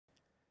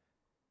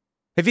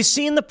Have you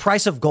seen the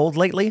price of gold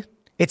lately?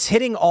 It's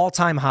hitting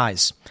all-time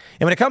highs.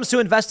 And when it comes to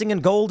investing in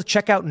gold,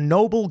 check out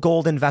Noble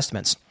Gold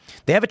Investments.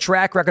 They have a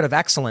track record of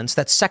excellence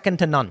that's second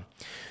to none.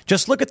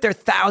 Just look at their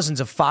thousands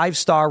of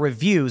five-star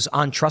reviews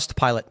on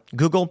Trustpilot,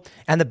 Google,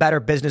 and the Better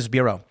Business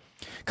Bureau.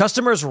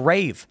 Customers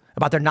rave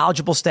about their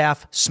knowledgeable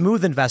staff,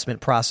 smooth investment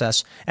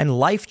process, and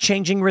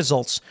life-changing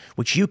results,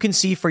 which you can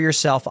see for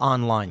yourself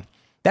online.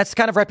 That's the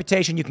kind of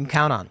reputation you can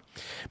count on.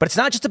 But it's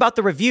not just about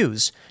the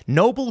reviews.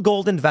 Noble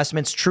Gold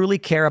Investments truly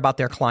care about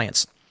their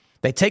clients.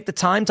 They take the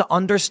time to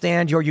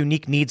understand your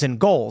unique needs and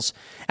goals,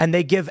 and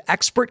they give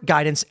expert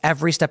guidance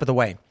every step of the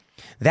way.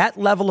 That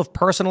level of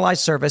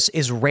personalized service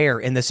is rare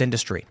in this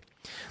industry.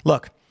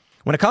 Look,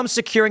 when it comes to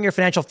securing your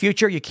financial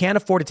future, you can't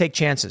afford to take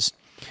chances.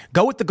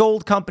 Go with the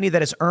gold company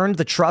that has earned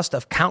the trust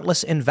of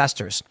countless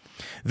investors.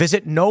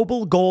 Visit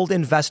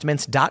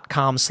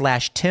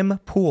noblegoldinvestments.com/Tim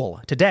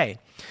Pool today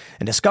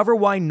and discover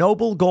why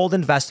Noble Gold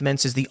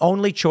Investments is the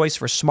only choice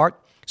for smart,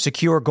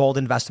 secure gold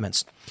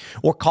investments.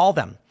 Or call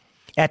them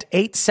at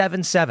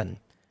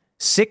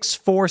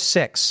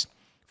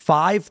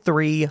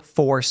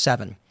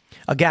 877-646-5347.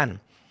 Again,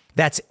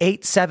 that's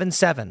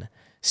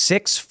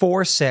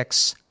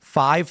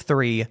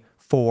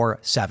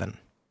 877-646-5347.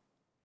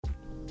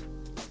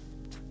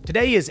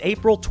 Today is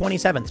April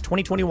 27th,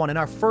 2021, and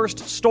our first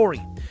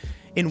story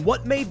in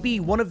what may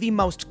be one of the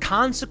most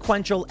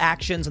consequential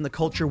actions in the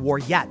culture war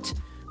yet.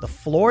 The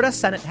Florida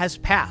Senate has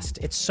passed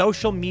its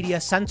social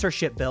media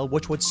censorship bill,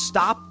 which would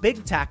stop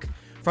big tech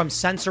from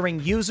censoring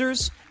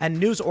users and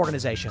news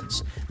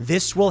organizations.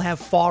 This will have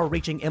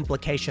far-reaching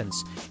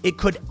implications. It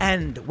could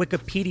end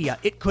Wikipedia.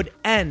 It could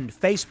end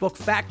Facebook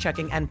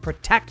fact-checking and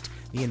protect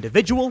the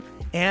individual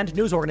and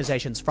news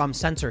organizations from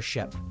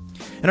censorship.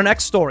 In our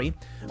next story,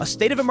 a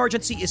state of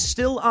emergency is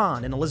still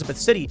on in Elizabeth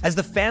City as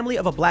the family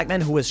of a black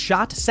man who was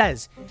shot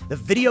says the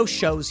video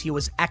shows he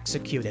was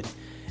executed.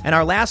 And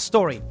our last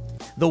story,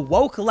 the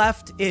woke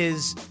left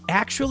is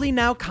actually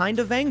now kind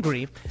of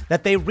angry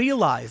that they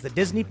realize the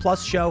Disney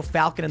Plus show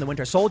Falcon and the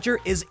Winter Soldier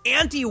is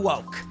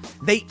anti-woke.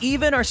 They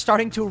even are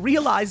starting to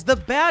realize the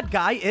bad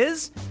guy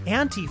is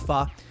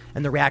Antifa,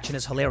 and the reaction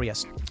is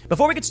hilarious.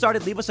 Before we get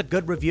started, leave us a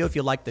good review if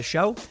you like the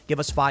show. Give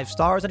us 5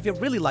 stars, and if you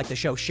really like the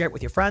show, share it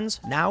with your friends.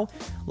 Now,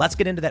 let's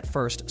get into that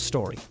first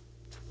story.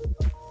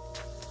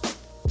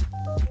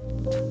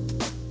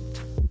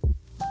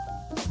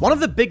 One of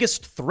the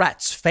biggest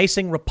threats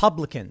facing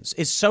Republicans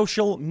is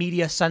social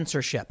media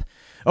censorship.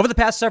 Over the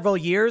past several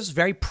years,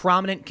 very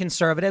prominent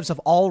conservatives have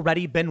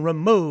already been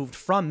removed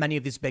from many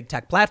of these big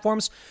tech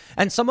platforms,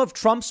 and some of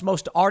Trump's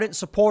most ardent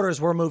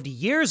supporters were removed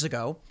years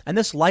ago, and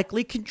this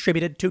likely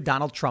contributed to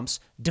Donald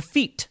Trump's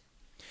defeat.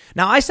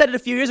 Now, I said it a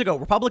few years ago,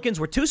 Republicans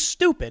were too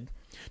stupid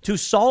to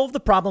solve the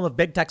problem of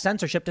big tech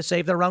censorship to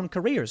save their own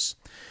careers.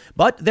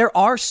 But there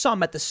are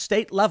some at the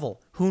state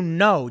level who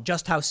know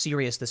just how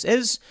serious this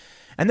is.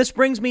 And this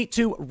brings me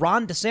to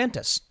Ron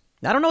DeSantis.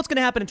 Now, I don't know what's going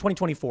to happen in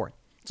 2024.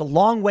 It's a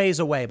long ways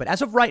away. But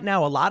as of right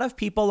now, a lot of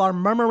people are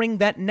murmuring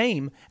that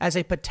name as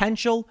a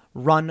potential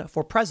run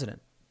for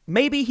president.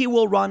 Maybe he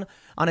will run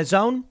on his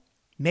own.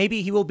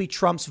 Maybe he will be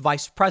Trump's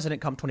vice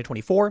president come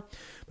 2024.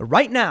 But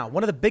right now,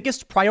 one of the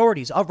biggest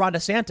priorities of Ron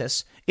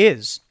DeSantis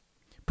is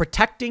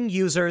protecting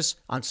users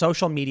on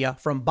social media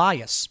from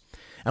bias.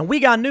 And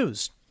we got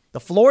news. The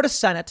Florida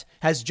Senate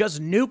has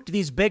just nuked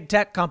these big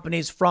tech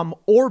companies from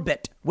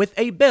orbit with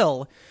a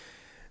bill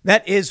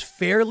that is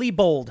fairly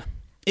bold.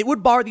 It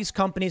would bar these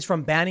companies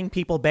from banning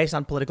people based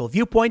on political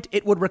viewpoint.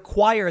 It would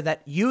require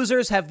that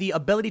users have the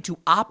ability to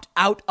opt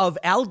out of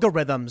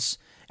algorithms,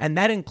 and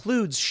that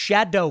includes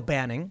shadow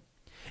banning.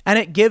 And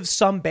it gives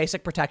some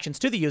basic protections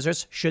to the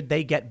users should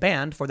they get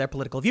banned for their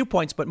political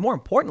viewpoints. But more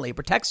importantly, it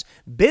protects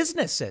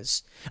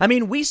businesses. I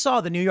mean, we saw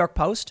the New York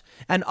Post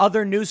and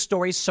other news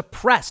stories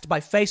suppressed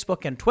by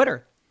Facebook and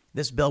Twitter.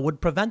 This bill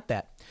would prevent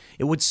that.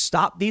 It would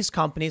stop these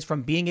companies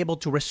from being able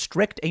to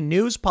restrict a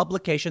news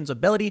publication's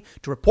ability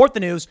to report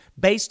the news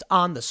based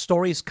on the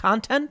story's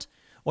content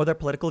or their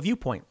political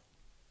viewpoint.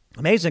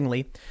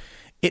 Amazingly,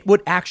 it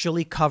would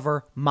actually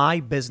cover my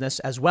business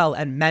as well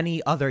and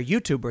many other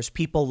YouTubers,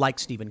 people like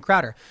Steven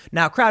Crowder.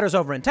 Now, Crowder's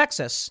over in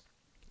Texas.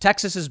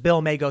 Texas's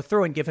bill may go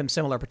through and give him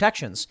similar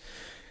protections.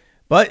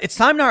 But it's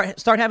time to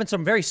start having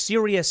some very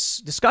serious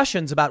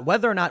discussions about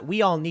whether or not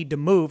we all need to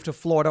move to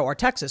Florida or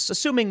Texas,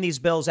 assuming these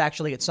bills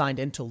actually get signed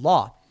into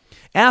law.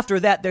 After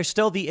that, there's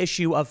still the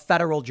issue of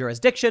federal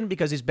jurisdiction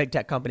because these big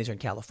tech companies are in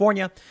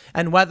California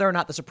and whether or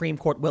not the Supreme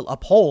Court will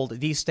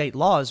uphold these state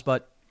laws.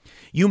 But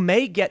you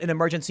may get an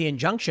emergency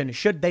injunction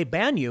should they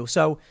ban you.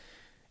 So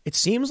it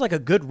seems like a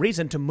good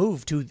reason to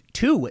move to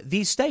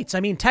these states. I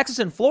mean, Texas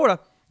and Florida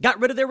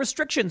got rid of their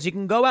restrictions. You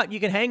can go out, you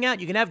can hang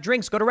out, you can have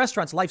drinks, go to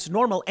restaurants. Life's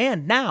normal.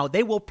 And now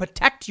they will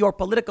protect your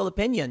political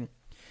opinion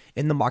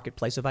in the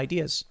marketplace of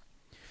ideas.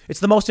 It's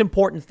the most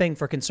important thing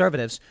for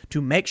conservatives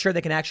to make sure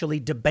they can actually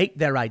debate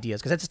their ideas,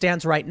 because as it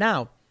stands right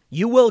now,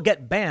 you will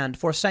get banned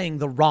for saying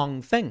the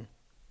wrong thing.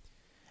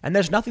 And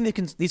there's nothing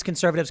that these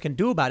conservatives can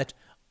do about it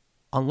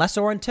unless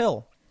or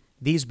until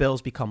these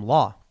bills become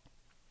law.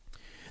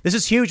 This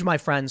is huge, my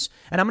friends,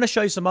 and I'm going to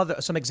show you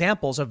some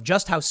examples of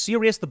just how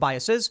serious the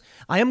bias is.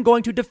 I am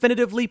going to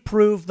definitively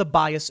prove the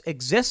bias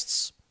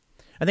exists.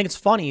 I think it's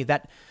funny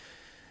that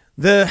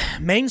the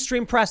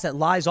mainstream press that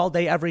lies all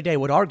day, every day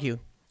would argue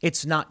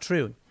it's not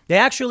true. They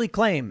actually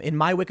claim in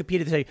my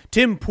Wikipedia, they say,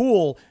 Tim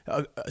Pool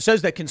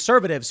says that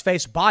conservatives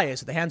face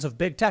bias at the hands of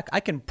big tech. I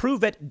can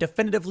prove it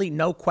definitively,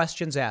 no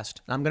questions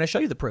asked. And I'm going to show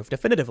you the proof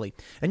definitively.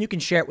 And you can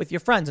share it with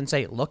your friends and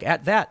say, look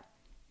at that.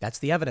 That's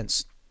the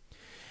evidence.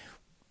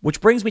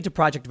 Which brings me to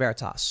Project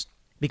Veritas,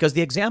 because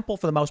the example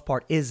for the most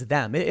part is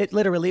them. It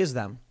literally is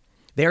them.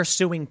 They're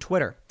suing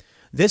Twitter.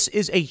 This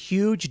is a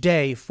huge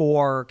day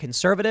for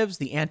conservatives,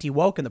 the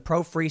anti-woke and the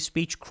pro-free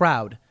speech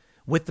crowd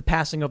with the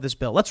passing of this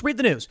bill. Let's read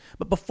the news.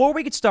 But before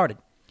we get started,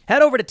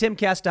 head over to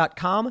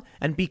timcast.com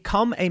and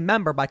become a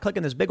member by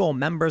clicking this big old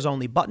members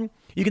only button.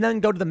 You can then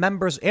go to the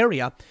members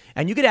area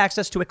and you get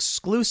access to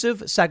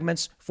exclusive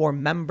segments for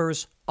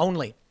members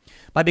only.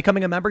 By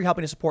becoming a member, you're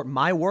helping to support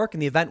my work. In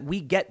the event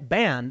we get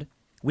banned,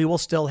 we will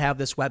still have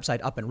this website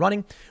up and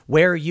running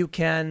where you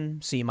can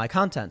see my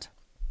content.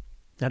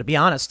 Now, to be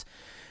honest,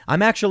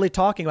 I'm actually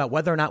talking about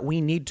whether or not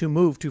we need to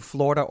move to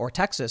Florida or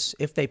Texas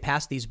if they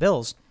pass these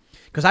bills.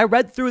 Because I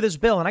read through this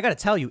bill and I got to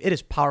tell you, it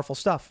is powerful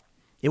stuff.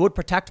 It would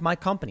protect my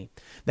company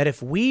that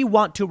if we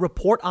want to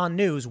report on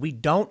news, we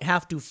don't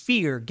have to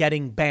fear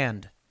getting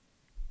banned.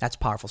 That's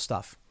powerful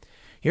stuff.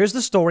 Here's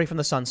the story from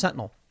the Sun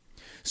Sentinel.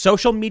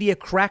 Social media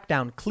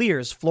crackdown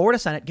clears Florida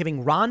Senate,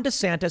 giving Ron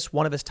DeSantis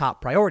one of his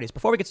top priorities.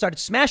 Before we get started,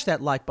 smash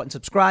that like button,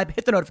 subscribe,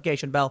 hit the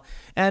notification bell,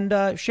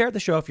 and share the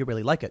show if you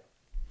really like it.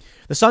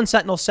 The Sun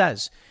Sentinel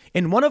says,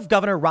 in one of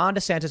Governor Ron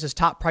DeSantis'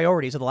 top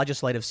priorities of the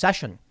legislative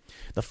session,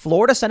 the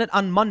Florida Senate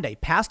on Monday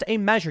passed a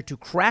measure to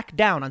crack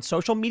down on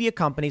social media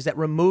companies that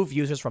remove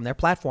users from their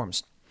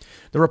platforms.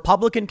 The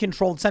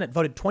Republican-controlled Senate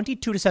voted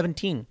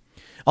 22-17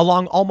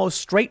 along almost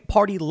straight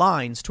party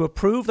lines to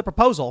approve the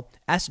proposal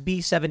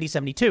SB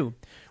 7072,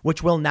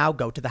 which will now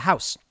go to the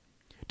House.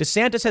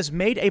 DeSantis has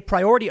made a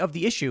priority of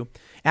the issue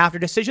after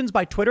decisions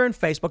by Twitter and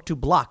Facebook to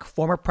block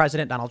former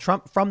President Donald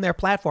Trump from their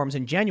platforms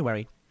in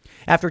January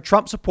after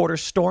Trump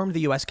supporters stormed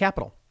the U.S.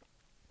 Capitol.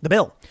 The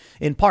bill,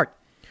 in part,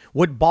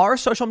 would bar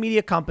social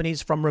media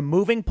companies from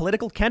removing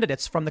political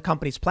candidates from the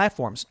company's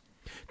platforms.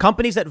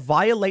 Companies that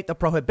violate the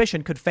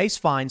prohibition could face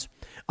fines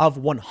of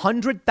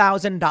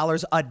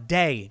 $100,000 a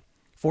day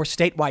for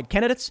statewide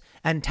candidates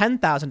and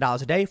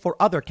 $10,000 a day for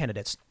other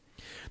candidates.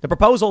 The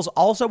proposals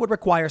also would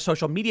require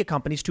social media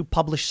companies to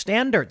publish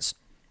standards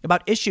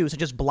about issues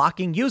such as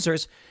blocking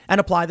users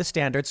and apply the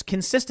standards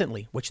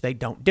consistently, which they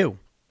don't do.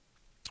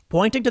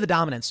 Pointing to the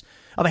dominance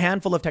of a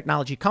handful of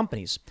technology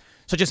companies,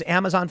 such as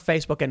Amazon,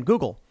 Facebook, and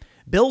Google,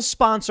 bill's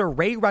sponsor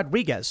Ray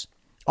Rodriguez,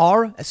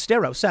 R.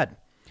 Estero, said,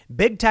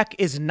 big tech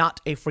is not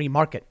a free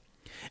market,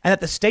 and that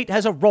the state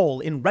has a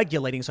role in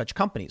regulating such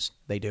companies.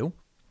 They do.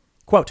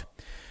 Quote,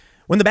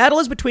 when the battle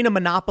is between a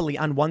monopoly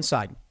on one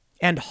side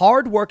and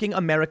hardworking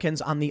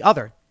Americans on the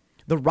other,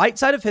 the right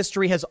side of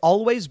history has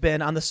always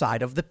been on the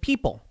side of the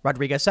people,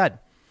 Rodriguez said.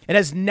 It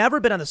has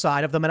never been on the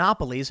side of the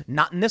monopolies,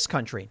 not in this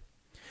country.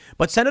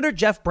 But Senator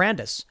Jeff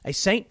Brandes, a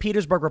St.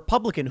 Petersburg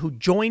Republican who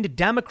joined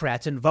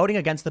Democrats in voting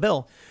against the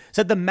bill,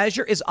 said the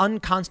measure is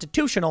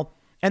unconstitutional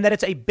and that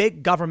it's a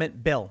big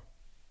government bill.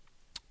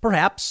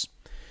 Perhaps.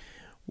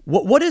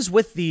 What is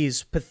with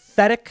these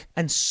pathetic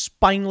and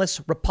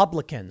spineless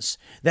Republicans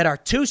that are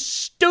too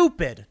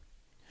stupid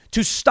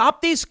to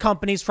stop these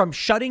companies from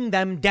shutting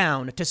them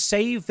down to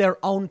save their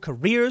own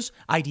careers,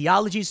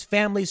 ideologies,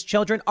 families,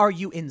 children? Are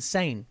you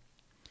insane?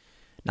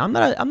 Now, I'm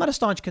not a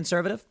staunch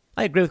conservative.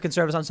 I agree with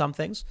conservatives on some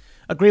things,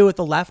 agree with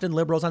the left and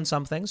liberals on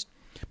some things.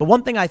 But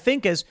one thing I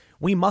think is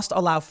we must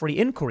allow free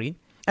inquiry,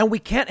 and we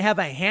can't have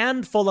a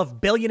handful of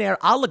billionaire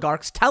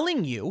oligarchs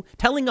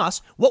telling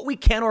us what we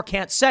can or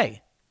can't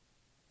say.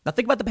 Now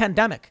think about the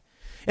pandemic.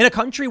 In a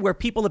country where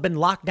people have been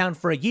locked down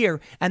for a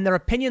year and their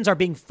opinions are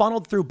being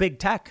funneled through big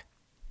tech.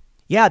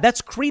 Yeah,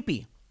 that's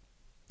creepy.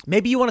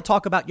 Maybe you want to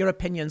talk about your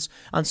opinions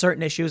on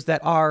certain issues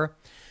that are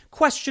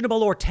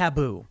questionable or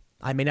taboo.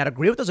 I may not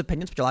agree with those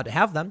opinions, but you're allowed to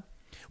have them.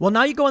 Well,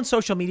 now you go on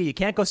social media. You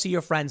can't go see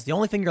your friends. The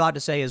only thing you're allowed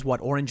to say is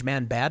what? Orange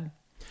man bad?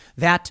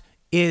 That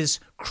is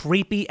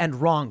creepy and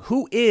wrong.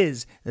 Who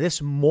is this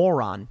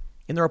moron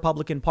in the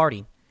Republican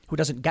Party who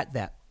doesn't get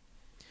that?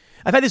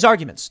 I've had these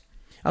arguments.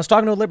 I was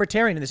talking to a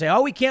libertarian and they say,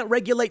 oh, we can't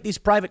regulate these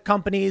private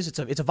companies.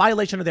 It's a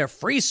violation of their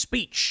free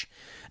speech.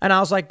 And I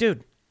was like,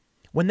 dude,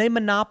 when they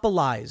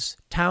monopolize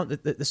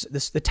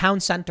the town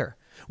center,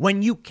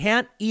 when you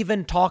can't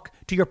even talk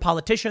to your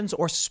politicians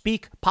or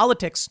speak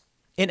politics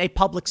in a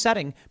public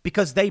setting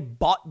because they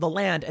bought the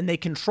land and they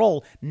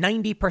control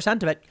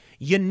 90% of it,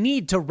 you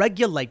need to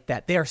regulate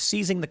that. They are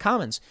seizing the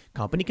commons.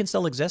 Company can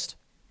still exist.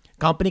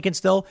 Company can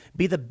still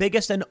be the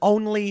biggest and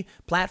only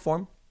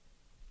platform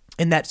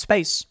in that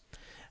space.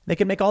 They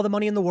can make all the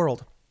money in the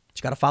world.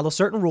 You got to follow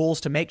certain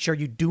rules to make sure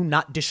you do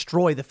not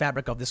destroy the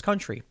fabric of this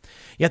country.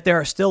 Yet there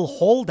are still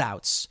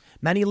holdouts,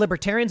 many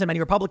libertarians and many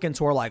Republicans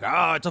who are like,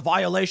 it's a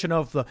violation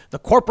of the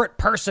corporate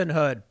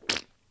personhood.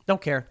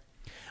 Don't care.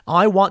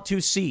 I want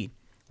to see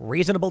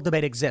reasonable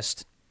debate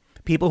exist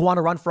People who want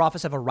to run for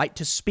office have a right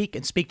to speak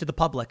and speak to the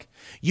public.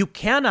 You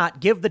cannot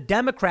give the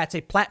Democrats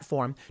a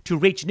platform to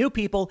reach new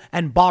people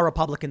and bar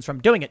Republicans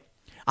from doing it.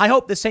 I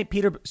hope the St.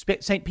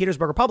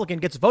 Petersburg Republican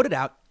gets voted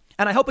out,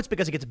 and I hope it's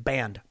because it gets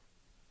banned.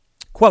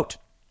 Quote,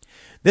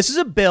 this is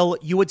a bill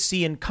you would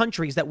see in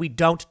countries that we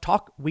don't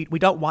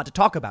want to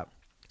talk about.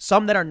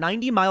 Some that are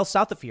 90 miles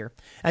south of here,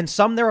 and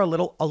some that are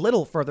a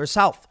little further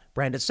south,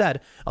 Brandis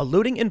said,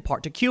 alluding in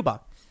part to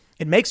Cuba.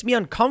 It makes me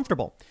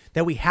uncomfortable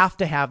that we have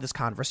to have this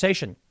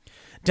conversation.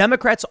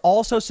 Democrats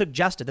also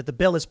suggested that the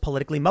bill is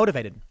politically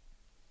motivated.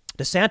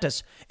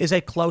 DeSantis is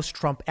a close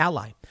Trump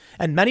ally,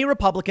 and many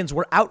Republicans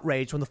were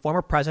outraged when the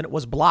former president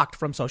was blocked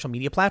from social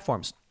media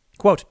platforms.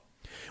 Quote,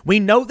 we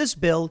know this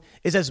bill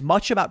is as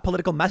much about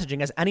political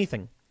messaging as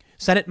anything,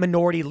 Senate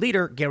Minority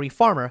Leader Gary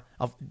Farmer,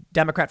 a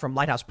Democrat from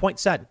Lighthouse Point,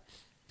 said.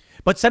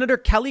 But Senator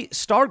Kelly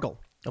Stargel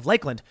of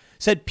Lakeland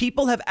said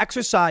people have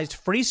exercised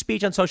free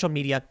speech on social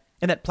media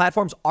and that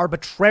platforms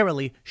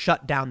arbitrarily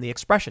shut down the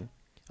expression.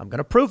 I'm going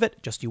to prove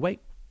it. Just you wait.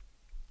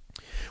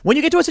 When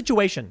you get to a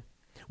situation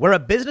where a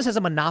business has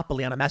a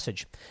monopoly on a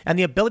message and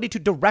the ability to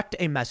direct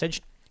a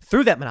message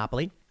through that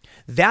monopoly,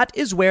 that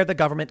is where the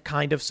government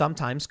kind of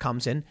sometimes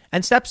comes in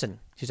and steps in,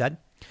 she said.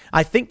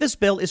 I think this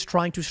bill is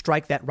trying to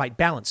strike that right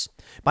balance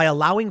by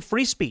allowing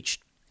free speech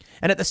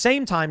and at the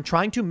same time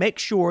trying to make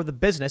sure the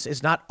business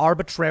is not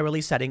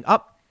arbitrarily setting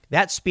up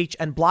that speech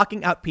and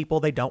blocking out people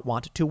they don't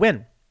want to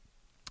win.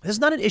 This is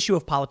not an issue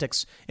of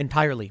politics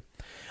entirely.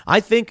 I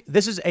think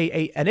this is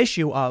an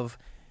issue of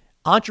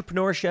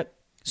entrepreneurship,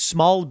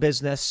 small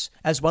business,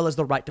 as well as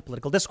the right to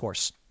political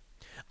discourse.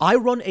 I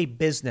run a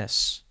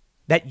business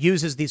that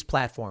uses these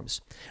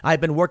platforms.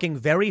 I've been working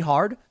very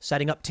hard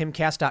setting up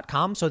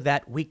timcast.com so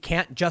that we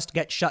can't just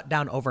get shut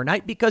down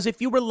overnight, because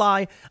if you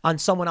rely on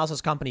someone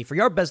else's company for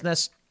your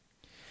business,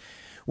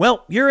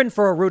 well, you're in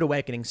for a rude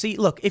awakening. See,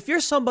 look, if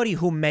you're somebody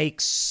who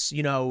makes,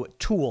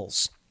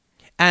 tools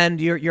and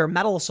your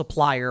metal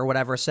supplier or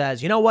whatever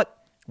says, you know what,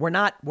 we're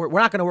not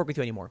going to work with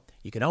you anymore,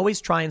 you can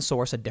always try and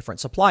source a different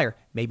supplier.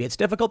 Maybe it's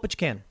difficult, but you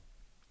can.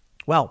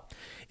 Well,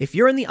 if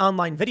you're in the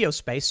online video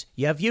space,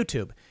 you have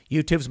YouTube.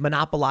 YouTube's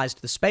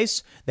monopolized the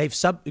space.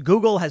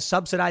 Google has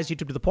subsidized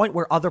YouTube to the point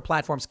where other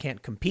platforms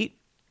can't compete.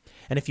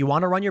 And if you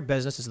want to run your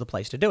business, this is the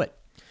place to do it.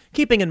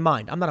 Keeping in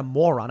mind, I'm not a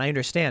moron. I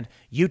understand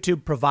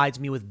YouTube provides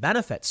me with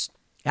benefits,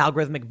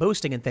 algorithmic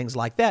boosting and things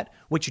like that,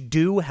 which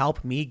do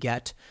help me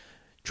get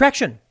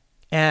traction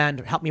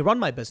and help me run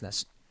my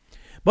business.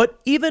 But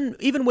even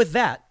with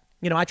that,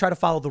 I try to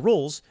follow the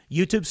rules.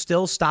 YouTube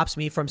still stops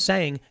me from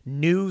saying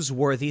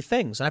newsworthy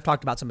things. And I've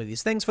talked about some of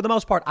these things. For the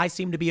most part, I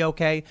seem to be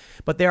okay.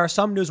 But there are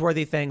some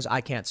newsworthy things I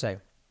can't say.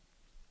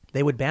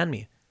 They would ban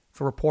me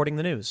for reporting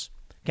the news.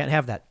 Can't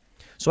have that.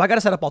 So I got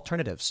to set up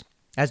alternatives,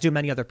 as do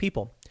many other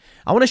people.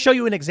 I want to show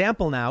you an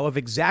example now of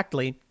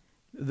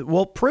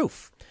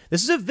proof.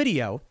 This is a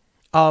video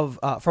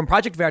from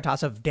Project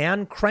Veritas of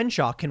Dan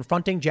Crenshaw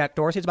confronting Jack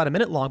Dorsey. It's about a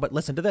minute long, but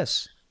listen to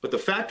this. But the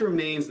fact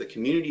remains that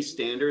community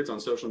standards on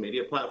social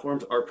media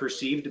platforms are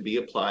perceived to be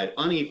applied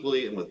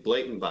unequally and with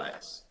blatant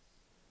bias.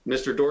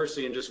 Mr.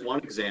 Dorsey, in just one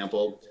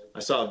example, I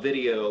saw a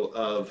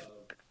video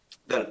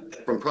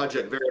from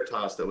Project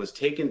Veritas that was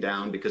taken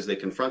down because they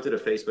confronted a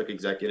Facebook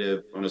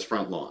executive on his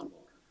front lawn.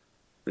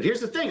 But here's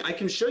the thing. I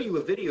can show you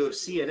a video of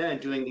CNN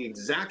doing the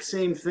exact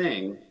same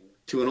thing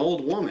to an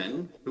old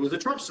woman who was a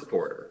Trump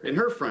supporter in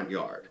her front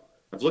yard.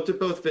 I've looked at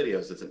both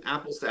videos. It's an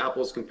apples to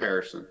apples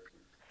comparison.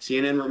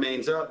 CNN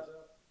remains up.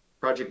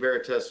 Project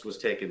Veritas was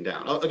taken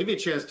down. I'll give you a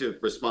chance to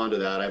respond to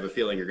that. I have a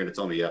feeling you're going to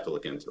tell me you have to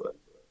look into it.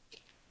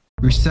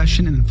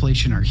 Recession and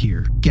inflation are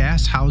here.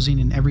 Gas, housing,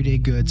 and everyday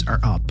goods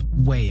are up,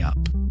 way up.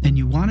 And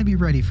you want to be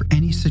ready for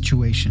any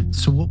situation.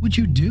 So what would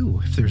you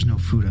do if there's no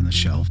food on the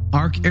shelf?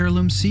 ARC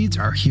Heirloom Seeds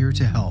are here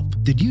to help.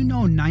 Did you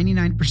know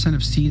 99%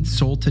 of seeds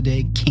sold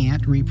today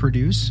can't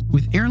reproduce?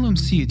 With Heirloom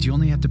Seeds, you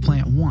only have to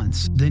plant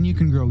once. Then you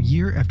can grow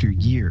year after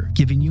year,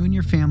 giving you and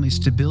your family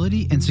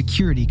stability and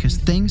security because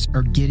things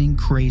are getting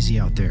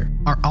crazy out there.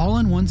 Our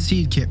all-in-one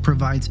seed kit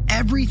provides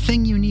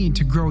everything you need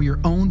to grow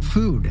your own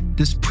food.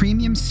 This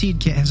premium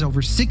seed kit has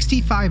over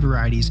 65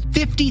 varieties,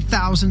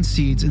 50,000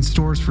 seeds, and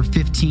stores for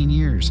 15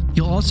 years.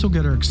 You'll also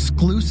get our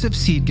exclusive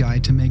seed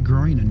guide to make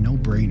growing a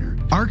no-brainer.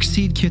 ARC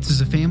Seed Kits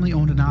is a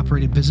family-owned and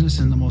operated business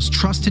and the most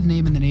trusted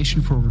name in the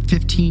nation for over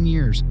 15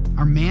 years.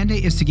 Our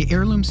mandate is to get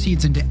heirloom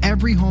seeds into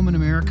every home in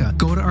America.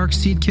 Go to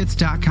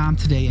arcseedkits.com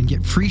today and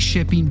get free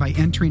shipping by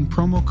entering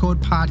promo code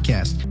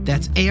podcast.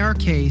 That's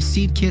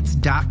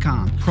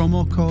ARKseedkits.com,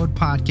 promo code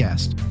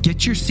podcast.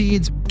 Get your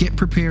seeds, get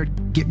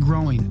prepared, get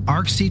growing.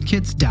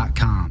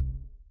 arcseedkits.com.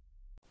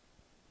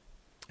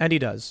 And he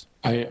does.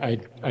 I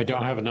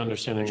don't have an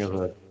understanding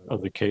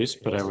of the case,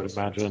 but I would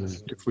imagine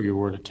if we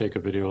were to take a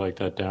video like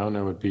that down,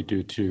 it would be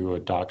due to a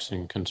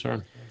doxing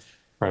concern.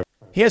 Right.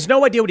 He has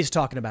no idea what he's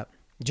talking about.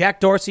 Jack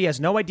Dorsey has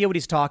no idea what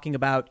he's talking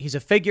about. He's a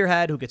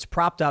figurehead who gets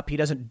propped up. He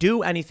doesn't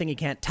do anything. He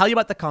can't tell you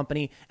about the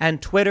company.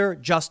 And Twitter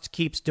just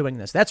keeps doing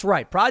this. That's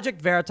right. Project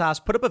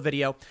Veritas put up a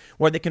video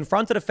where they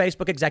confronted a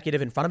Facebook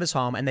executive in front of his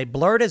home and they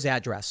blurred his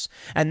address.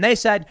 And they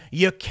said,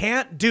 you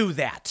can't do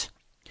that.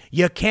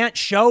 You can't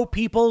show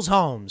people's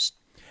homes.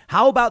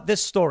 How about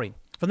this story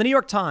from the New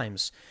York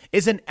Times?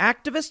 Is an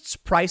activist's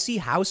pricey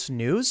house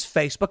news?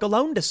 Facebook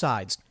alone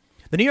decides.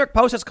 The New York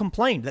Post has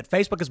complained that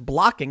Facebook is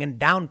blocking and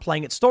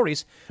downplaying its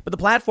stories, but the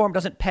platform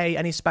doesn't pay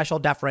any special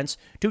deference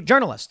to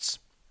journalists.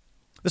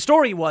 The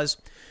story was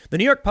the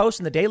New York Post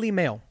and the Daily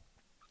Mail.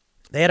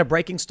 They had a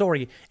breaking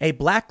story. A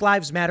Black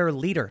Lives Matter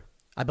leader,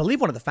 I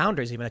believe one of the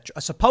founders, even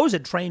a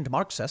supposed trained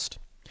Marxist,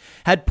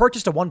 had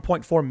purchased a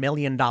 $1.4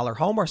 million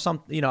home or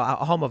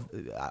a home of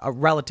a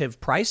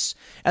relative price,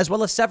 as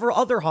well as several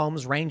other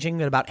homes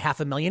ranging at about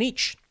 $500,000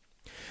 each.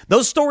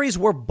 Those stories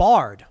were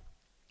barred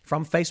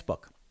from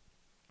Facebook.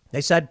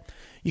 They said,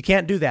 you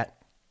can't do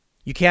that.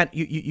 You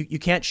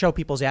can't show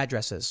people's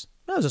addresses.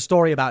 There was a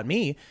story about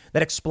me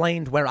that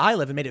explained where I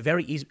live and made it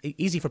very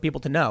easy for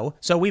people to know.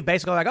 So we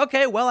basically like,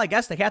 okay, well, I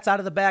guess the cat's out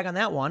of the bag on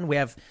that one. What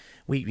are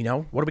we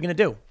going to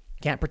do?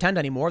 Can't pretend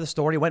anymore. The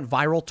story went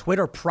viral.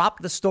 Twitter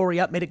propped the story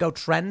up, made it go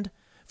trend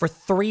for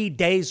 3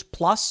 days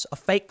plus. A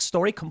fake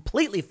story,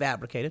 completely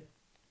fabricated.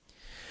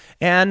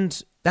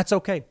 And that's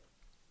okay.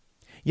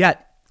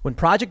 Yet, when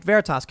Project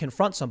Veritas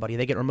confronts somebody,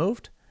 they get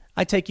removed.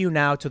 I take you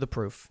now to the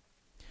proof.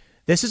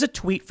 This is a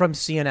tweet from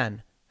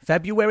CNN,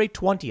 February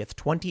 20th,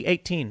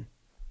 2018.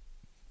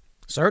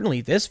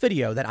 Certainly, this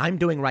video that I'm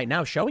doing right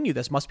now showing you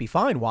this must be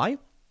fine. Why?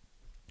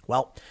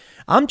 Well,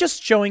 I'm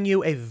just showing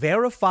you a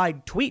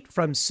verified tweet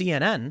from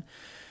CNN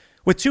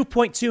with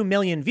 2.2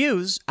 million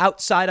views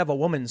outside of a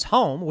woman's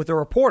home with a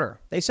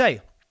reporter. They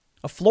say,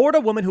 a Florida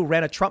woman who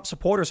ran a Trump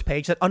supporters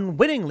page that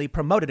unwittingly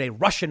promoted a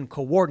Russian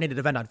coordinated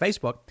event on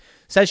Facebook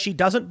says she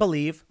doesn't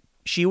believe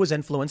she was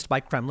influenced by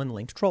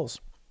Kremlin-linked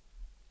trolls.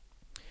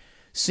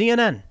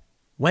 CNN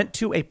went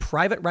to a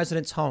private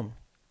resident's home,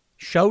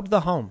 showed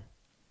the home.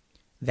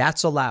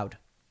 That's allowed.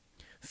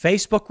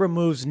 Facebook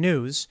removes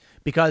news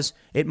because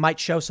it might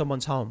show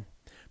someone's home.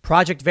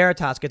 Project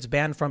Veritas gets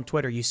banned from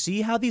Twitter. You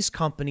see how these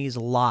companies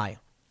lie.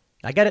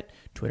 I get it.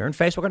 Twitter and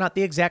Facebook are not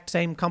the exact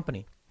same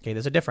company. Okay,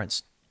 there's a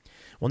difference.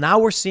 Well, now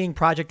we're seeing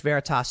Project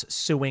Veritas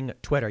suing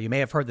Twitter. You may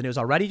have heard the news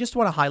already. Just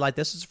want to highlight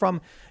this. This is from,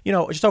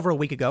 just over a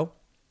week ago.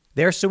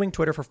 They're suing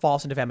Twitter for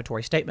false and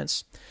defamatory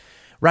statements,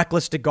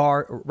 reckless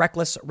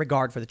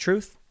regard for the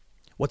truth.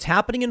 What's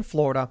happening in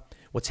Florida,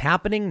 what's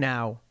happening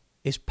now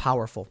is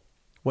powerful.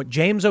 What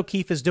James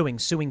O'Keefe is doing,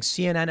 suing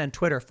CNN and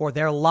Twitter for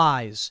their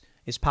lies,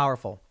 is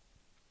powerful.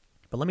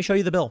 But let me show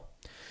you the bill.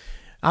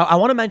 I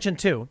want to mention,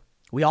 too,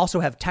 we also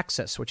have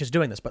Texas, which is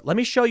doing this. But let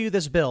me show you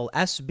this bill,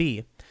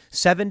 SB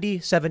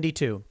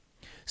 7072.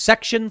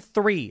 Section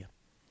 3,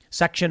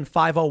 Section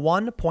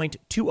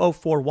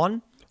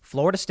 501.2041,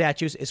 Florida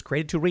statutes is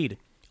created to read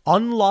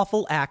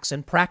unlawful acts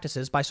and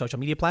practices by social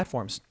media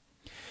platforms.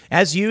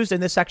 As used in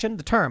this section,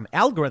 the term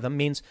algorithm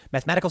means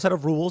mathematical set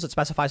of rules that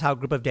specifies how a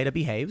group of data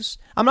behaves.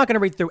 I'm not going to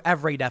read through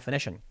every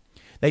definition.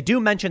 They do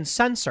mention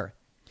censor.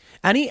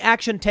 Any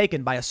action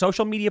taken by a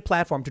social media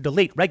platform to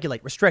delete,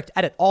 regulate, restrict,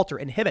 edit, alter,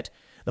 inhibit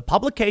the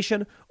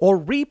publication or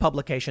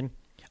republication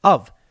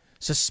of,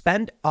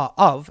 suspend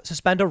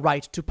a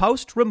right to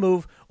post,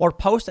 remove, or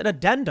post an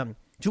addendum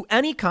to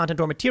any content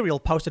or material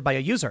posted by a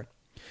user.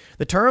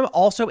 The term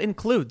also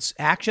includes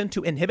action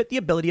to inhibit the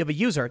ability of a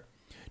user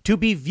to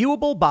be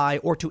viewable by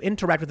or to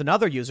interact with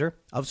another user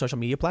of social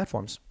media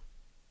platforms.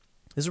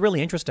 This is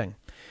really interesting.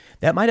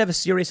 That might have a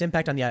serious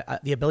impact on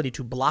the ability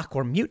to block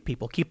or mute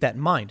people. Keep that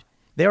in mind.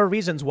 There are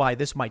reasons why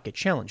this might get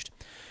challenged.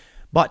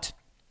 But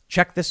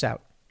check this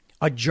out.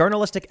 A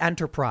journalistic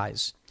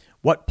enterprise.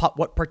 What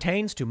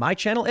pertains to my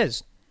channel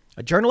is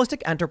a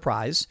journalistic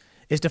enterprise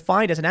is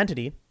defined as an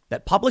entity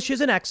that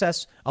publishes in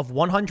excess of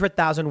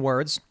 100,000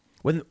 words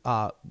when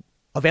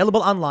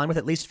available online with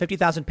at least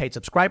 50,000 paid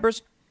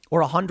subscribers or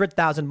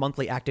 100,000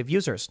 monthly active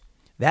users.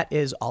 That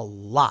is a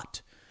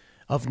lot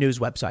of news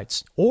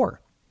websites.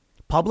 Or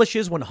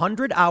publishes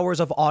 100 hours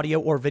of audio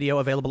or video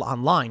available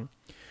online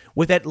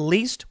with at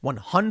least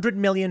 100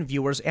 million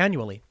viewers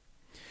annually.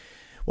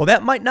 Well,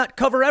 that might not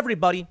cover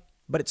everybody,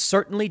 but it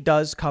certainly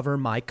does cover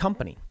my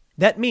company.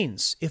 That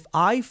means if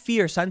I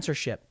fear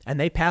censorship and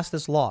they pass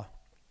this law,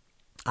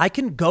 I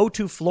can go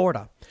to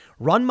Florida,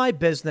 run my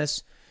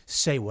business,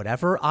 say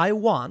whatever I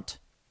want,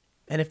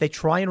 and if they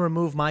try and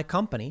remove my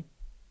company,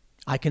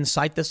 I can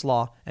cite this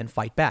law and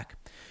fight back.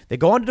 They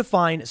go on to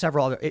define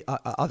several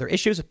other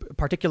issues,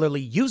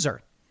 particularly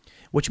user,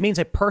 which means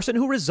a person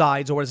who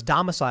resides or is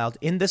domiciled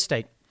in this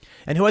state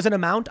and who has an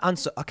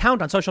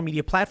account on social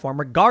media platform,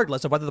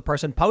 regardless of whether the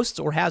person posts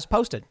or has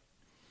posted.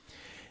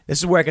 This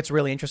is where it gets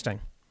really interesting.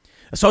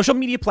 A social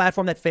media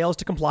platform that fails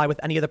to comply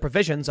with any of the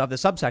provisions of the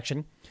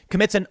subsection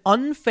commits an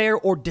unfair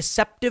or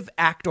deceptive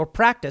act or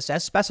practice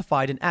as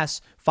specified in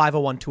S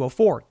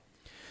 501-204.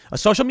 A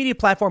social media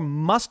platform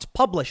must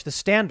publish the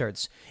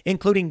standards,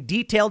 including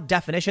detailed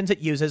definitions it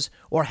uses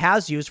or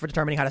has used for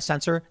determining how to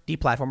censor,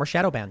 deplatform, or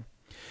shadow ban.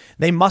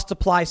 They must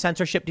apply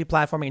censorship,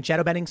 deplatforming, and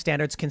shadow banning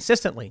standards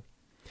consistently.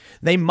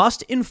 They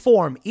must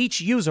inform each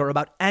user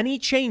about any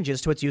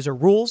changes to its user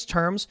rules,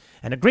 terms,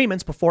 and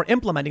agreements before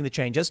implementing the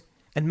changes,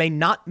 and may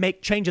not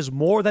make changes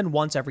more than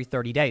once every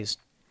 30 days.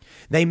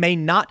 They may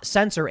not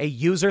censor a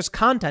user's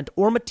content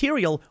or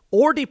material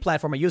or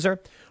deplatform a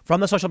user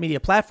from the social media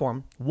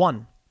platform,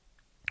 1,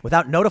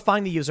 without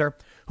notifying the user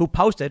who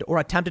posted or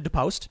attempted to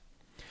post.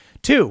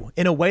 2,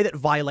 in a way that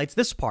violates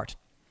this part.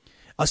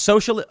 A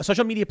social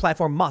media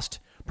platform must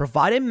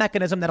provide a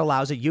mechanism that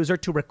allows a user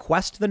to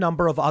request the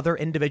number of other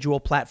individual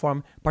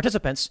platform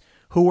participants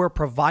who were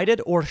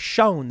provided or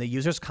shown the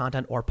user's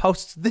content or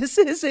posts. This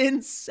is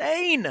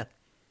insane.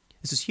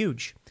 This is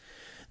huge.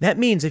 That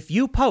means if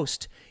you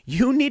post,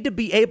 you need to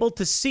be able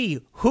to see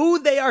who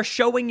they are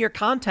showing your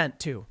content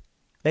to.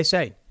 They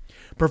say,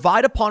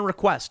 provide upon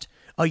request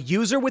a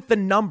user with the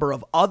number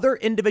of other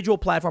individual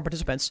platform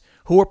participants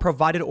who were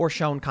provided or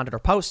shown content or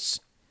posts.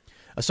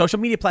 A social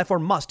media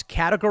platform must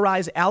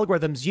categorize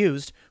algorithms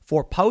used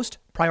for post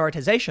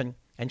prioritization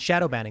and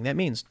shadow banning. That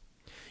means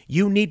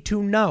you need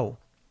to know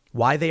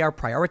why they are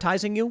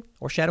prioritizing you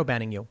or shadow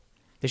banning you.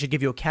 They should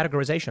give you a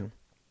categorization.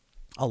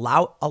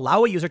 Allow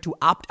a user to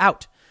opt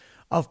out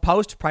of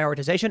post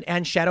prioritization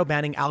and shadow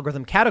banning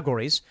algorithm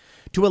categories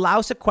to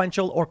allow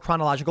sequential or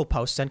chronological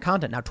posts and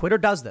content. Now, Twitter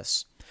does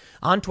this.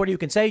 On Twitter, you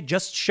can say,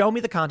 just show me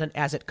the content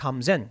as it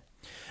comes in.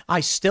 I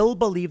still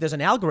believe there's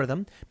an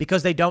algorithm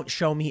because they don't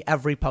show me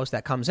every post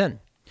that comes in.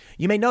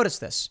 You may notice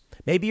this.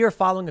 Maybe you're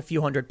following a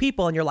few hundred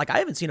people and you're like, I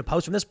haven't seen a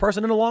post from this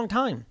person in a long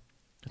time.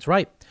 That's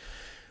right.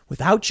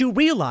 Without you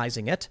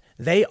realizing it,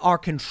 they are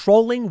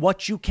controlling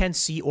what you can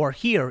see or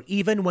hear,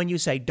 even when you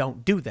say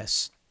don't do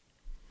this.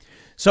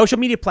 Social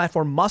media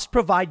platform must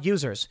provide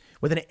users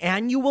with an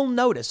annual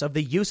notice of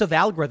the use of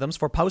algorithms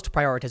for post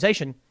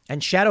prioritization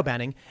and shadow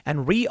banning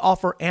and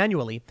re-offer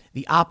annually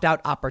the opt-out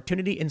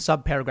opportunity in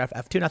subparagraph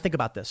F2. Now think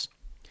about this.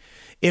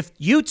 If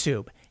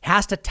YouTube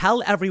has to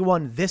tell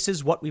everyone this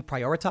is what we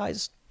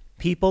prioritize,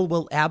 people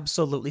will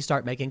absolutely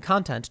start making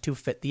content to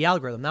fit the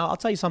algorithm. Now, I'll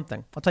tell you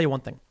something. I'll tell you one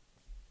thing.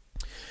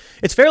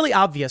 It's fairly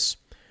obvious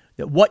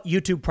that what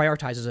YouTube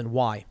prioritizes and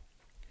why.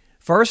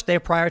 First, they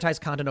prioritize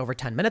content over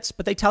 10 minutes,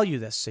 but they tell you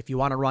this. If you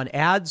want to run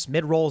ads,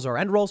 mid-rolls, or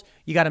end-rolls,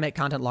 you got to make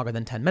content longer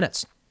than 10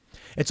 minutes.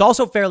 It's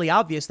also fairly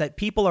obvious that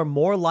people are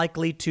more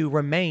likely to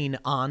remain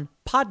on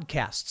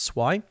podcasts.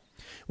 Why?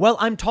 Well,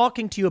 I'm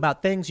talking to you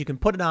about things. You can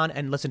put it on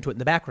and listen to it in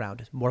the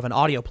background. More of an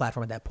audio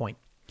platform at that point.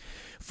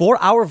 For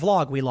our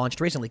vlog we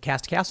launched recently,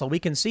 Cast Castle, we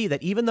can see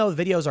that even though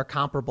videos are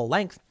comparable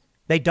length,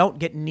 they don't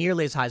get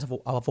nearly as high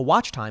of a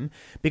watch time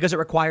because it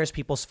requires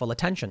people's full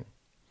attention.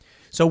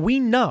 So we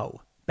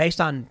know,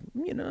 based on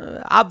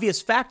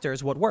obvious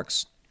factors, what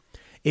works.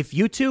 If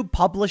YouTube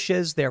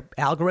publishes their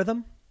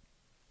algorithm,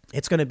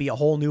 it's going to be a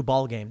whole new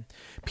ballgame.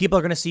 People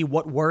are going to see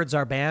what words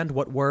are banned,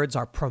 what words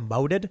are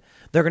promoted.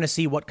 They're going to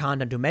see what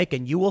content to make,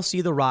 and you will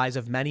see the rise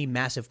of many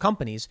massive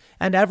companies,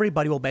 and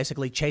everybody will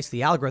basically chase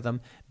the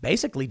algorithm,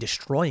 basically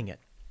destroying it.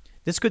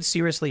 This could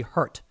seriously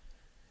hurt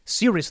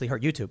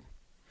YouTube.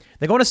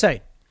 They're going to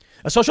say,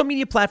 a social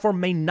media platform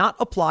may not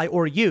apply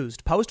or use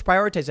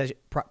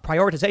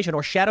post-prioritization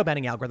or shadow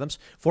banning algorithms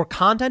for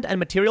content and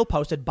material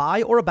posted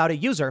by or about a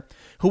user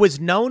who is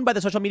known by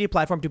the social media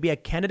platform to be a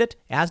candidate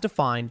as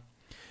defined,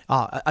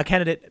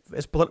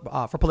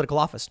 for political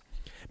office,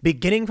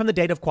 beginning from the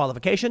date of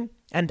qualification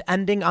and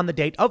ending on the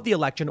date of the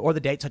election or the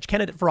date such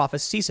candidate for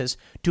office ceases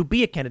to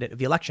be a candidate of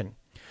the election.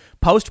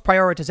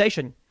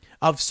 Post-prioritization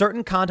of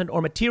certain content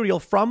or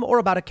material from or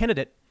about a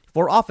candidate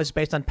for office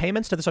based on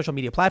payments to the social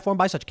media platform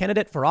by such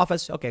candidate for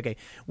office. Okay.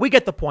 We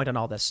get the point on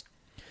all this.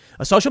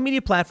 A social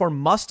media platform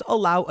must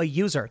allow a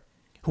user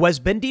who has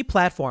been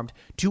deplatformed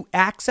to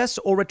access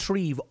or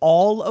retrieve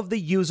all of the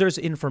user's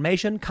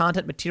information,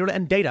 content, material,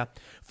 and data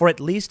for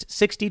at least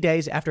 60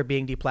 days after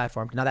being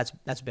deplatformed. Now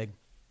that's big.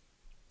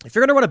 If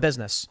you're going to run a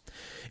business,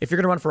 if you're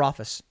going to run for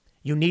office,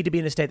 you need to be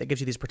in a state that gives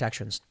you these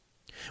protections.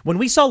 When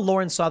we saw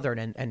Lauren Southern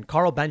and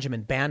Carl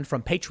Benjamin banned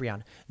from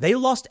Patreon, they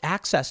lost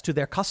access to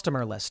their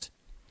customer list.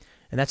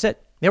 And that's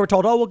it. They were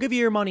told, we'll give you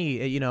your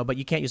money, but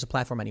you can't use the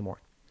platform anymore.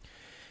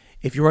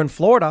 If you were in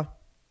Florida,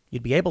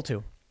 you'd be able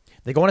to.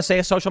 They're going to say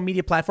a social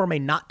media platform may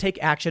not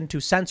take action to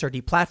censor,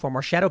 deplatform,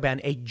 or shadow ban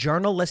a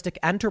journalistic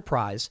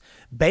enterprise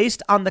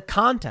based on the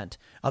content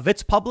of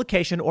its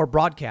publication or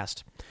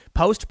broadcast.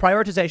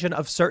 Post-prioritization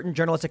of certain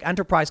journalistic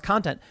enterprise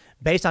content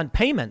based on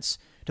payments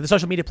to the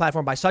social media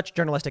platform by such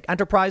journalistic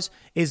enterprise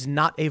is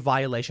not a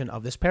violation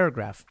of this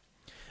paragraph.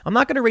 I'm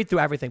not going to read through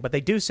everything, but they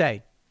do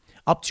say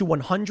up to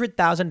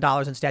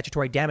 $100,000 in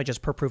statutory damages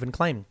per proven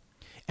claim.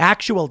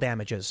 Actual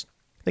damages.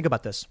 Think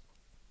about this.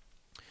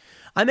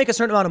 I make a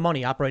certain amount of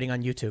money operating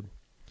on YouTube.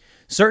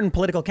 Certain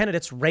political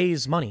candidates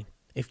raise money.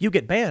 If you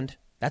get banned,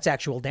 that's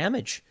actual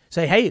damage.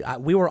 Say, hey,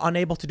 we were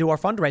unable to do our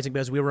fundraising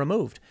because we were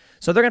removed.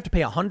 So they're going to have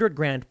to pay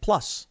 $100,000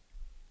 plus.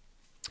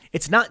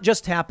 It's not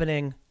just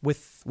happening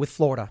with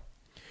Florida.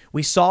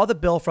 We saw the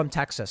bill from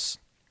Texas.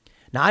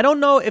 Now, I don't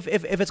know if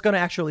it's going to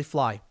actually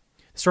fly.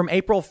 It's from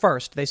April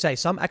 1st. They say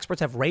some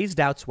experts have raised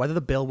doubts whether the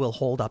bill will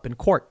hold up in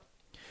court.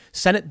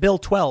 Senate Bill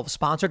 12,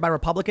 sponsored by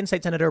Republican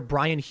State Senator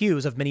Brian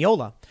Hughes of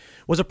Mineola,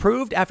 was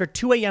approved after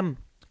 2 a.m.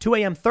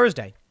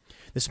 Thursday.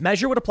 This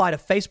measure would apply to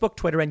Facebook,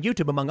 Twitter, and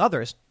YouTube, among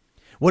others,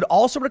 would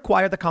also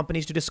require the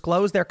companies to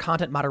disclose their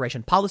content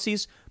moderation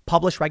policies,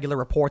 publish regular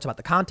reports about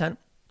the content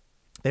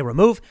they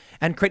remove,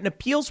 and create an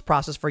appeals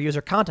process for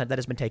user content that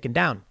has been taken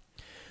down.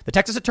 The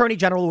Texas Attorney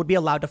General would be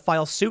allowed to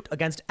file suit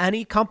against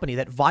any company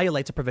that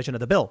violates a provision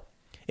of the bill,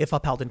 if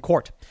upheld in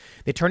court.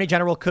 The Attorney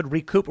General could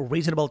recoup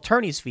reasonable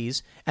attorney's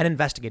fees and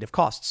investigative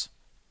costs.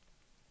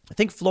 I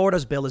think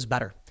Florida's bill is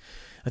better.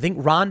 I think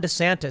Ron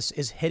DeSantis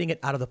is hitting it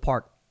out of the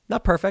park.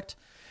 Not perfect.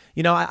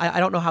 You know, I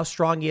don't know how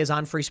strong he is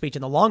on free speech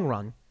in the long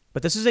run,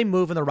 but this is a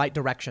move in the right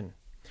direction.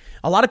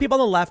 A lot of people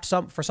on the left,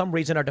 for some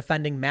reason, are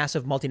defending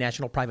massive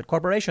multinational private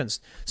corporations,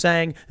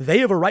 saying they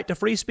have a right to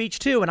free speech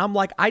too. And I'm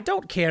like, I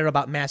don't care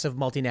about massive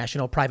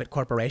multinational private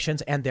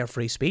corporations and their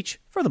free speech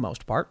for the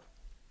most part.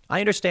 I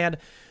understand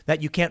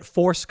that you can't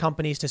force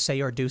companies to say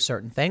or do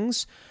certain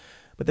things,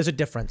 but there's a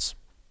difference.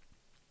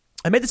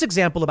 I made this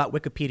example about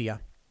Wikipedia.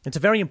 It's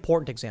a very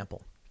important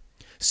example.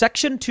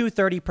 Section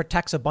 230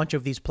 protects a bunch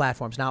of these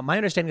platforms. Now, my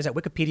understanding is that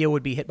Wikipedia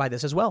would be hit by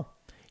this as well.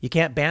 You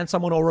can't ban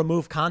someone or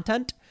remove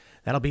content.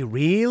 That'll be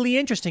really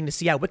interesting to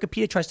see how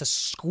Wikipedia tries to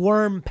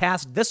squirm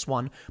past this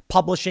one,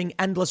 publishing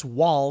endless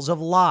walls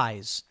of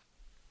lies.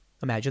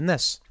 Imagine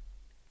this.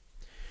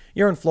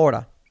 You're in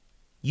Florida.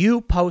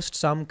 You post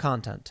some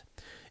content.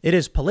 It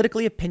is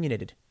politically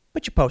opinionated,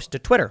 but you post it to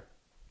Twitter.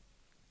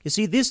 You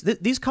see,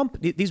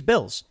 these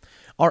bills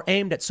are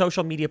aimed at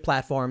social media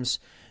platforms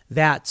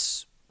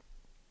that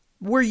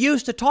we're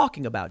used to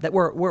talking about, that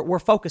we're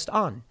focused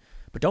on.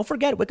 But don't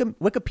forget,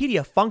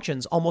 Wikipedia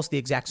functions almost the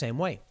exact same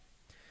way.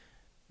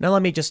 Now,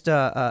 let me just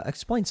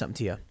explain something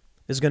to you.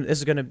 This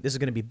is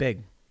gonna be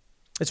big.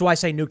 That's why I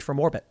say nuked from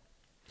orbit.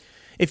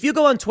 If you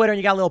go on Twitter and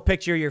you got a little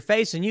picture of your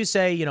face and you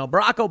say, you know,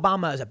 Barack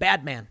Obama is a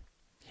bad man,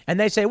 and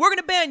they say, we're going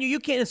to ban you. You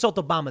can't insult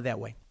Obama that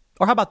way.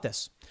 Or how about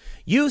this?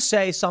 You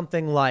say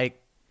something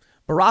like,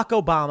 Barack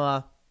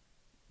Obama,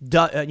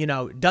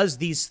 does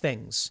these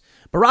things.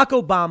 Barack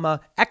Obama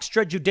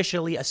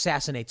extrajudicially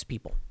assassinates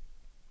people.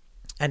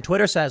 And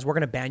Twitter says, we're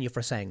going to ban you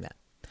for saying that.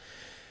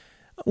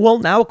 Well,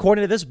 now,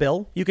 according to this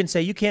bill, you can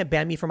say you can't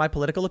ban me for my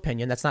political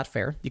opinion. That's not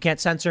fair. You can't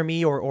censor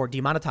me or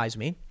demonetize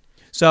me.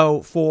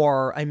 So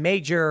for a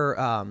major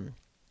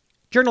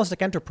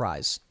journalistic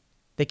enterprise,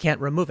 they can't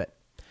remove it.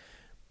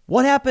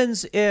 What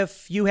happens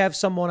if you have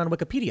someone on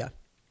Wikipedia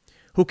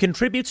who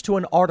contributes to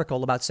an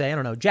article about, say, I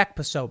don't know, Jack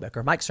Posobiec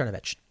or Mike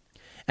Cernovich,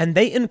 and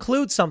they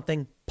include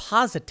something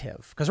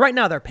positive? Because right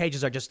now their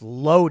pages are just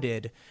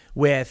loaded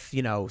with,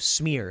 you know,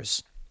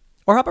 smears.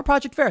 Or how about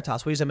Project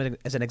Veritas? We'll use them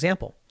as an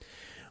example.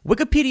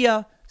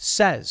 Wikipedia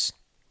says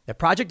that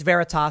Project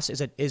Veritas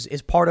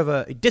is part of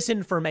a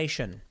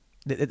disinformation.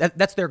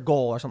 That's their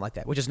goal or something like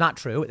that, which is not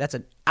true. That's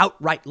an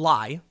outright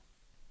lie.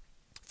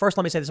 First,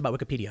 let me say this about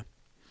Wikipedia.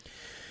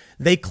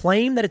 They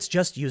claim that it's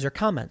just user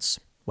comments.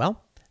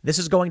 Well, this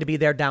is going to be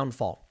their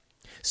downfall.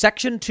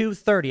 Section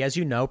 230, as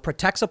you know,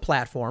 protects a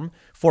platform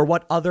for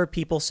what other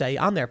people say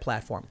on their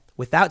platform.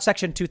 Without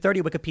Section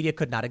 230, Wikipedia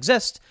could not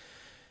exist.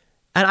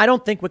 And I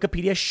don't think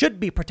Wikipedia should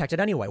be protected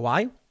anyway.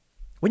 Why?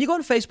 When you go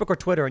on Facebook or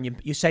Twitter and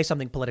you say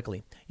something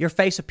politically, your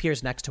face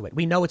appears next to it.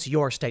 We know it's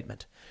your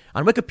statement.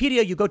 On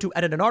Wikipedia, you go to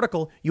edit an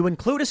article, you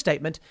include a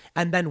statement,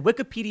 and then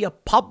Wikipedia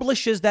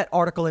publishes that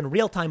article in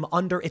real time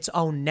under its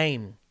own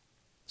name.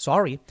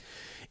 Sorry.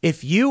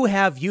 If you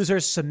have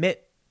users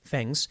submit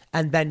things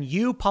and then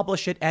you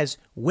publish it as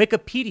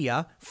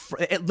Wikipedia,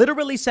 it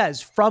literally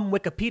says from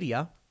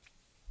Wikipedia.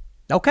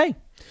 Okay.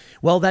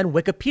 Well, then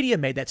Wikipedia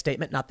made that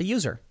statement, not the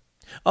user.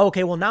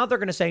 Okay, well, now they're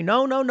going to say,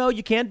 no,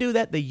 you can't do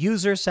that. The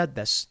user said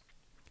this.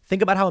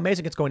 Think about how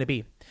amazing it's going to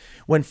be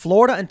when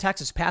Florida and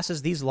Texas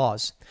passes these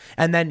laws.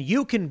 And then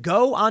you can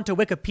go onto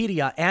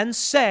Wikipedia and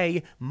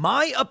say,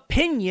 my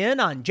opinion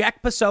on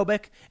Jack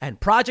Posobiec and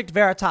Project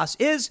Veritas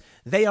is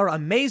they are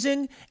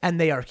amazing and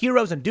they are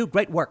heroes and do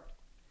great work.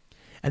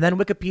 And then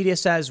Wikipedia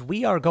says,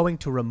 we are going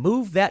to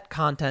remove that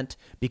content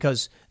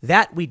because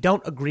that we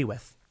don't agree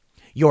with.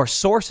 Your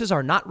sources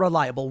are not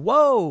reliable.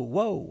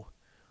 Whoa.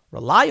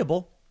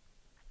 Reliable?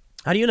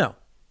 How do you know?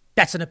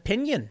 That's an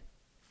opinion.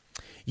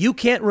 You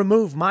can't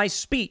remove my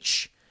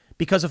speech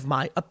because of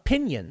my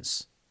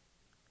opinions.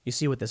 You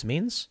see what this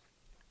means?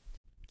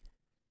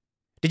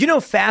 Did you know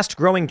Fast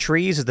Growing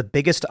Trees is the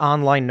biggest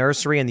online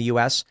nursery in the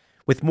U.S.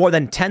 with more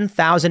than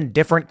 10,000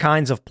 different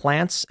kinds of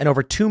plants and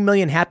over 2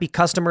 million happy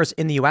customers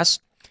in the U.S.?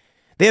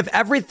 They have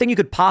everything you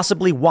could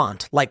possibly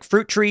want, like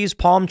fruit trees,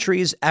 palm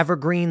trees,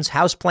 evergreens,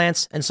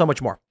 houseplants, and so much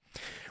more.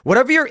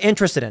 Whatever you're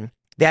interested in,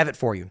 they have it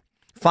for you.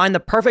 Find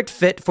the perfect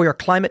fit for your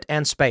climate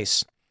and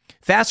space.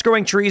 Fast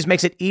Growing Trees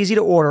makes it easy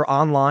to order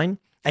online,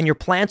 and your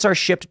plants are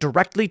shipped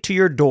directly to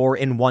your door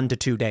in 1 to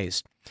 2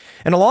 days.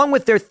 And along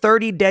with their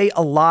 30-day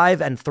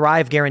Alive and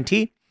Thrive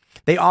guarantee,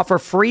 they offer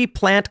free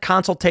plant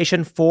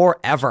consultation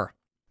forever.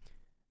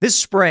 This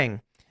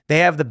spring, they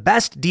have the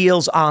best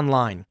deals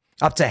online,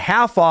 up to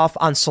half off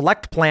on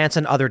select plants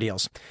and other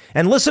deals.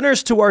 And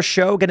listeners to our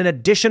show get an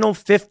additional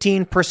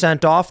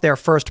 15% off their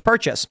first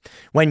purchase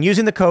when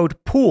using the code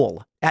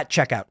POOL at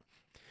checkout.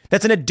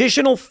 That's an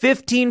additional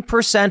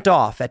 15%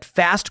 off at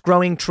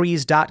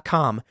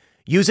fastgrowingtrees.com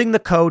using the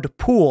code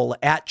POOL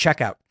at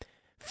checkout.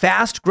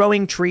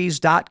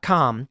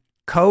 Fastgrowingtrees.com,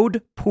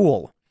 code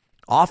POOL.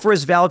 Offer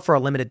is valid for a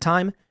limited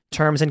time.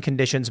 Terms and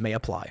conditions may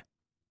apply.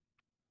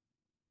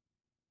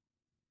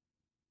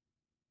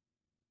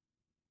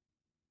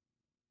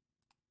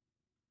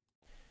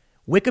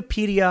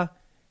 Wikipedia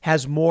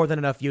has more than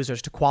enough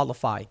users to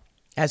qualify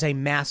as a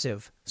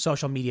massive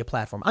social media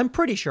platform. I'm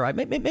pretty sure.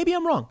 Maybe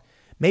I'm wrong.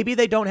 Maybe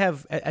they don't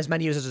have as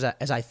many users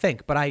as I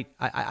think, but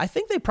I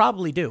think they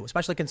probably do,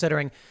 especially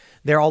considering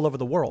they're all over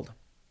the world.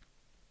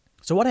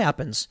 So what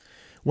happens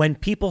when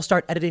people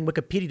start editing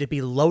Wikipedia to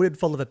be loaded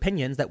full of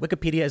opinions that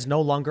Wikipedia is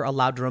no longer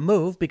allowed to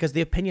remove because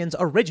the opinions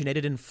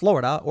originated in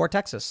Florida or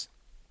Texas?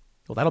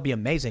 Well, that'll be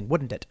amazing,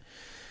 wouldn't it?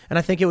 And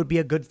I think it would be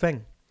a good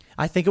thing.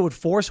 I think it would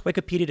force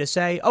Wikipedia to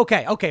say,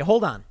 okay,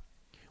 hold on.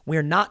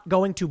 We're not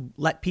going to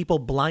let people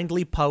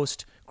blindly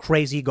post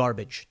crazy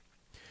garbage.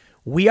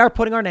 We are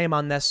putting our name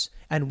on this,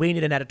 and we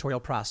need an editorial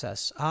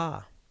process.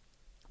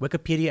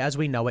 Wikipedia as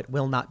we know it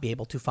will not be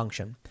able to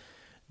function.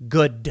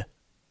 Good.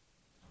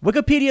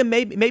 Wikipedia,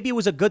 maybe it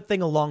was a good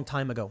thing a long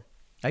time ago.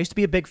 I used to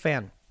be a big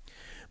fan.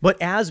 But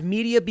as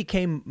media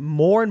became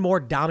more and more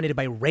dominated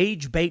by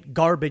rage bait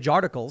garbage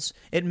articles,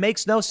 it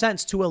makes no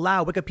sense to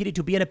allow Wikipedia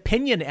to be an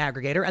opinion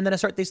aggregator and then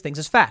assert these things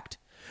as fact.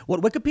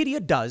 What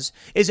Wikipedia does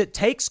is it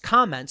takes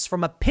comments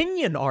from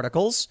opinion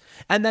articles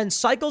and then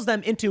cycles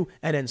them into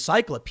an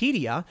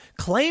encyclopedia,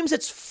 claims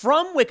it's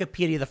from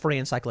Wikipedia, the free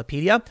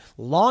encyclopedia,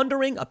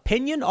 laundering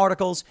opinion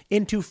articles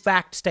into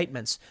fact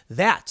statements.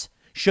 That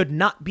should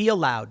not be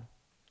allowed.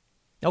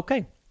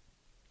 Okay.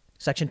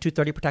 Section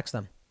 230 protects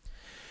them.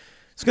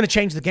 It's going to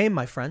change the game,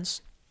 my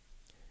friends,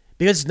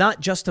 because it's not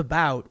just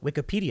about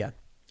Wikipedia.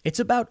 It's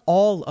about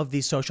all of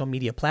these social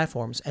media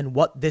platforms and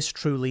what this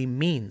truly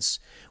means.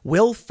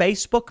 Will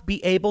Facebook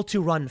be able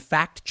to run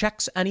fact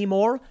checks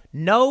anymore?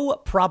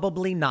 No,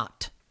 probably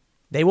not.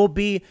 They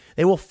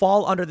will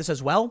fall under this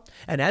as well.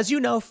 And as you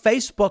know,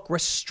 Facebook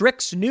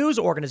restricts news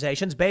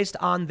organizations based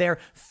on their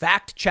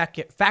fact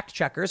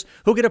checkers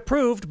who get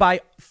approved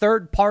by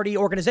third-party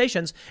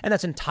organizations, and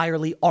that's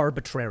entirely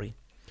arbitrary.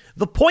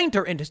 The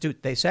Pointer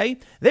Institute, they say,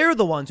 they're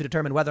the ones who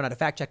determine whether or not a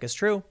fact check is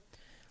true.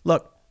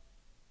 Look,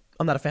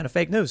 I'm not a fan of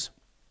fake news.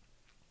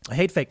 I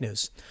hate fake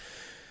news.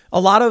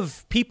 A lot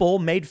of people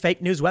made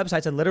fake news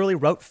websites and literally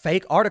wrote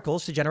fake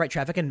articles to generate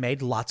traffic and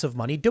made lots of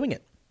money doing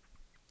it.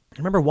 I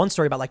remember one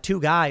story about like two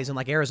guys in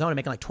like Arizona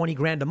making like 20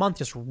 grand a month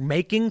just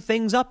making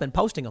things up and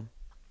posting them.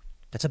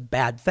 That's a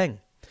bad thing.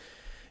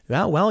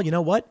 Well, you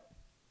know what?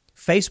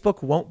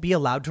 Facebook won't be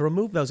allowed to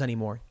remove those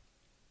anymore.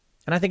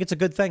 And I think it's a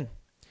good thing.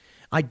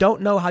 I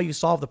don't know how you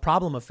solve the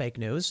problem of fake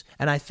news,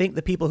 and I think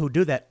the people who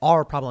do that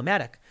are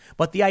problematic.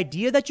 But the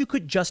idea that you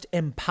could just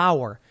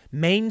empower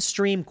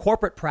mainstream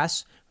corporate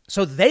press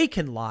so they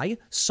can lie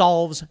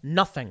solves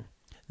nothing.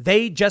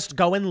 They just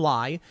go and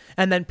lie,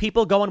 and then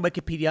people go on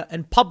Wikipedia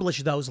and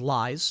publish those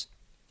lies.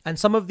 And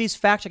some of these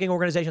fact-checking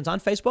organizations on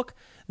Facebook,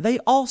 they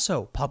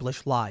also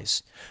publish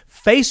lies.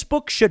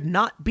 Facebook should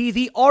not be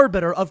the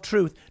arbiter of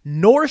truth,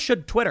 nor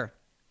should Twitter,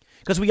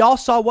 because we all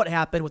saw what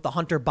happened with the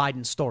Hunter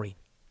Biden story.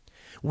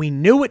 We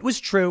knew it was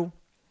true.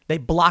 They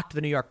blocked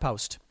the New York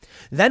Post.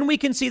 Then we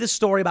can see the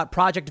story about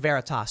Project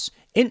Veritas.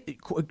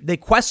 They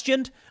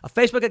questioned a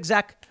Facebook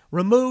exec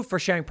removed for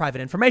sharing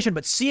private information,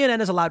 but CNN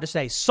is allowed to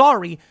say,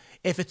 sorry,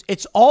 if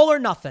it's all or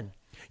nothing.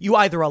 You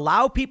either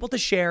allow people to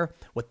share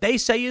what they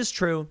say is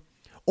true,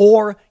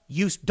 or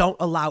you don't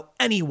allow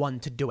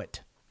anyone to do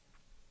it.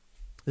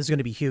 This is going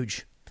to be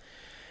huge.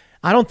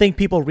 I don't think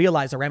people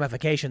realize the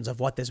ramifications of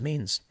what this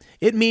means.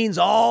 It means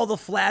all the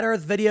flat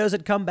earth videos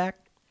that come back.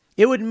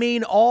 It would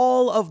mean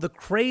all of the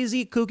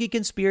crazy, kooky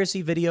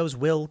conspiracy videos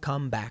will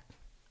come back.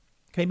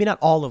 Maybe not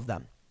all of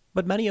them,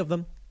 but many of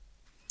them.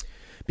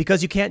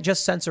 Because you can't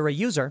just censor a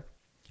user.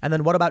 And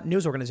then what about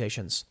news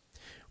organizations?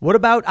 What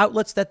about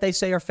outlets that they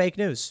say are fake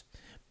news?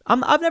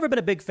 I've never been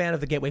a big fan of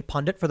the Gateway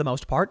Pundit for the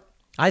most part.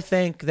 I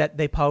think that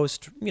they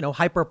post,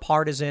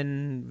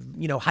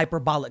 hyper-partisan,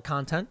 hyperbolic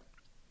content.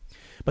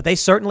 But they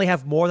certainly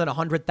have more than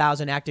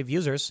 100,000 active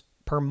users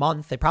per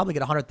month. They probably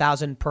get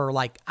 100,000 per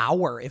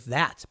hour, if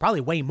that.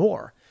 Probably way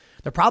more.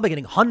 They're probably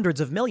getting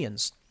hundreds of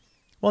millions.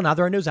 Well, now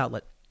they're a news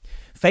outlet.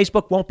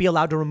 Facebook won't be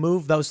allowed to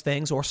remove those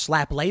things or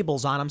slap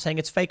labels on them saying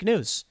it's fake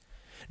news.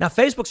 Now,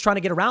 Facebook's trying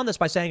to get around this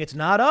by saying it's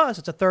not us,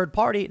 it's a third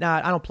party.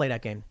 Nah, I don't play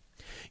that game.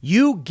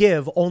 You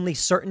give only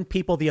certain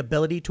people the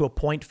ability to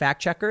appoint fact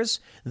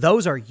checkers.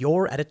 Those are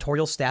your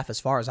editorial staff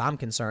as far as I'm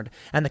concerned.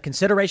 And the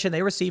consideration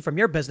they receive from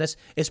your business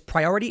is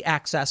priority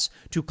access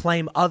to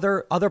claim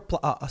other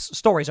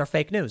stories are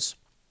fake news.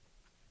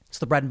 It's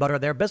the bread and butter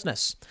of their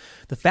business.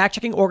 The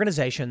fact-checking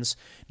organizations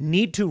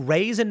need to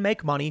raise and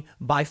make money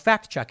by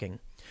fact-checking.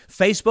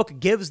 Facebook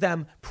gives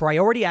them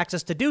priority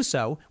access to do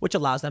so, which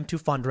allows them to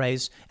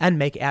fundraise and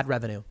make ad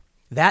revenue.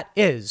 That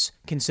is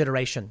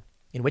consideration.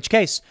 In which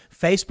case,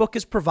 Facebook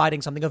is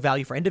providing something of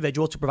value for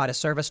individuals to provide a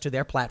service to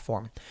their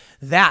platform.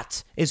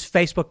 That is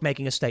Facebook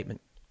making a statement.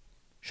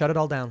 Shut it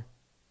all down.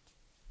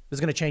 This is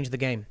going to change the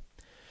game.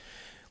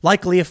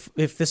 Likely, if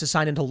this is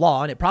signed into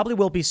law, and it probably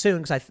will be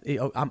soon, because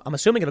I'm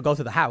assuming it'll go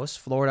through the House.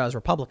 Florida is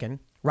Republican.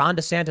 Ron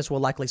DeSantis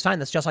will likely sign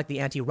this, just like the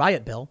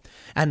anti-riot bill,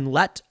 and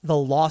let the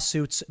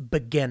lawsuits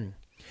begin.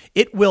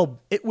 It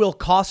will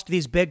cost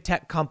these big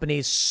tech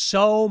companies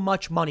so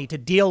much money to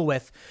deal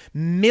with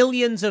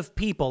millions of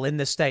people in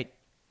this state.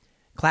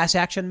 Class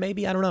action,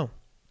 maybe? I don't know.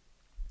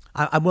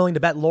 I'm willing to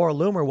bet Laura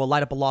Loomer will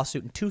light up a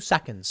lawsuit in 2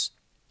 seconds.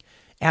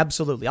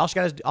 Absolutely. All she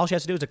has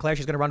to do is declare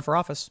she's going to run for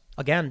office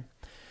again.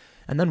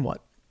 And then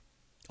what?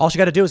 All she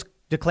got to do is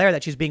declare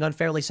that she's being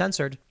unfairly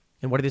censored.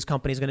 And what are these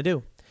companies going to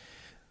do?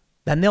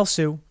 Then they'll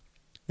sue.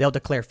 They'll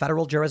declare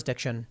federal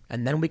jurisdiction.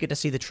 And then we get to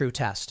see the true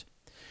test.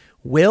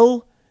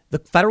 Will the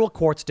federal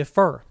courts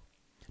defer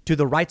to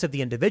the rights of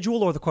the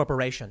individual or the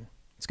corporation?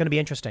 It's going to be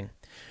interesting.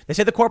 They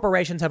say the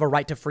corporations have a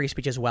right to free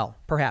speech as well.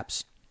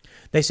 Perhaps.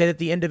 They say that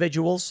the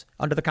individuals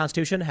under the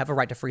Constitution have a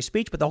right to free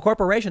speech, but the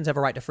corporations have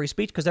a right to free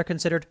speech because they're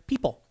considered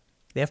people.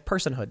 They have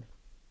personhood.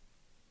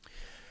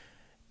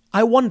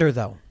 I wonder,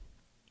 though,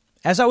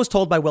 as I was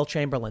told by Will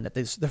Chamberlain, that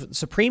the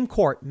Supreme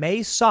Court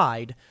may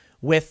side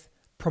with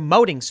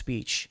promoting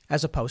speech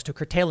as opposed to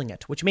curtailing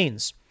it, which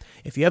means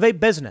if you have a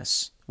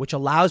business which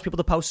allows people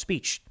to post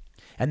speech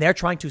and they're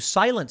trying to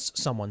silence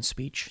someone's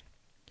speech,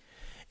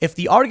 if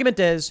the argument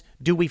is,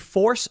 do we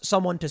force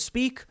someone to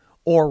speak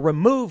or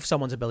remove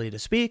someone's ability to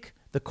speak,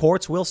 the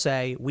courts will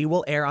say we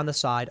will err on the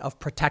side of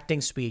protecting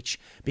speech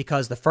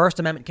because the First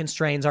Amendment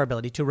constrains our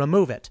ability to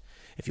remove it.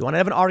 If you want to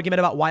have an argument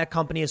about why a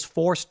company is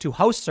forced to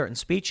host certain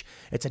speech,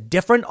 it's a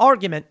different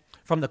argument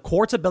from the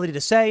court's ability to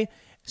say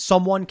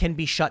someone can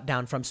be shut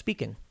down from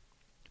speaking.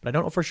 But I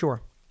don't know for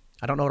sure.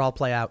 I don't know how it'll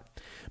play out.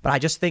 But I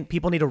just think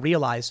people need to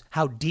realize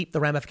how deep the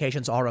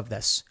ramifications are of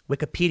this.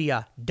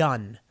 Wikipedia,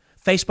 done.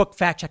 Facebook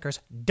fact checkers,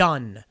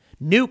 done.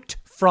 Nuked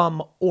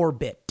from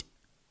orbit.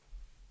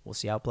 We'll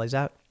see how it plays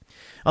out.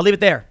 I'll leave it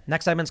there.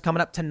 Next segment's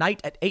coming up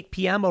tonight at 8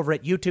 p.m. over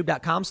at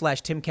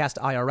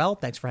youtube.com/TimCastIRL.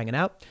 Thanks for hanging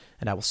out,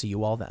 and I will see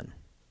you all then.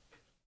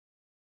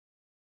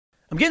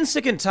 I'm getting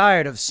sick and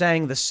tired of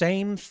saying the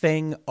same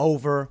thing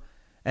over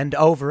and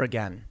over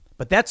again.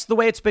 But that's the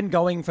way it's been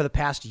going for the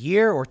past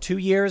year or 2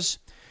 years.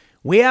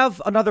 We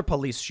have another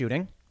police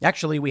shooting.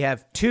 Actually, we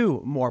have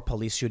 2 more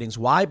police shootings.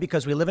 Why?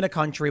 Because we live in a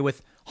country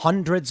with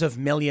hundreds of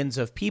millions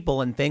of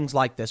people and things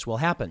like this will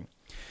happen.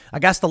 I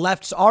guess the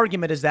left's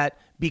argument is that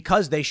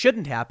because they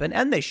shouldn't happen,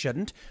 and they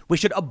shouldn't, we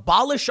should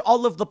abolish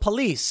all of the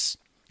police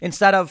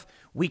instead of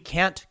we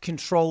can't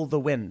control the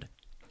wind.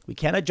 We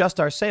can't adjust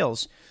our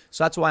sails.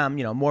 So that's why I'm,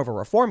 more of a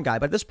reform guy.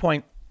 But at this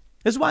point,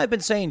 this is why I've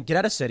been saying get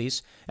out of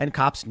cities and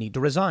cops need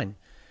to resign.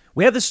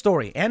 We have this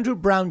story. Andrew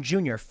Brown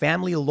Jr.,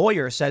 family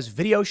lawyer, says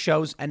video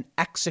shows an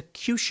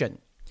execution.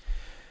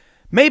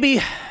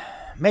 Maybe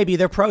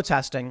they're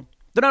protesting.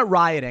 They're not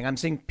rioting. I'm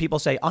seeing people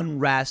say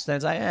unrest. And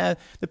it's like,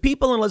 the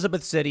people in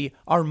Elizabeth City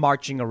are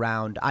marching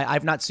around.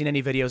 I've not seen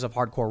any videos of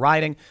hardcore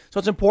rioting. So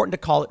it's important to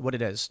call it what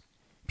it is.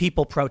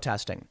 People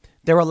protesting.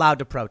 They're allowed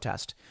to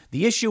protest.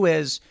 The issue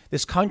is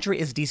this country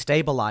is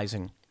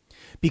destabilizing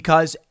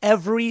because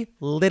every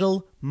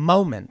little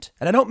moment,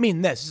 and I don't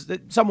mean this,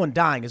 someone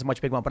dying is a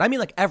much big moment, but I mean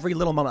like every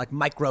little moment,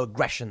 like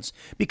microaggressions,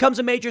 becomes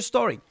a major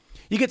story.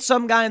 You get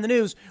some guy in the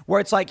news where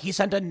it's like he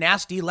sent a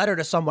nasty letter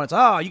to someone. It's,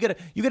 you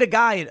get a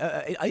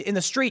guy in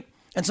the street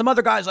and some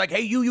other guy's like,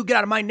 hey, you get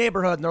out of my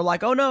neighborhood. And they're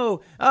like, oh,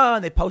 no.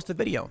 And they post the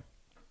video.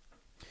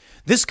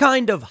 This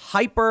kind of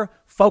hyper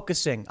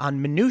focusing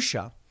on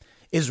minutia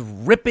is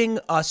ripping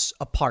us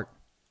apart.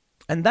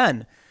 And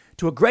then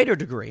to a greater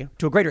degree,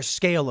 to a greater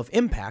scale of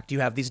impact, you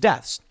have these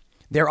deaths.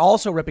 They're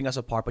also ripping us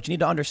apart. But you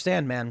need to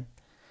understand, man,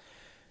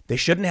 they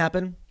shouldn't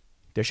happen.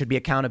 There should be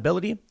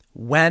accountability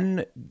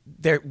when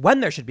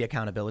there should be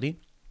accountability,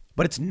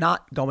 but it's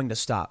not going to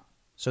stop.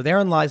 So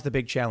therein lies the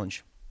big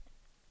challenge.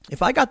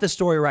 If I got this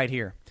story right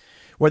here,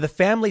 where the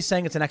family's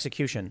saying it's an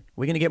execution,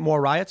 we going to get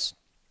more riots?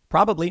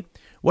 Probably.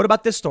 What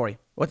about this story?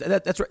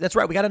 That's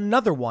right. We got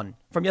another one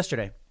from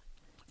yesterday.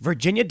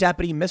 Virginia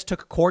deputy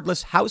mistook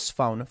cordless house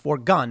phone for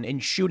gun in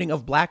shooting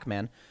of black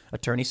man,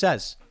 attorney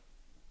says.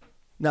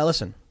 Now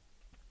listen,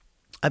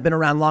 I've been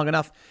around long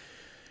enough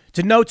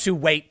to know to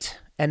wait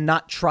and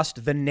not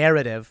trust the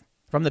narrative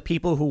from the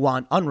people who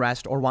want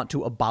unrest or want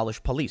to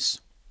abolish police.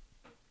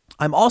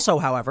 I've also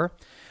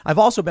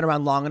been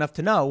around long enough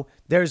to know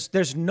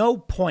there's no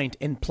point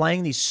in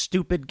playing these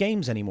stupid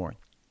games anymore.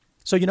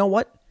 So you know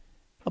what?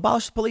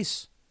 Abolish the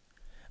police.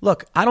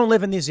 Look, I don't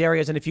live in these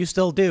areas, and if you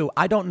still do,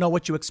 I don't know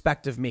what you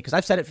expect of me, because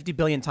I've said it 50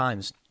 billion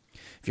times.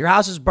 If your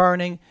house is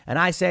burning and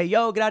I say,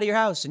 yo, get out of your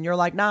house, and you're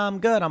like, nah, I'm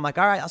good. I'm like,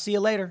 all right, I'll see you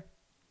later.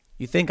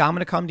 You think I'm going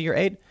to come to your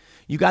aid?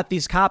 You got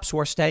these cops who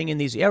are staying in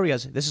these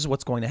areas. This is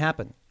what's going to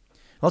happen.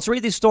 Let's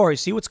read these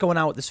stories, see what's going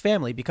on with this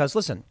family, because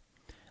listen,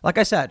 like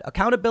I said,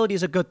 accountability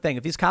is a good thing.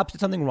 If these cops did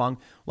something wrong,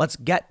 let's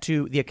get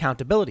to the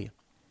accountability.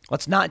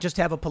 Let's not just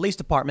have a police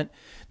department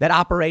that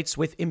operates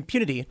with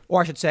impunity,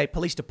 or I should say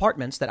police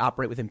departments that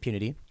operate with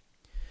impunity.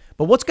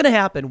 But what's going to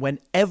happen when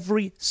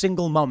every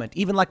single moment,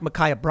 even like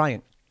Micaiah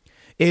Bryant,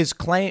 is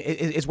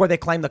where they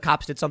claim the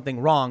cops did something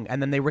wrong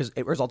and then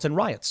it results in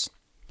riots?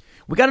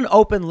 We got an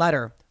open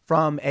letter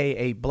from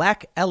a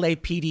black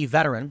LAPD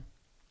veteran,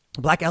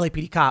 black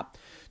LAPD cop,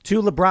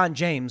 to LeBron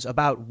James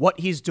about what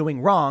he's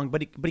doing wrong,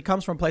 but he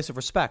comes from a place of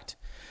respect.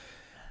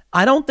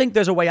 I don't think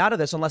there's a way out of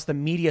this unless the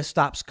media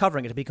stops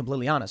covering it, to be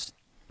completely honest.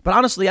 But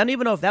honestly, I don't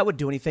even know if that would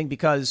do anything,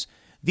 because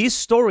these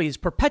stories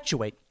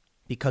perpetuate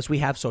because we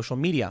have social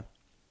media.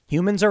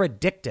 Humans are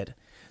addicted.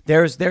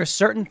 There's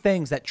certain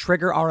things that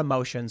trigger our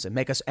emotions and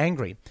make us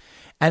angry.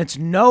 And it's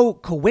no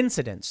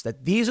coincidence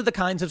that these are the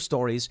kinds of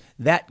stories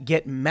that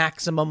get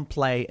maximum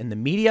play in the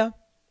media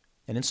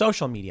and in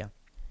social media.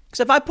 Because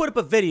if I put up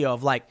a video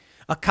of like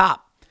a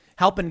cop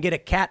helping get a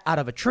cat out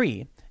of a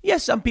tree,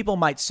 yes, some people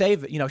might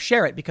save it,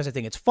 share it because they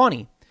think it's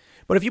funny.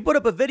 But if you put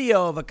up a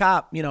video of a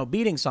cop,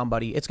 beating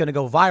somebody, it's going to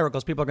go viral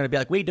because people are going to be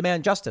like, we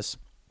demand justice.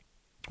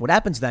 What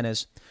happens then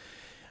is,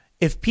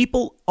 if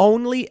people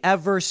only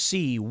ever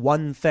see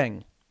one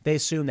thing, they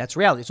assume that's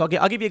reality. So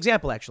I'll give you an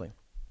example, actually.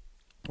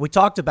 We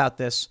talked about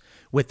this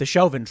with the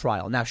Chauvin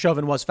trial. Now,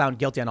 Chauvin was found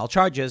guilty on all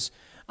charges.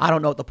 I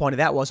don't know what the point of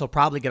that was. He'll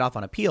probably get off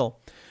on appeal.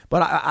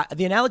 But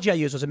the analogy I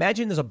used was,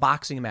 imagine there's a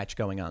boxing match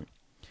going on,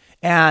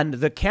 and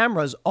the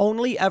cameras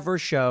only ever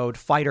showed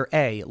fighter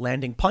A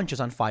landing punches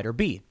on fighter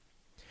B.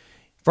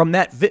 From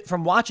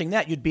watching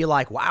that, you'd be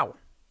like, wow,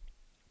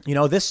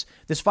 this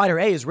fighter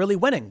A is really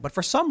winning. But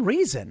for some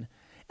reason,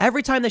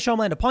 every time they show him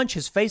land a punch,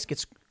 his face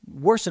gets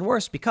worse and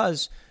worse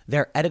because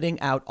they're editing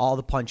out all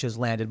the punches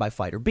landed by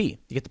fighter B.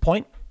 You get the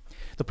point?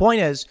 The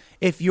point is,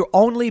 if you're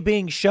only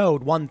being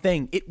showed one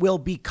thing, it will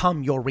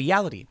become your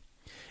reality.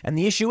 And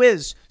the issue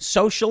is,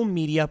 social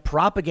media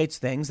propagates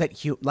things that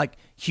like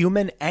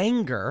human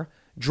anger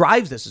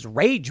drives this. Is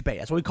rage bait.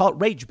 That's what we call it,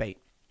 rage bait.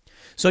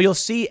 So you'll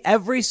see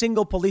every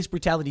single police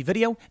brutality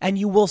video, and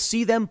you will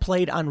see them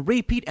played on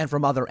repeat and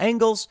from other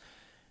angles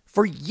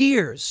for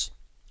years.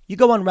 You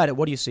go on Reddit,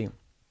 what do you see?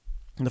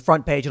 On the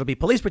front page, it'll be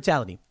police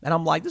brutality. And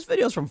I'm like, this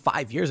video is from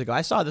 5 years ago.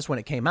 I saw this when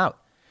it came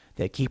out.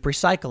 They keep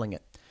recycling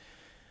it.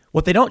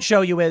 What they don't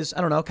show you is,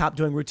 I don't know, a cop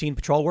doing routine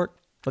patrol work.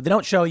 What they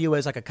don't show you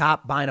is like a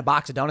cop buying a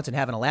box of donuts and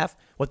having a laugh.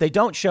 What they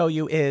don't show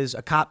you is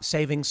a cop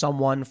saving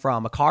someone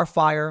from a car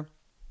fire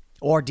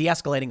or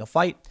de-escalating a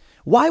fight.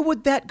 Why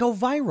would that go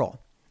viral?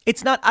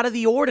 It's not out of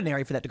the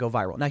ordinary for that to go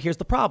viral. Now, here's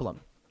the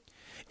problem.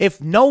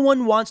 If no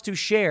one wants to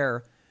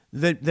share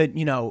the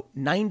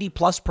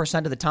 90+%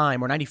 of the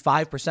time, or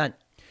 95%,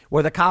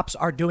 where the cops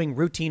are doing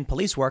routine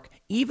police work,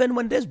 even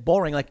when it is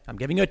boring, like I'm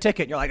giving you a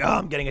ticket, you're like, oh,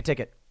 I'm getting a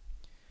ticket.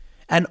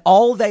 And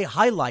all they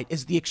highlight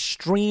is the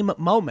extreme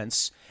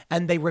moments,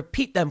 and they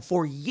repeat them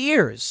for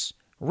years,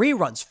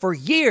 reruns for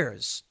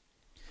years.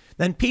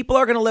 Then people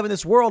are going to live in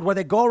this world where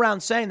they go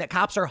around saying that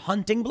cops are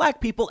hunting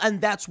black people, and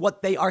that's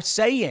what they are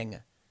saying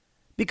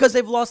because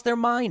they've lost their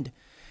mind.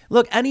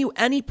 Look,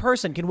 any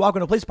person can walk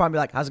into a police department and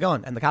be like, how's it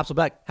going? And the cops will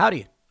be like,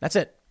 howdy. That's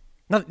it.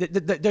 No,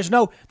 there's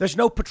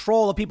no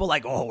patrol of people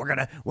like, oh,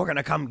 we're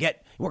gonna come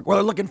get,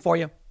 we're looking for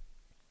you.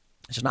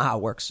 It's just not how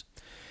it works.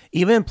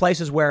 Even in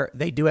places where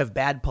they do have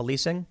bad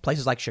policing,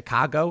 places like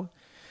Chicago,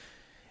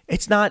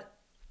 it's not.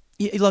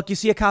 Look, you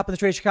see a cop in the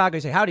street of Chicago,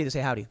 you say howdy, they say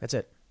howdy. That's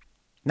it.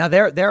 Now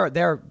there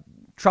are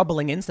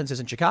troubling instances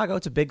in Chicago.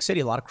 It's a big city,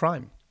 a lot of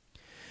crime.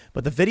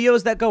 But the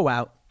videos that go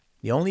out,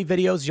 the only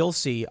videos you'll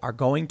see are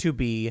going to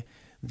be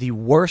the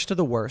worst of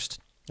the worst.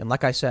 And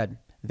like I said,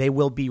 they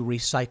will be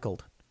recycled.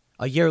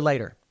 A year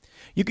later,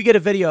 you could get a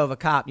video of a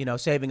cop,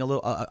 saving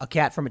a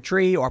cat from a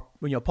tree, or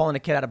pulling a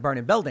kid out of a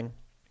burning building,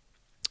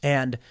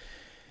 and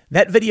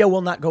that video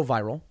will not go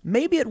viral.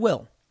 Maybe it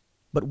will,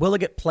 but will it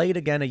get played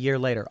again a year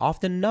later?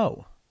 Often,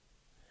 no.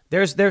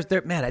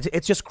 Man,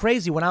 it's just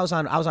crazy. When I was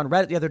on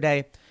Reddit the other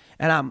day,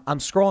 and I'm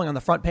scrolling on the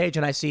front page,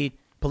 and I see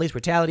police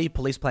brutality,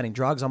 police planting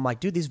drugs. I'm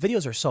like, dude, these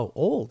videos are so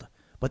old,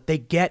 but they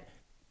get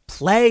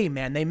play,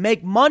 man. They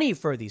make money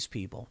for these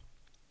people.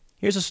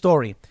 Here's a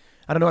story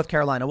out of North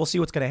Carolina. We'll see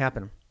what's going to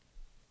happen.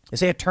 They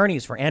say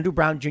attorneys for Andrew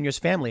Brown Jr.'s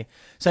family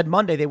said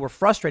Monday they were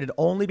frustrated to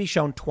only be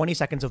shown 20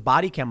 seconds of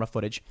body camera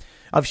footage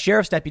of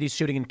sheriff's deputies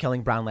shooting and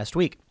killing Brown last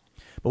week.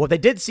 But what they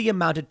did see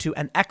amounted to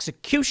an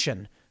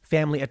execution,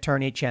 family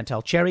attorney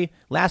Chantel Cherry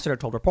Lassiter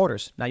told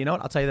reporters. Now, you know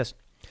what? I'll tell you this.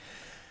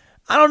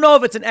 I don't know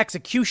if it's an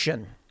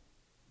execution,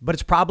 but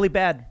it's probably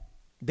bad.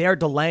 They're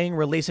delaying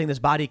releasing this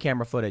body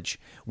camera footage.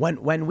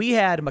 When we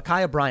had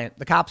Ma'Khia Bryant,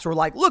 the cops were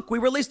like, look, we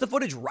released the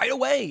footage right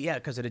away. Yeah,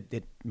 because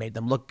it made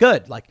them look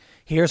good. Like,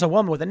 here's a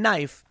woman with a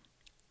knife.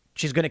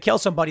 She's going to kill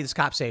somebody. This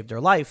cop saved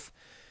her life.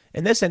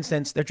 In this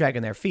instance, they're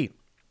dragging their feet.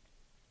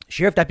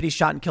 Sheriff deputies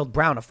shot and killed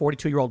Brown, a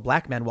 42-year-old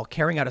black man, while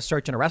carrying out a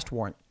search and arrest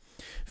warrant.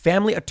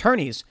 Family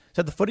attorneys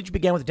said the footage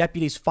began with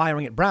deputies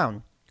firing at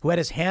Brown, who had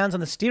his hands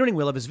on the steering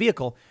wheel of his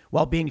vehicle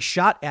while being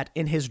shot at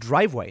in his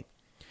driveway.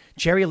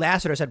 Cherry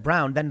Lassiter said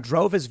Brown then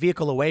drove his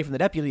vehicle away from the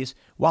deputies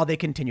while they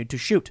continued to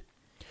shoot.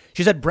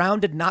 She said Brown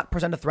did not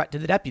present a threat to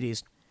the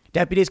deputies.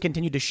 Deputies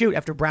continued to shoot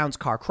after Brown's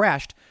car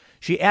crashed.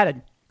 She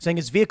added, saying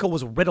his vehicle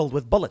was riddled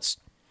with bullets.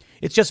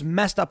 It's just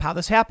messed up how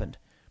this happened.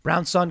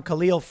 Brown's son,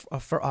 Khalil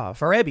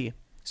Farabi,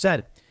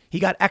 said he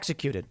got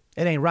executed.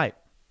 It ain't right.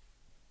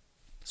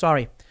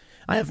 Sorry.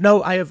 I have no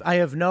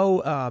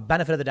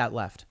benefit of the doubt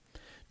left.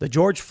 The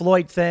George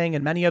Floyd thing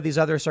and many of these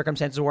other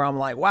circumstances where I'm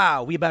like,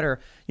 wow, we better,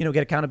 get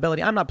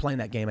accountability. I'm not playing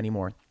that game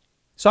anymore.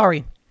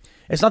 Sorry.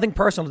 It's nothing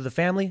personal to the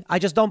family. I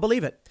just don't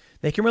believe it.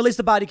 They can release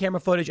the body camera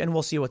footage and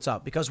we'll see what's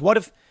up. Because what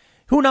if,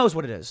 who knows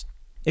what it is?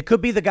 It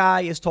could be the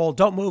guy is told,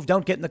 don't move,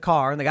 don't get in the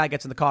car. And the guy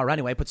gets in the car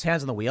anyway, puts his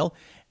hands on the wheel,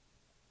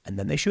 and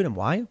then they shoot him.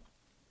 Why?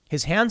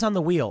 His hands on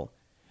the wheel.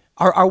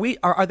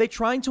 Are they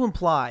trying to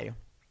imply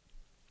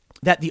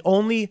that the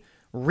only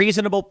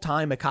reasonable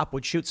time a cop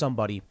would shoot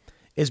somebody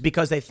is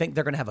because they think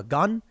they're going to have a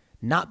gun,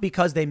 not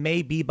because they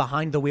may be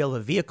behind the wheel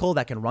of a vehicle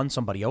that can run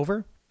somebody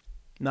over?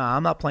 Nah,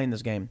 I'm not playing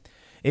this game.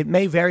 It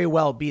may very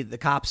well be the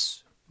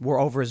cops were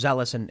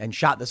overzealous and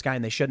shot this guy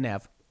and they shouldn't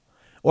have.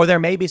 Or there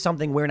may be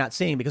something we're not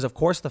seeing because, of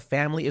course, the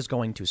family is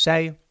going to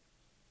say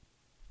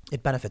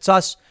it benefits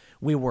us.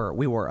 We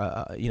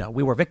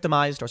were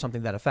victimized or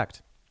something to that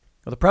effect.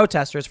 Well, the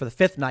protesters for the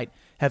fifth night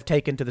have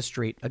taken to the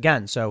street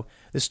again. So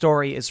this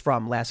story is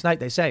from last night.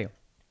 They say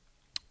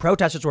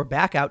protesters were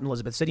back out in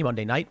Elizabeth City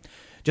Monday night,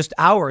 just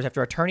hours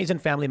after attorneys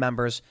and family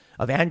members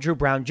of Andrew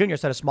Brown Jr.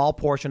 said a small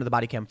portion of the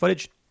body cam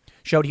footage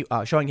showing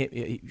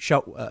he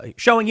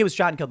was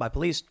shot and killed by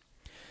police.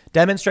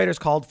 Demonstrators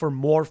called for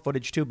more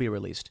footage to be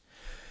released.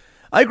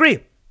 I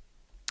agree.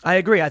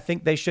 I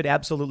think they should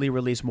absolutely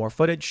release more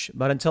footage.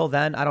 But until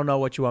then, I don't know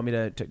what you want me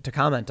to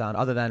comment on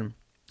other than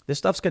this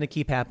stuff's going to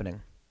keep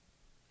happening.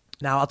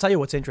 Now, I'll tell you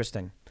what's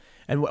interesting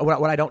and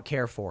what I don't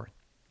care for.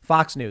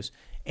 Fox News,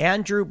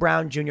 Andrew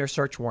Brown Jr.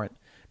 search warrant.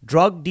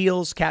 Drug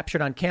deals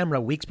captured on camera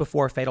weeks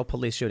before fatal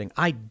police shooting.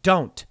 I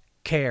don't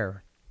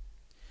care.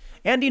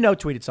 Andy No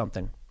tweeted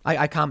something.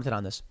 I commented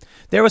on this.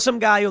 There was some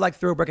guy who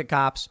threw a brick at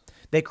cops.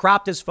 They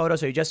cropped his photo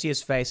so you just see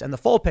his face. And the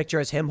full picture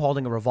is him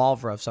holding a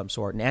revolver of some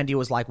sort. And Andy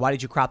was like, why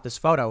did you crop this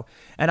photo?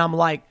 And I'm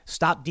like,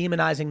 stop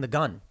demonizing the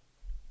gun.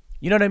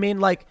 You know what I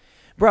mean?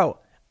 Bro,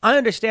 I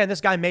understand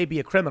this guy may be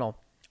a criminal.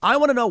 I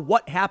want to know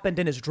what happened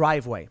in his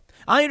driveway.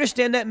 I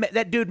understand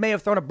that dude may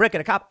have thrown a brick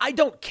at a cop. I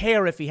don't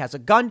care if he has a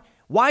gun.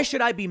 Why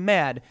should I be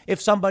mad if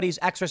somebody's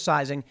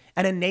exercising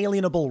an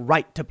inalienable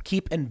right to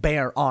keep and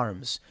bear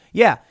arms?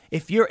 Yeah,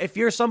 if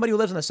you're somebody who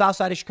lives on the south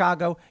side of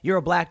Chicago, you're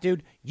a black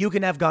dude, you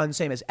can have guns,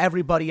 same as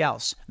everybody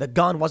else. The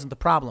gun wasn't the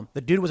problem. The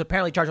dude was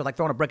apparently charged with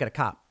throwing a brick at a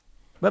cop.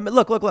 But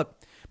look.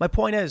 My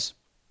point is,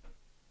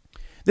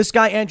 this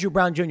guy, Andrew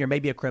Brown Jr., may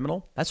be a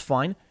criminal. That's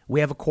fine. We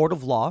have a court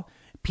of law.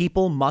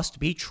 People must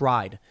be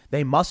tried.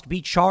 They must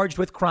be charged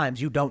with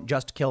crimes. You don't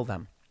just kill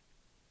them.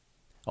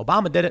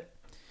 Obama did it.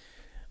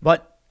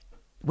 But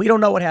we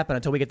don't know what happened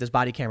until we get this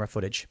body camera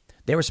footage.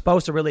 They were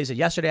supposed to release it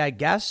yesterday, I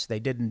guess.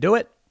 They didn't do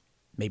it.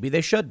 Maybe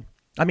they should.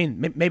 I mean,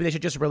 maybe they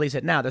should just release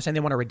it now. They're saying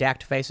they want to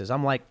redact faces.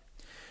 I'm like,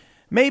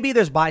 maybe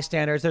there's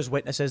bystanders, there's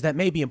witnesses. That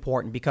may be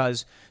important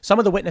because some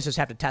of the witnesses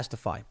have to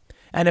testify.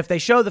 And if they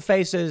show the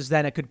faces,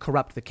 then it could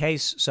corrupt the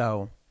case.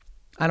 So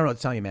I don't know what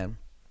to tell you, man.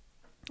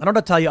 I don't know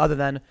what to tell you other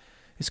than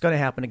it's going to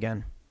happen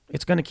again.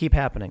 It's going to keep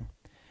happening.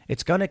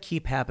 It's going to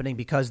keep happening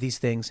because these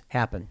things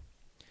happen.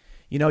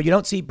 You know, you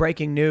don't see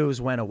breaking news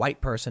when a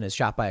white person is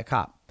shot by a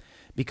cop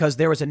because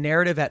there was a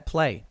narrative at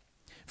play.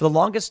 For the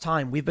longest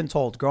time, we've been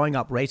told growing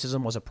up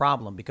racism was a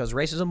problem because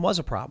racism was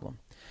a problem.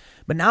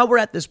 But now we're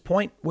at this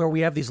point where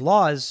we have these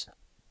laws.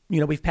 You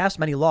know, we've passed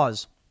many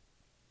laws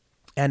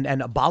and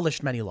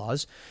abolished many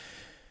laws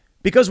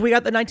because we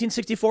got the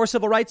 1964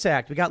 Civil Rights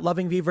Act. We got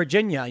Loving v.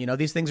 Virginia. You know,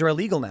 these things are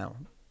illegal now.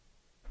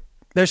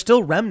 There's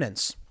still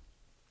remnants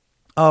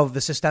of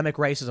the systemic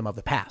racism of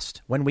the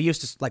past when we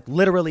used to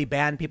literally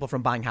ban people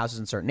from buying houses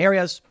in certain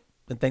areas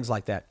and things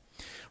like that.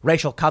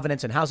 Racial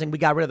covenants in housing. We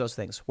got rid of those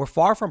things. We're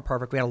far from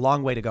perfect. We had a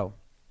long way to go.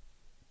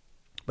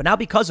 But now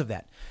because of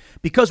that,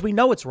 because we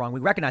know it's wrong,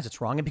 we recognize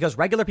it's wrong, and because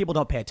regular people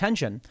don't pay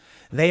attention,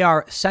 they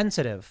are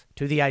sensitive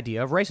to the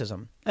idea of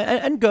racism.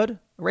 And good.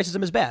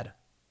 Racism is bad.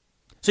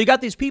 So you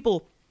got these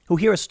people who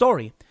hear a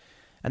story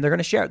and they're going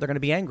to share it. They're going to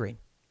be angry.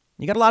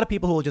 You got a lot of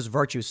people who will just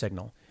virtue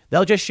signal.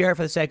 They'll just share it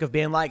for the sake of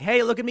being like,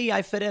 hey, look at me,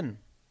 I fit in.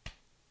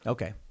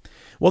 Okay.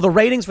 Well, the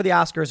ratings for the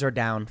Oscars are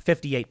down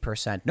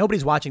 58%.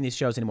 Nobody's watching these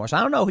shows anymore. So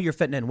I don't know who you're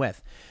fitting in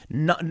with.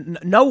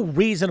 No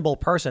reasonable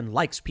person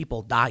likes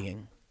people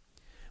dying.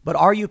 But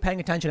are you paying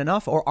attention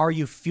enough, or are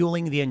you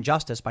fueling the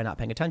injustice by not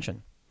paying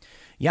attention?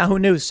 Yahoo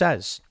News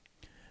says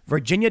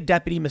Virginia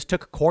deputy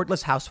mistook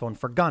cordless house phone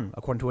for gun,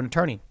 according to an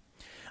attorney.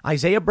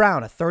 Isaiah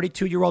Brown, a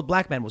 32-year-old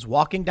black man, was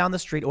walking down the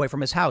street away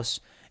from his house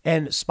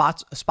in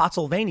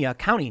Spotsylvania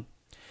County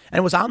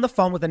and was on the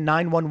phone with a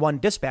 911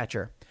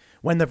 dispatcher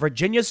when the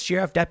Virginia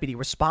sheriff deputy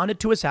responded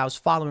to his house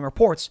following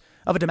reports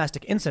of a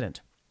domestic incident.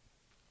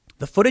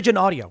 The footage and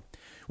audio,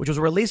 which was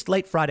released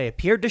late Friday,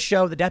 appeared to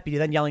show the deputy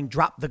then yelling,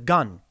 "Drop the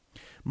gun,"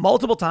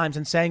 multiple times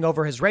and saying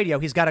over his radio,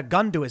 he's got a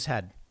gun to his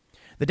head.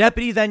 The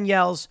deputy then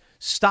yells,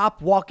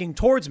 stop walking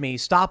towards me,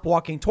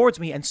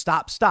 and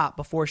stop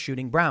before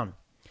shooting Brown.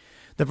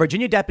 The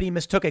Virginia deputy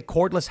mistook a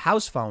cordless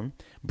house phone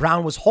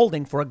Brown was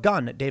holding for a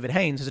gun, David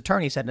Haynes, his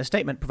attorney, said in a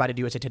statement provided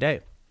to USA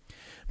Today.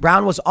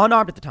 Brown was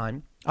unarmed at the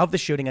time of the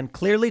shooting and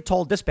clearly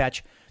told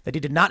dispatch that he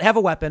did not have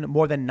a weapon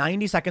more than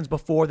 90 seconds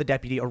before the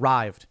deputy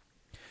arrived.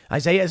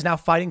 Isaiah is now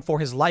fighting for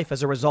his life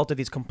as a result of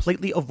these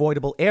completely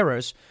avoidable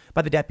errors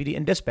by the deputy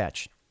and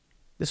dispatch.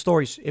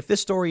 If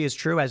this story is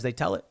true as they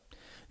tell it,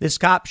 this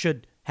cop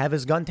should have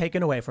his gun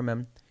taken away from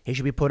him. he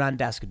should be put on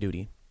desk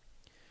duty.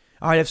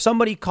 All right, if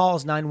somebody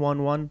calls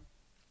 911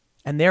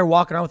 and they're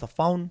walking around with a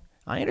phone,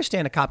 I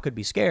understand a cop could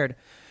be scared,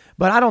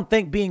 but I don't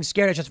think being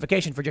scared is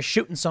justification for just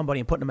shooting somebody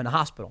and putting them in a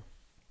hospital.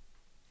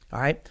 All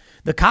right,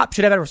 the cop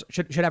should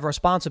have a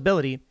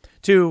responsibility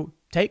to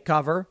take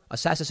cover,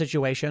 assess a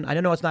situation. I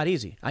know it's not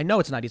easy. I'm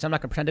not going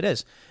to pretend it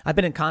is. I've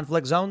been in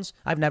conflict zones.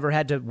 I've never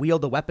had to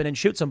wield a weapon and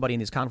shoot somebody in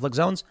these conflict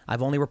zones.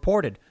 I've only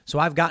reported. So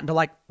I've gotten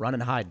to run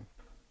and hide.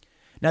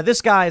 Now,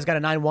 this guy has got a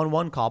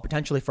 911 call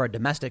potentially for a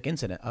domestic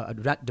incident,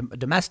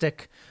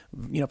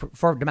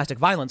 for domestic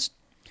violence.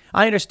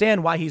 I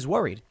understand why he's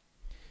worried.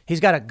 He's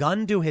got a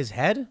gun to his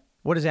head.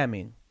 What does that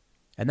mean?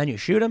 And then you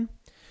shoot him?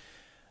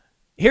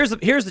 Here's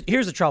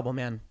the trouble,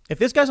 man. If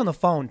this guy's on the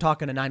phone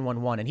talking to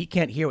 911 and he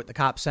can't hear what the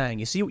cop's saying,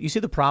 you see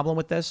the problem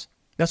with this?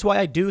 That's why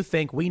I do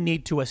think we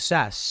need to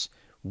assess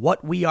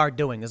what we are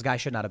doing. This guy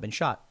should not have been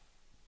shot.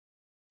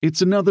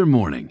 It's another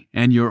morning,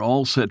 and you're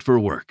all set for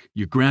work.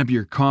 You grab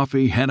your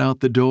coffee, head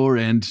out the door,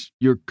 and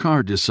your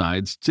car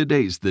decides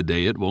today's the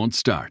day it won't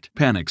start.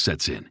 Panic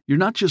sets in. You're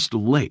not just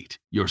late,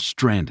 you're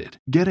stranded.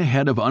 Get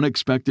ahead of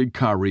unexpected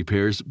car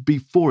repairs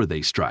before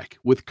they strike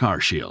with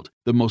CarShield,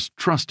 the most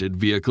trusted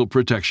vehicle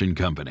protection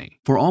company.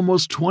 For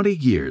almost 20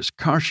 years,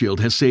 CarShield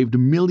has saved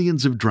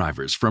millions of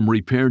drivers from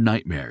repair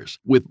nightmares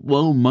with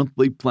low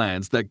monthly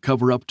plans that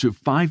cover up to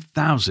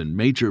 5,000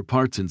 major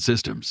parts and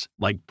systems,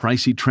 like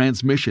pricey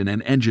transmission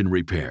and engine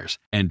repairs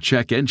and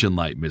check engine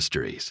light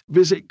mysteries.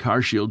 Visit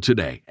CarShield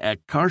today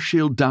at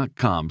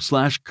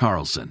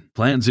carshield.com/Carlson.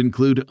 Plans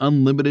include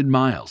unlimited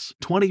miles,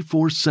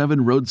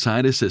 24/7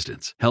 roadside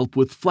assistance, help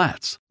with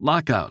flats,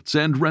 lockouts,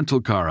 and rental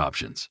car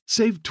options.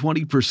 Save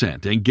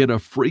 20% and get a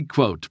free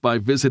quote by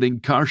visiting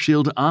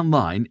CarShield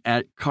online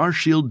at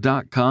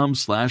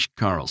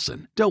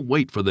carshield.com/Carlson. Don't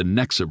wait for the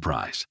next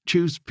surprise.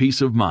 Choose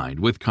peace of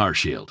mind with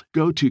CarShield.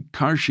 Go to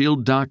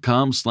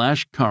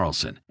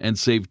carshield.com/Carlson and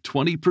save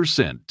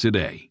 20%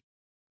 today.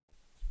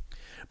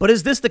 But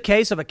is this the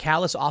case of a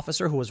callous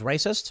officer who was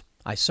racist?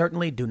 I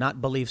certainly do not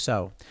believe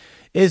so.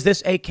 Is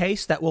this a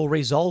case that will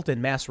result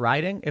in mass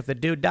rioting if the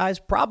dude dies?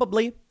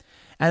 Probably.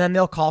 And then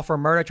they'll call for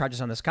murder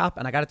charges on this cop.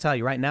 And I got to tell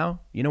you right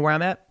now, you know where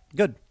I'm at?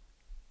 Good.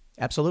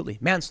 Absolutely.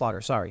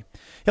 Manslaughter. Sorry.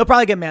 He'll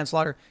probably get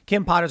manslaughter.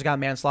 Kim Potter's got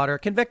manslaughter.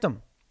 Convict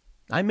him.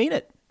 I mean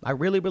it. I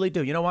really, really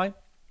do. You know why?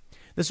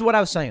 This is what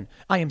I was saying.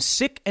 I am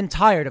sick and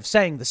tired of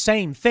saying the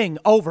same thing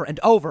over and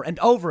over and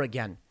over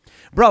again.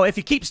 Bro, if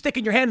you keep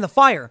sticking your hand in the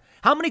fire,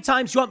 how many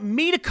times do you want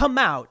me to come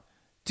out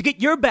to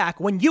get your back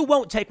when you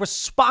won't take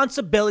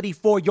responsibility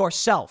for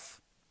yourself?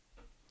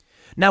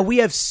 Now, we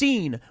have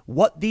seen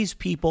what these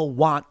people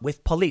want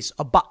with police.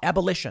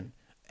 Abolition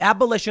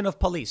of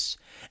police.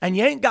 And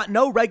you ain't got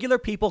no regular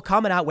people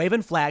coming out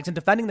waving flags and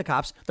defending the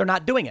cops. They're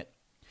not doing it.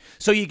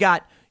 So you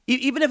got,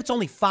 even if it's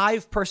only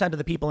 5% of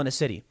the people in a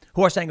city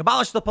who are saying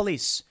abolish the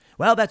police,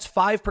 well, that's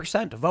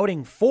 5%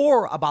 voting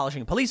for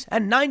abolishing police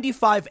and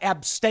 95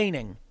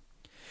 abstaining.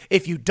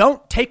 If you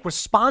don't take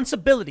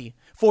responsibility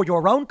for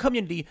your own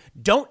community,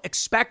 don't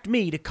expect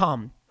me to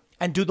come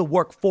and do the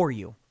work for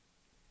you.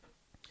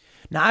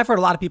 Now, I've heard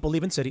a lot of people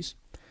leaving cities,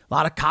 a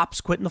lot of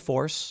cops quitting the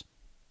force.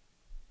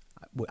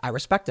 I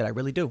respect it. I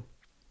really do.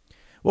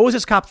 What was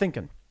this cop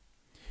thinking?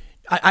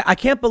 I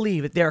can't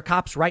believe that there are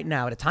cops right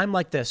now at a time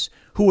like this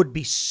who would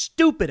be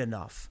stupid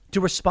enough to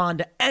respond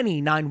to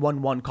any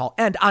 911 call.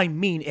 And I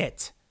mean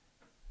it.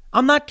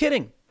 I'm not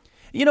kidding.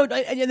 You know,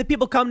 and the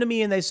people come to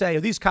me and they say,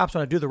 oh, these cops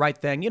want to do the right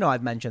thing. You know,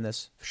 I've mentioned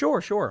this.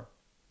 Sure. All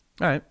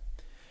right.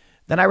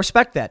 Then I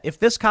respect that. If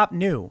this cop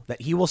knew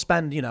that he will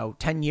spend,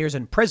 10 years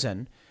in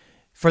prison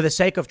for the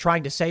sake of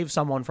trying to save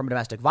someone from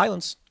domestic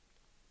violence,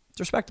 it's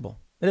respectable.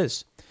 It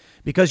is.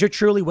 Because you're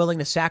truly willing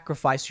to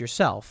sacrifice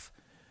yourself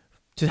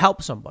to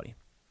help somebody.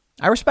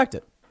 I respect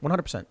it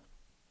 100%.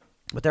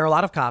 But there are a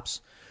lot of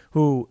cops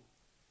who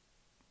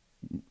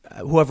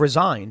have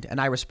resigned, and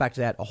I respect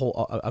that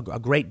a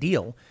great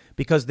deal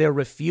because they're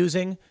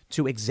refusing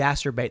to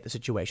exacerbate the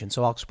situation.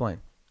 So I'll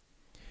explain.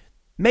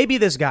 Maybe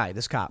this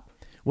cop,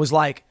 was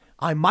like,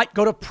 I might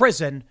go to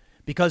prison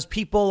because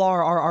people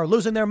are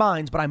losing their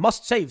minds, but I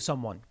must save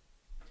someone.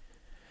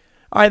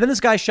 All right, then this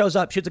guy shows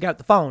up, shoots a guy with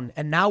the phone,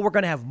 and now we're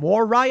going to have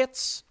more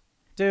riots?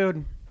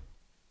 Dude,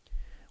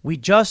 we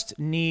just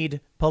need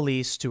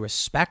police to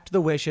respect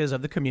the wishes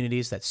of the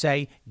communities that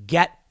say,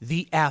 get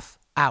the F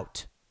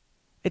out.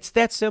 It's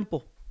that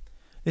simple.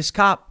 This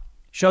cop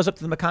shows up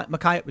to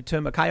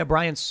Ma'Khia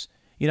Bryant's,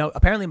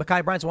 apparently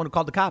Ma'Khia Bryant's the one who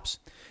called the cops.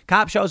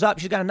 Cop shows up.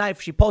 She's got a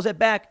knife. She pulls it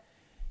back.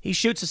 He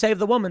shoots to save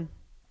the woman.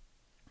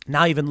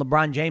 Now even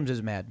LeBron James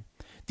is mad.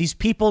 These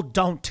people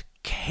don't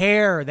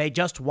care. They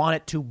just want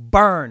it to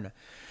burn.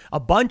 A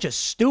bunch of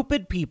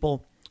stupid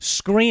people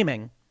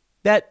screaming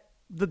that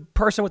the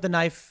person with the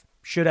knife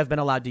should have been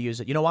allowed to use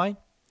it. You know why?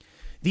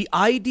 The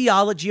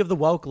ideology of the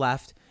woke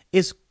left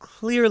is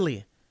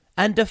clearly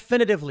and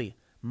definitively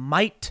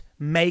might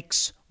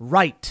makes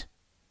right.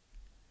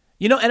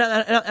 And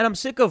I'm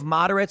sick of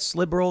moderates,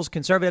 liberals,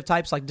 conservative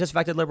types like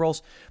disaffected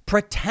liberals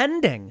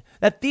pretending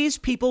that these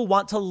people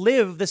want to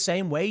live the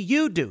same way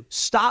you do.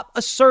 Stop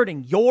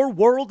asserting your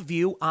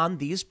worldview on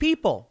these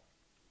people.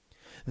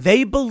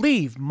 They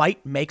believe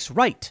might makes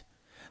right.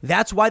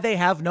 That's why they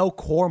have no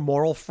core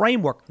moral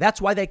framework.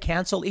 That's why they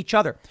cancel each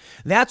other.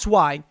 That's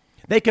why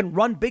they can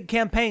run big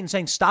campaigns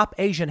saying stop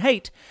Asian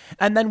hate.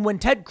 And then when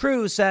Ted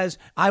Cruz says,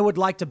 I would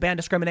like to ban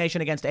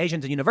discrimination against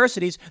Asians in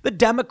universities, the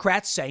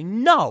Democrats say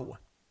no.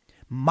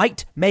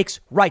 Might makes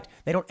right.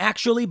 They don't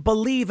actually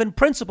believe in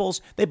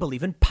principles. They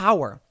believe in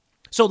power.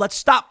 So let's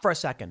stop for a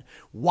second.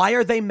 Why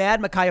are they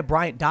mad Ma'Khia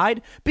Bryant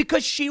died?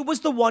 Because she was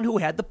the one who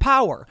had the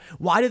power.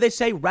 Why do they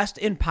say rest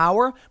in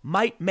power?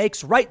 Might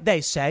makes right, they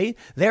say.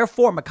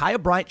 Therefore,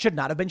 Ma'Khia Bryant should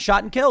not have been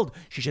shot and killed.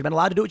 She should have been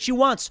allowed to do what she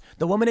wants.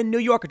 The woman in New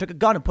York who took a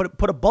gun and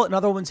put a bullet in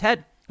another woman's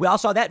head. We all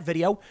saw that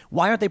video.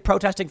 Why aren't they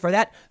protesting for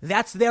that?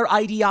 That's their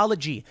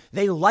ideology.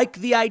 They like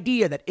the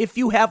idea that if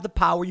you have the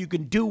power, you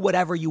can do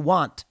whatever you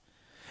want.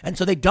 And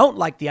so they don't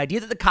like the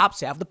idea that the cops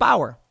have the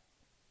power.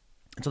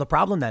 And so the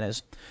problem then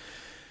is,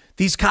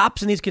 these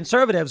cops and these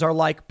conservatives are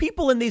like,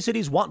 people in these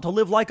cities want to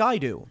live like I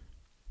do.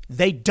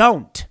 They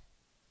don't.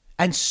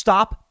 And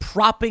stop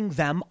propping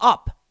them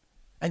up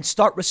and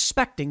start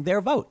respecting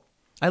their vote.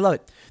 I love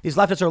it. These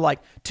leftists are like,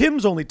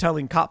 Tim's only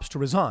telling cops to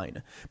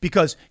resign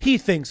because he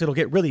thinks it'll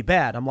get really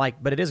bad. I'm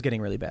like, but it is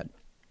getting really bad.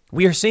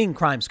 We are seeing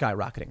crime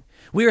skyrocketing.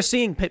 We are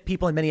seeing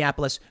people in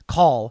Minneapolis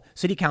call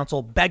city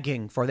council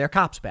begging for their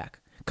cops back,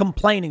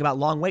 complaining about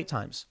long wait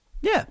times.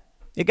 Yeah,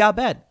 it got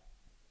bad.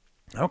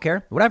 I don't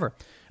care. Whatever.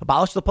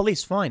 Abolish the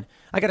police. Fine.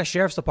 I got a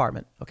sheriff's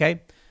department.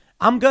 OK,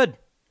 I'm good.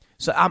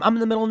 So I'm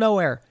in the middle of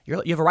nowhere.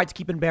 You have a right to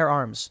keep and bear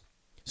arms.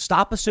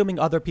 Stop assuming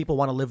other people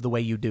want to live the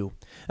way you do,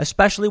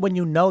 especially when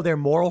you know their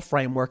moral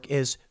framework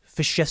is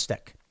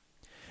fascistic.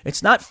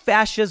 It's not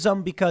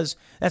fascism because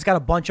that's got a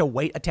bunch of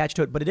weight attached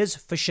to it, but it is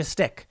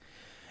fascistic.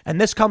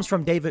 And this comes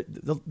from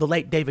the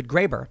late David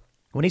Graeber,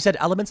 when he said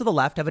elements of the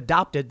left have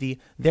adopted the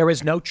there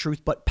is no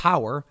truth but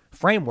power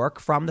framework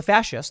from the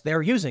fascists.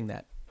 They're using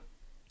that.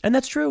 And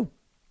that's true.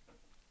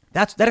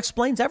 That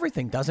explains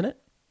everything, doesn't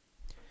it?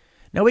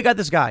 Now we got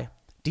this guy,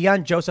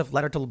 Dion Joseph,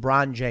 letter to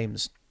LeBron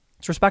James.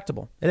 It's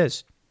respectable. It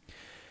is.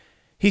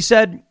 He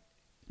said,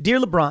 Dear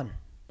LeBron,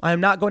 I am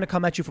not going to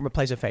come at you from a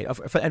place of faith.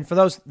 And for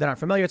those that aren't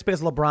familiar, it's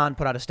because LeBron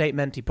put out a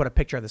statement. He put a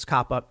picture of this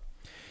cop up.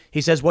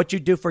 He says, what you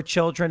do for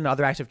children and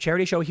other acts of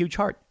charity show a huge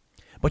heart.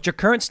 But your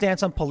current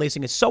stance on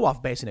policing is so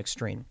off base and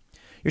extreme.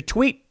 Your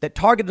tweet that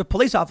targeted a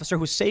police officer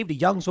who saved a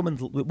young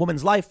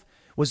woman's life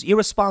was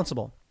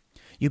irresponsible.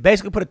 You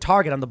basically put a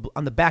target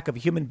on the back of a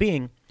human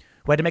being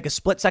who had to make a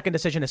split-second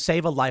decision to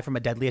save a life from a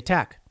deadly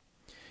attack.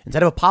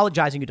 Instead of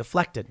apologizing, you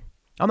deflected.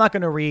 I'm not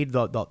going to read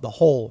the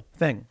whole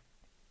thing.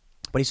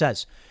 But he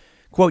says,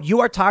 quote,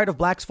 you are tired of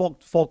black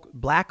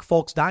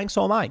folks dying,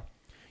 so am I.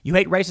 You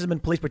hate racism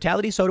and police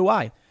brutality, so do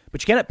I.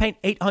 But you cannot paint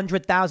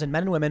 800,000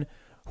 men and women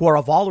who are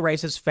of all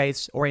races,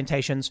 faiths,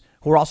 orientations,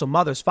 who are also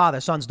mothers,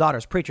 fathers, sons,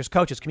 daughters, preachers,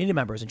 coaches, community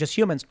members, and just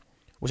humans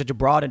with such a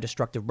broad and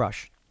destructive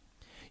brush.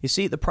 You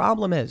see, the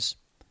problem is,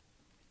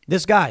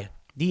 this guy,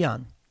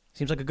 Dion,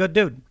 seems like a good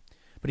dude,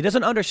 but he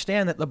doesn't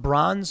understand that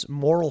LeBron's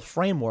moral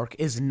framework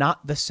is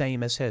not the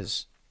same as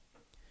his.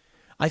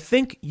 I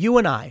think you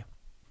and I,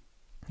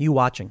 you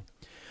watching,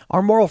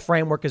 our moral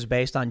framework is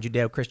based on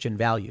Judeo-Christian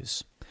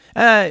values.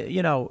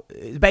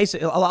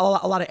 Basically, a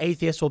lot of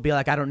atheists will be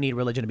like, I don't need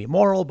religion to be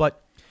moral,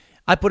 but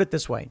I put it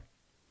this way.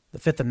 The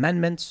Fifth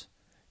Amendment,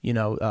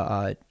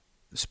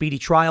 speedy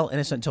trial,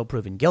 innocent until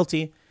proven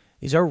guilty.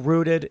 These are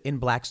rooted in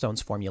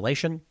Blackstone's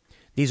formulation.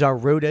 These are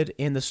rooted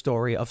in the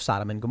story of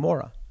Sodom and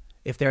Gomorrah.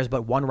 If there's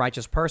but one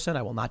righteous person,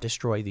 I will not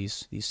destroy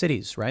these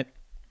cities, right?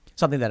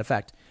 Something to that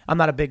effect. I'm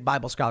not a big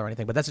Bible scholar or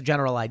anything, but that's a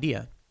general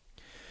idea.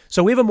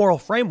 So we have a moral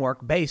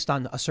framework based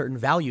on a certain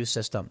value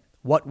system,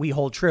 what we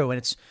hold true. And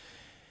it's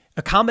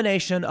a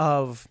combination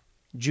of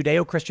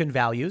Judeo-Christian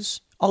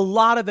values. A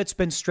lot of it's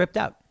been stripped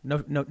out.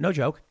 No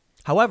joke.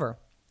 However,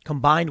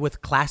 combined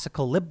with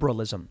classical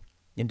liberalism,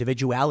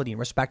 individuality and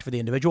respect for the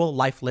individual,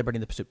 life, liberty,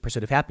 and the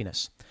pursuit of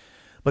happiness.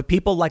 But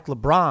people like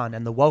LeBron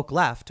and the woke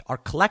left are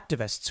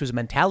collectivists whose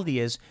mentality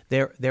is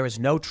there is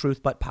no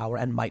truth but power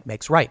and might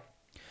makes right.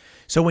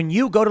 So when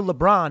you go to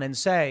LeBron and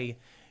say,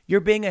 you're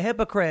being a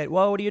hypocrite,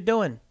 well, what are you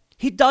doing?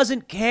 He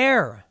doesn't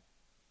care.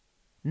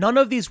 None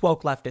of these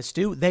woke leftists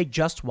do. They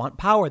just want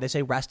power. They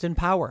say rest in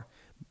power.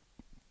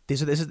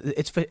 It's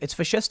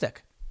fascistic.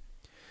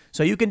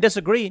 So you can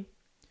disagree.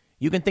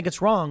 You can think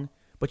it's wrong,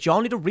 but you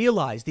all need to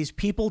realize these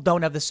people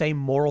don't have the same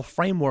moral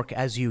framework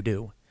as you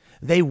do.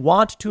 They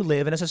want to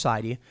live in a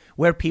society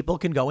where people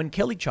can go and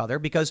kill each other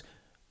because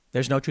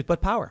there's no truth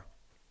but power.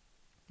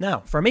 Now,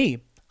 for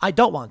me, I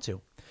don't want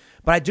to,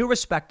 but I do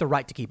respect the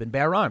right to keep and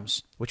bear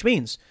arms, which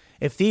means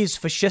if these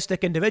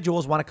fascistic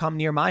individuals want to come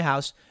near my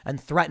house and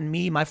threaten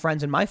me, my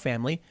friends, and my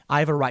family, I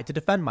have a right to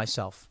defend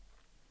myself.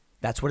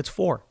 That's what it's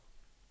for.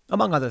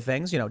 Among other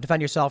things,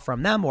 defend yourself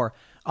from them or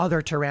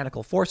other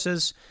tyrannical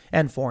forces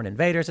and foreign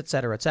invaders, et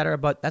cetera,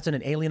 but that's an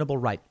inalienable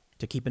right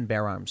to keep and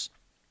bear arms.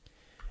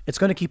 It's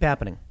going to keep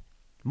happening.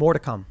 More to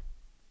come.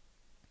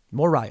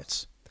 More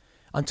riots.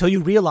 Until you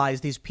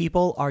realize these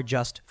people are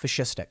just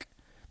fascistic.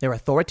 They're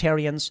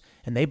authoritarians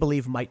and they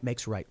believe might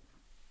makes right.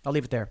 I'll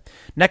leave it there.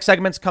 Next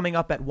segment's coming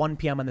up at 1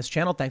 p.m. on this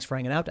channel. Thanks for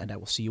hanging out, and I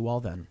will see you all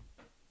then.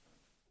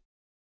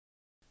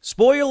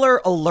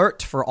 Spoiler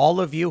alert for all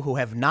of you who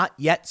have not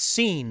yet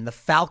seen The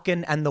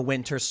Falcon and the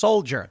Winter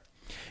Soldier.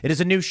 It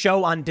is a new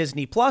show on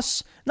Disney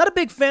Plus. Not a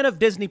big fan of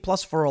Disney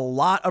Plus for a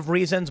lot of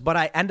reasons, but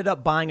I ended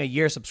up buying a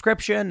year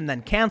subscription and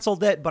then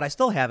canceled it, but I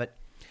still have it.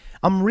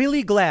 I'm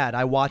really glad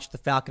I watched The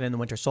Falcon and the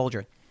Winter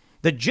Soldier.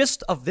 The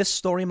gist of this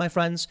story, my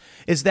friends,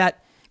 is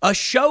that a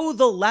show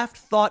the left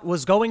thought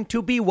was going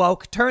to be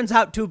woke turns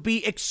out to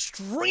be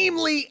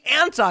extremely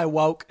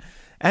anti-woke,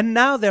 and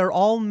now they're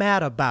all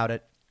mad about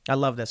it. I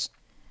love this.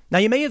 Now,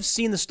 you may have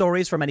seen the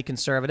stories from many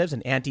conservatives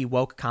and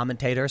anti-woke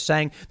commentators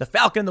saying The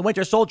Falcon and the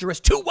Winter Soldier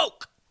is too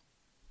woke.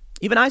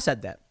 Even I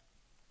said that.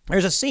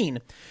 There's a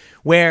scene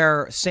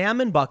where Sam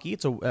and Bucky,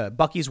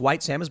 Bucky's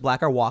white, Sam is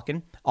black, are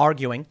walking,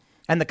 arguing,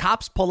 and the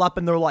cops pull up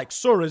and they're like,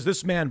 "Sir, is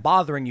this man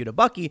bothering you?" to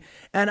Bucky.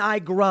 And I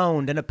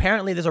groaned. And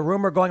apparently there's a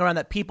rumor going around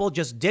that people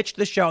just ditched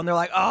the show and they're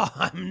like, "Oh,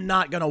 I'm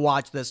not going to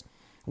watch this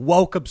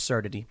woke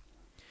absurdity."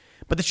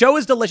 But the show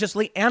is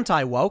deliciously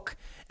anti-woke,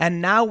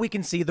 and now we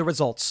can see the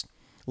results.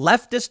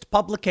 Leftist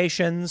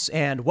publications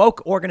and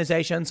woke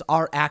organizations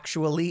are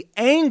actually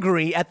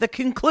angry at the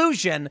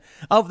conclusion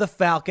of The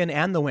Falcon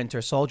and the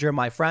Winter Soldier.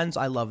 My friends,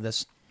 I love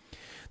this.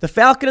 The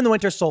Falcon and the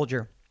Winter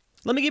Soldier.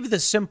 Let me give you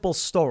the simple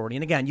story.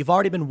 And again, you've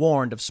already been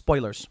warned of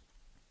spoilers.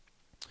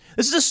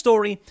 This is a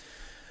story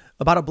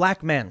about a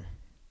black man,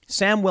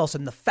 Sam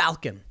Wilson, the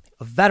Falcon,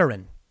 a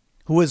veteran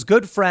who is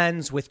good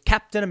friends with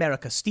Captain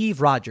America,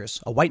 Steve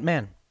Rogers, a white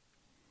man.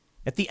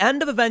 At the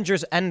end of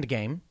Avengers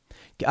Endgame,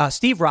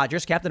 Steve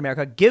Rogers, Captain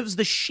America, gives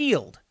the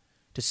shield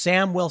to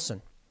Sam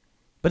Wilson.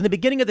 But in the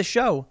beginning of the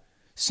show,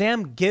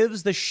 Sam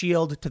gives the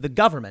shield to the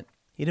government.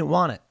 He didn't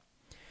want it.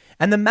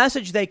 And the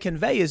message they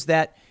convey is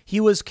that he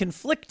was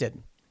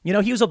conflicted. You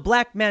know, he was a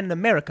black man in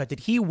America.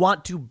 Did he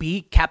want to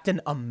be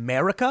Captain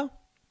America?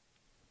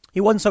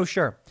 He wasn't so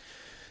sure.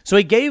 So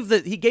he gave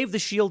the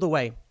shield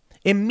away.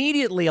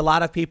 Immediately, a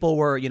lot of people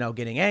were,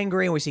 getting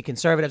angry. And we see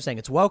conservatives saying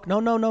it's woke.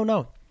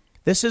 No.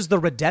 This is the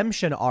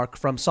redemption arc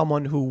from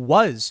someone who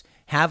was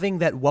having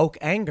that woke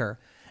anger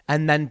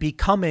and then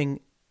becoming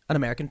an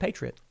American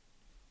patriot.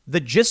 The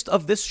gist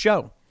of this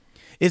show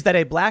is that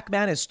a black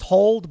man is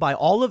told by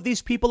all of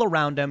these people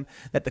around him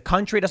that the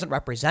country doesn't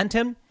represent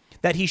him,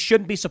 that he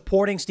shouldn't be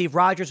supporting Steve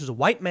Rogers, who's a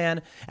white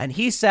man. And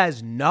he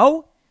says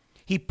no.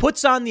 He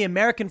puts on the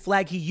American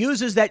flag. He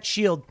uses that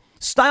shield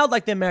styled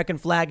like the American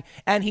flag,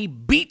 and he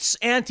beats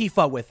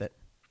Antifa with it.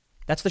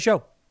 That's the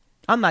show.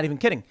 I'm not even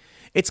kidding.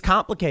 It's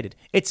complicated.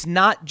 It's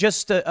not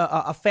just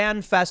a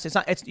fan fest. It's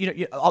not. It's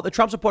all the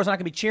Trump supporters are not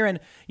going to be cheering.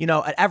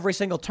 At every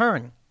single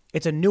turn.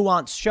 It's a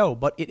nuanced show,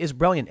 but it is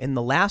brilliant. In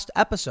the last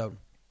episode,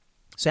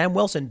 Sam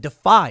Wilson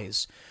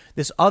defies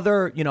this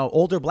other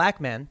older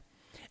black man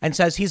and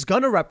says he's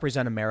going to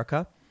represent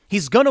America.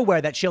 He's going to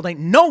wear that shield. Ain't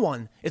no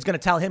one is going to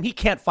tell him he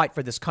can't fight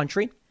for this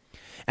country.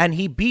 And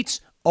he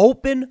beats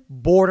open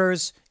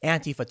borders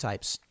Antifa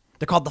types.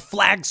 They're called the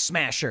flag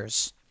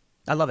smashers.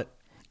 I love it.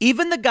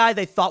 Even the guy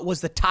they thought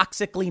was the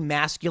toxically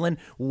masculine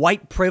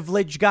white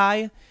privilege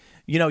guy,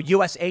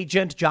 U.S.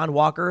 agent John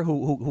Walker,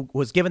 who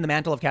was given the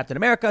mantle of Captain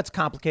America. It's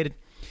complicated.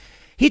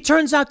 He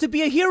turns out to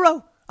be a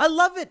hero. I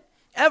love it.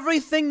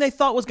 Everything they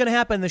thought was going to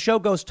happen. The show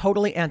goes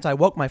totally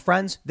anti-woke, my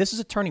friends. This is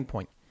a turning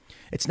point.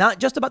 It's not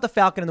just about the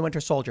Falcon and the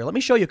Winter Soldier. Let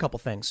me show you a couple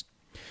things.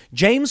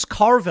 James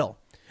Carville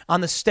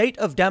on the state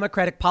of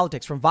Democratic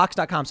politics from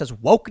Vox.com says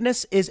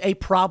wokeness is a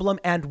problem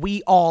and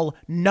we all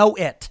know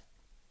it.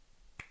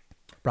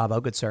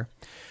 Bravo. Good, sir.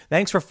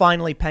 Thanks for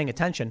finally paying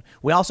attention.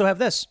 We also have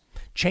this.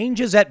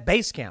 Changes at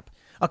Basecamp,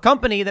 a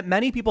company that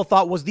many people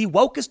thought was the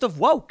wokest of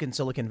woke in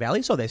Silicon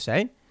Valley, so they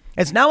say,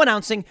 is now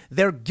announcing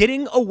they're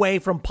getting away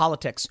from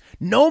politics.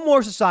 No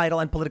more societal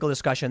and political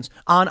discussions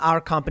on our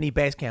company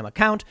Basecamp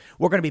account.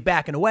 We're going to be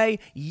backing away.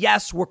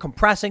 Yes, we're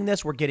compressing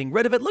this. We're getting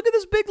rid of it. Look at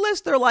this big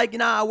list. They're like,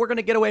 we're going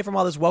to get away from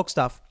all this woke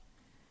stuff.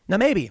 Now,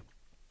 maybe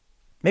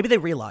they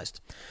realized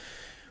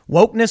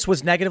wokeness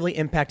was negatively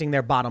impacting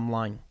their bottom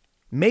line.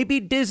 Maybe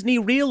Disney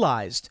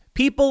realized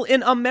people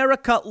in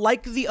America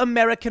like the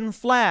American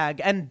flag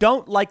and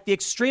don't like the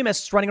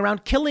extremists running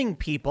around killing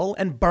people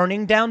and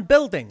burning down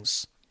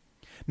buildings.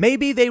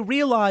 Maybe they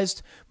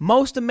realized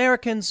most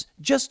Americans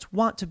just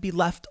want to be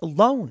left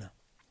alone.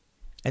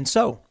 And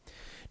so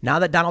now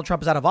that Donald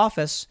Trump is out of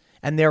office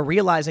and they're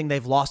realizing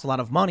they've lost a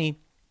lot of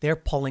money, they're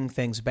pulling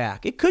things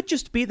back. It could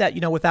just be that,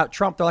 without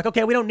Trump, they're like,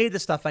 okay, we don't need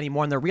this stuff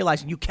anymore. And they're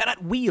realizing you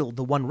cannot wield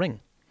the one ring.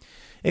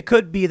 It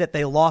could be that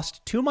they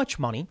lost too much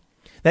money,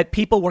 that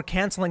people were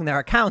canceling their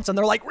accounts and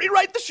they're like,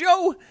 rewrite the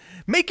show,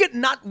 make it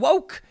not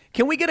woke.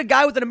 Can we get a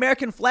guy with an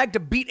American flag to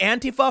beat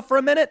Antifa for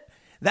a minute?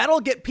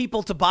 That'll get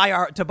people to buy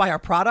our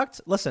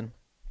product. Listen,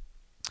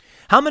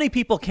 how many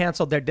people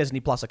canceled their Disney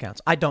Plus accounts?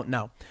 I don't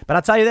know. But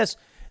I'll tell you this,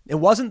 it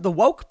wasn't the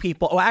woke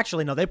people. Oh,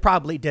 actually, no, they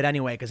probably did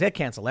anyway because they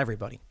cancel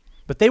everybody.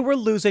 But they were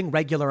losing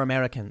regular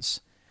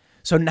Americans.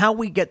 So now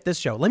we get this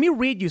show. Let me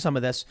read you some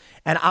of this.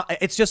 And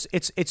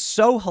it's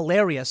so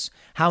hilarious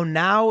how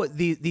now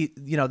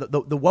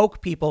the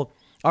woke people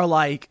are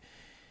like,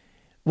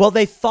 Well,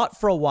 they thought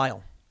for a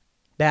while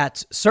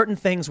that certain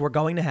things were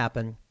going to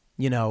happen,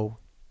 and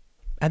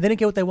they didn't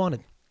get what they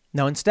wanted.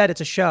 No, instead,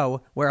 it's a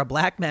show where a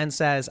black man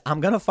says, I'm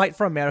going to fight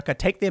for America,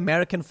 take the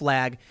American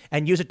flag,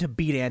 and use it to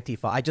beat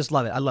Antifa. I just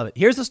love it. I love it.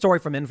 Here's the story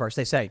from Inverse.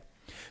 They say,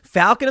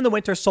 Falcon and the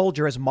Winter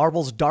Soldier is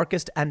Marvel's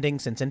darkest ending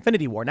since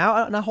Infinity War.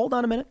 Now, hold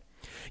on a minute.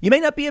 You may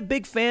not be a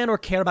big fan or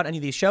care about any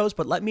of these shows,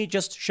 but let me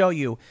just show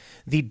you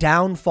the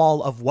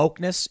downfall of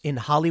wokeness in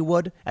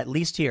Hollywood, at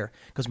least here.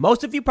 Because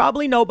most of you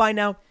probably know by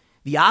now,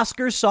 the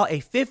Oscars saw a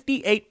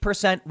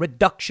 58%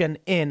 reduction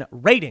in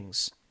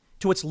ratings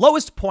to its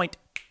lowest point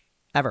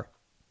ever.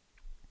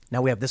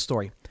 Now we have this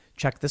story.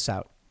 Check this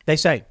out. They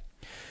say,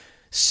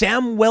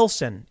 Sam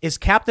Wilson is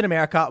Captain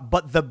America,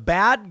 but the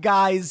bad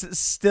guys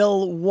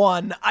still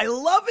won. I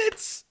love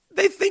it.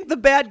 They think the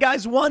bad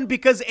guys won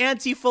because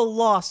Antifa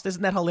lost.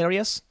 Isn't that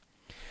hilarious?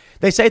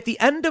 They say at the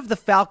end of The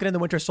Falcon and the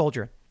Winter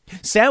Soldier,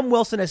 Sam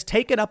Wilson has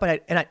taken up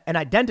an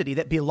identity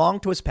that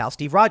belonged to his pal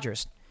Steve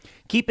Rogers,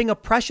 keeping a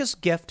precious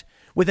gift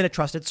within a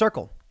trusted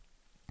circle.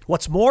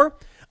 What's more,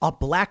 a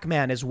black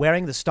man is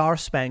wearing the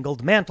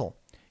Star-Spangled Mantle.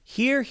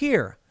 Hear,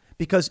 hear,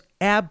 because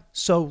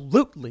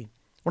absolutely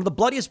one of the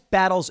bloodiest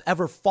battles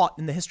ever fought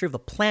in the history of the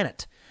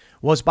planet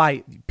was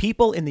by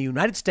people in the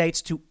United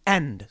States to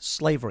end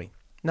slavery.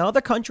 Now,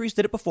 other countries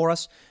did it before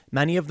us.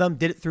 Many of them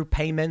did it through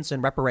payments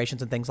and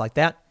reparations and things like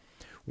that.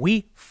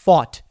 We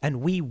fought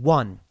and we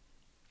won.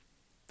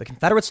 The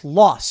Confederates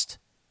lost.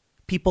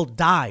 People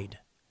died.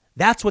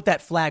 That's what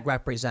that flag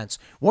represents.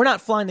 We're not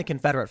flying the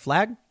Confederate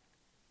flag.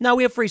 Now,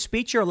 we have free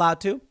speech. You're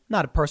allowed to.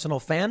 Not a personal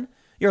fan.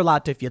 You're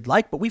allowed to if you'd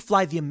like, but we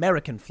fly the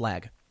American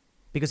flag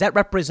because that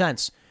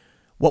represents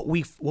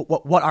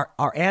what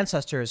our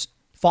ancestors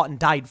fought and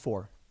died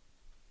for.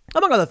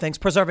 Among other things,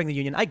 preserving the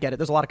Union. I get it.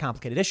 There's a lot of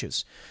complicated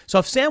issues. So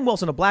if Sam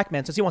Wilson, a black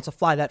man, says he wants to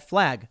fly that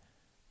flag,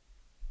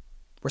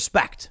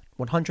 respect,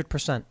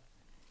 100%.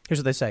 Here's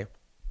what they say.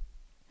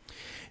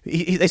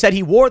 They said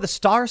he wore the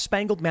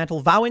Star-Spangled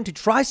Mantle, vowing to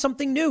try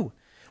something new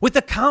with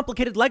the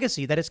complicated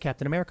legacy that is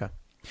Captain America.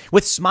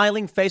 With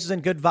smiling faces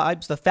and good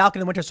vibes, the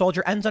Falcon and Winter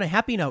Soldier ends on a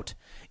happy note.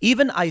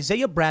 Even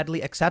Isaiah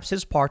Bradley accepts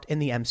his part in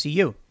the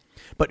MCU.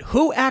 But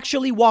who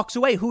actually walks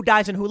away? Who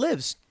dies and who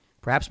lives?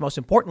 Perhaps most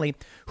importantly,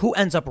 who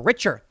ends up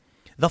richer?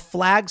 The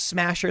Flag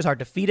Smashers are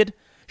defeated?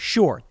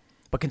 Sure.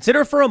 But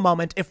consider for a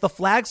moment if the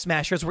Flag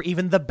Smashers were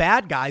even the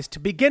bad guys to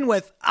begin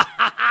with.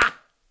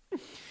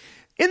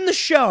 In the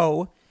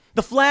show,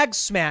 the Flag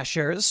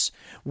Smashers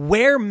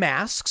wear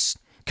masks,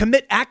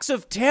 commit acts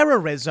of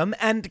terrorism,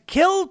 and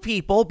kill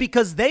people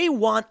because they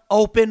want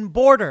open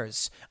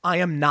borders. I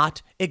am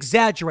not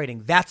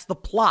exaggerating. That's the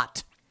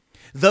plot.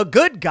 The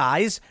good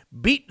guys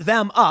beat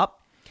them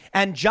up,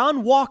 and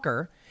John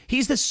Walker,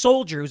 he's the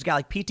soldier who's got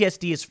like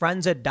PTSD, his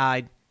friends had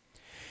died.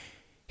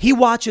 He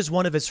watches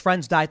one of his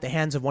friends die at the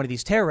hands of one of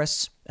these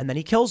terrorists, and then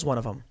he kills one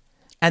of them.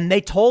 And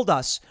they told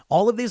us,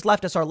 all of these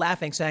leftists are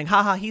laughing, saying,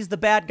 haha, he's the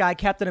bad guy.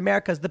 Captain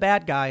America's the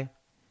bad guy.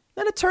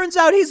 Then it turns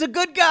out he's a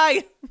good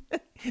guy.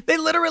 They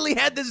literally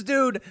had this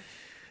dude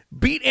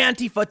beat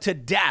Antifa to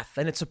death.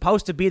 And it's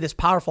supposed to be this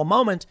powerful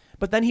moment.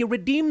 But then he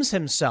redeems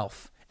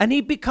himself and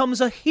he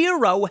becomes a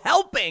hero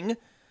helping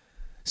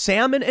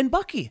Sam and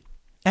Bucky.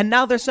 And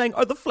now they're saying,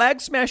 are the Flag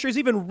Smashers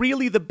even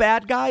really the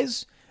bad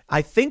guys?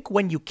 I think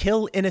when you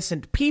kill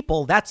innocent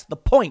people, that's the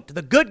point.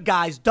 The good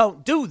guys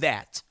don't do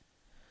that.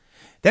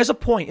 There's a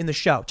point in the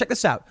show. Check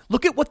this out.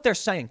 Look at what they're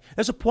saying.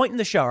 There's a point in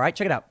the show, all right?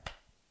 Check it out.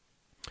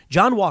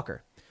 John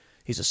Walker,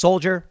 he's a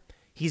soldier.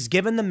 He's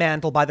given the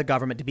mantle by the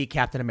government to be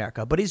Captain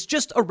America, but he's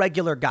just a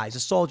regular guy. He's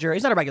a soldier.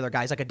 He's not a regular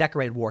guy. He's like a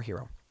decorated war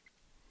hero.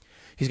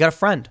 He's got a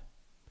friend,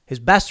 his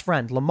best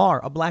friend,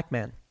 Lamar, a black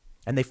man,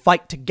 and they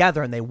fight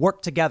together and they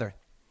work together.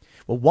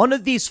 Well, one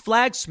of these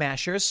Flag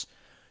Smashers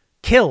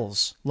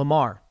kills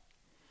Lamar,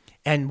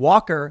 and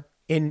Walker,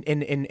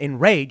 in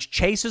rage,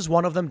 chases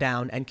one of them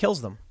down and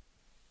kills them.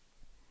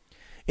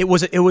 It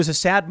was a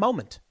sad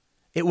moment.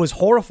 It was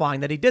horrifying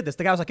that he did this.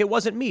 The guy was like, it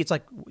wasn't me. It's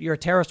like, you're a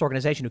terrorist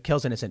organization who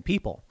kills innocent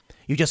people.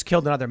 You just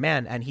killed another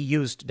man and he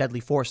used deadly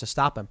force to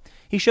stop him.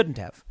 He shouldn't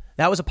have.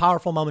 That was a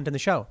powerful moment in the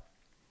show.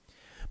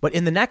 But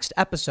in the next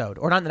episode,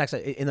 or not in the next,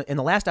 in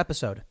the last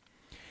episode,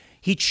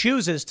 he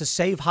chooses to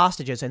save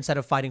hostages instead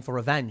of fighting for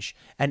revenge,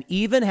 and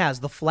even has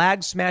the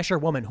Flag Smasher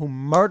woman who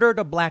murdered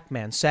a black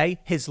man say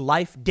his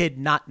life did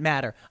not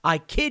matter. I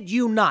kid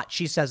you not.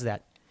 She says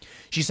that.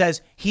 She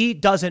says he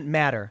doesn't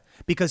matter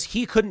because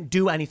he couldn't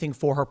do anything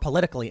for her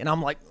politically. And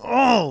I'm like,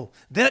 oh,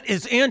 that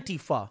is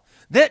Antifa.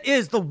 That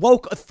is the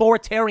woke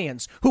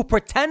authoritarians who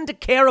pretend to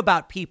care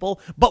about people,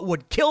 but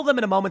would kill them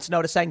in a moment's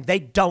notice saying they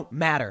don't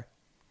matter.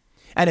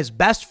 And his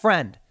best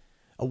friend,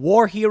 a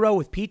war hero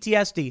with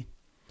PTSD.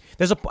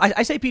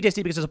 I say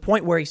PTSD because there's a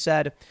point where he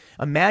said,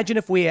 imagine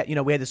if we had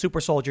the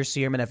super soldier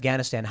serum in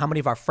Afghanistan, how many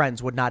of our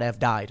friends would not have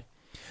died?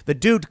 The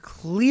dude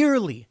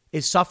clearly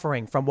is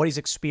suffering from what he's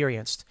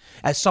experienced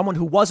as someone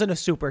who wasn't a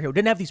superhero,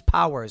 didn't have these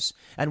powers,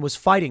 and was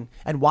fighting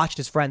and watched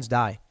his friends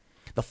die.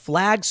 The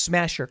Flag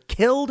Smasher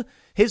killed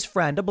his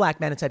friend, a black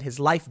man, and said his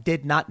life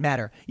did not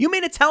matter. You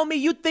mean to tell me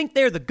you think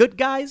they're the good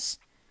guys?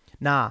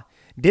 Nah,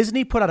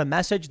 Disney put out a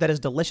message that is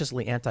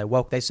deliciously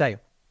anti-woke. They say,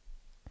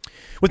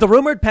 with the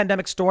rumored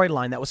pandemic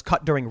storyline that was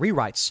cut during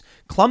rewrites,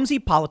 clumsy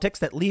politics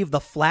that leave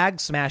the flag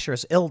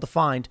smashers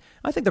ill-defined,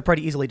 I think they're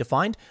pretty easily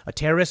defined, a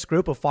terrorist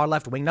group of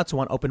far-left wingnuts who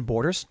want open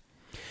borders,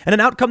 and an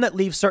outcome that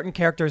leaves certain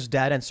characters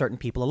dead and certain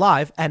people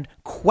alive and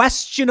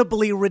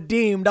questionably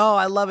redeemed. Oh,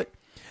 I love it.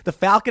 The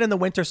Falcon and the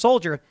Winter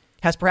Soldier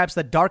has perhaps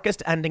the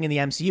darkest ending in the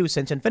MCU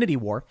since Infinity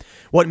War.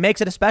 What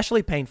makes it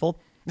especially painful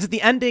is that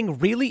the ending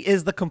really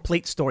is the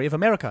complete story of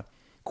America.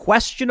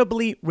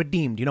 Questionably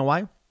redeemed. You know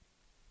why?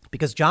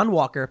 Because John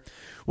Walker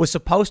was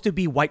supposed to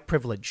be white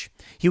privilege.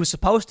 He was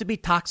supposed to be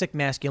toxic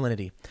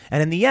masculinity.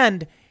 And in the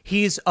end,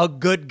 he's a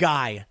good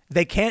guy.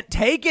 They can't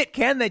take it,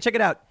 can they? Check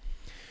it out.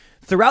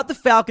 Throughout the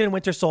Falcon and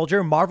Winter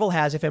Soldier, Marvel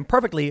has, if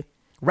imperfectly,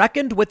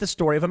 reckoned with the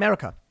story of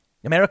America.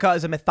 America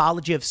is a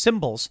mythology of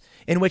symbols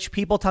in which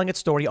people telling its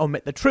story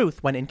omit the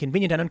truth when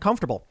inconvenient and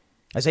uncomfortable.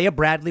 Isaiah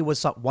Bradley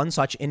was one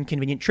such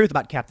inconvenient truth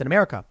about Captain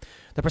America,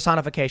 the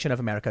personification of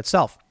America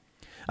itself.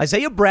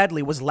 Isaiah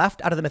Bradley was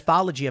left out of the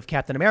mythology of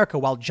Captain America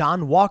while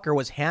John Walker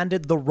was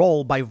handed the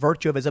role by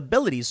virtue of his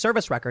abilities,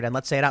 service record, and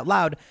let's say it out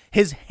loud,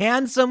 his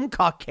handsome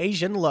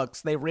Caucasian looks.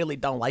 They really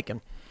don't like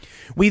him.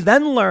 We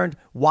then learned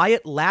why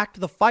it lacked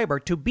the fiber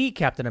to be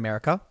Captain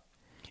America.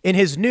 In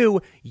his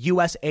new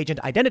U.S. agent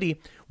identity,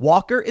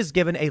 Walker is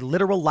given a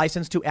literal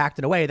license to act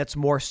in a way that's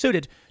more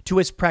suited to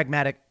his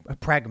pragmatic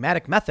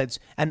methods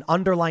and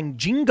underlying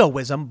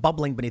jingoism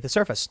bubbling beneath the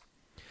surface.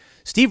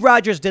 Steve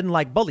Rogers didn't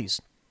like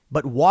bullies,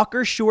 but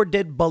Walker sure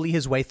did bully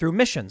his way through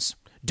missions.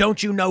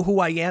 Don't you know who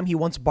I am? He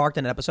once barked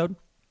in an episode.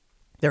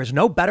 There is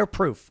no better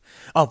proof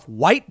of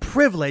white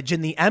privilege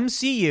in the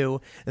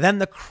MCU than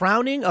the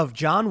crowning of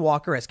John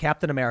Walker as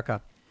Captain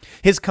America.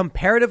 His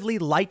comparatively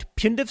light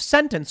punitive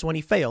sentence when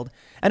he failed,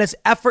 and his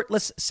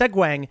effortless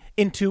segueing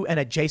into an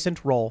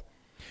adjacent role.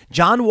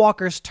 John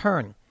Walker's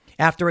turn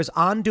after his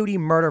on-duty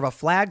murder of a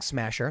flag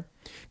smasher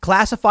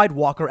classified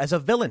Walker as a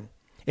villain,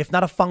 if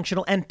not a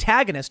functional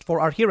antagonist for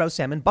our hero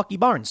Sam and Bucky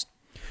Barnes.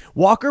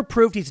 Walker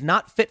proved he's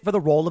not fit for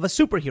the role of a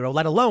superhero,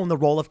 let alone the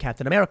role of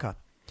Captain America.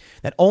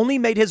 That only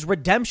made his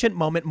redemption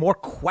moment more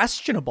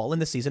questionable in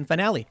the season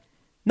finale.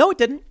 No, it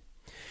didn't.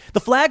 The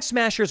flag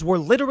smashers were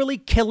literally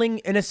killing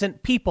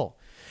innocent people.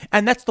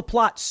 And that's the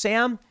plot.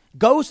 Sam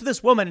goes to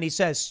this woman and he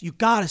says, you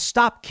got to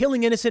stop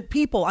killing innocent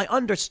people. I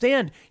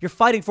understand you're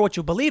fighting for what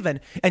you believe in.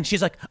 And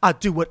she's like, I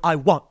do what I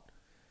want.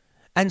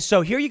 And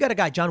so here you got a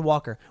guy, John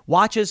Walker,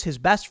 watches his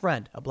best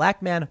friend, a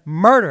black man,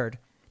 murdered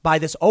by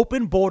this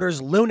open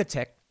borders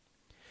lunatic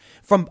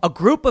from a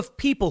group of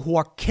people who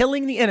are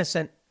killing the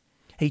innocent.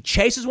 He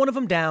chases one of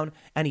them down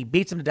and he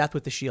beats him to death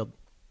with the shield.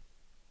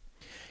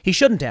 He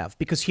shouldn't have,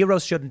 because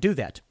heroes shouldn't do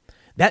that.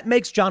 That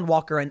makes John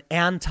Walker an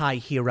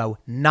anti-hero,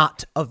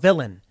 not a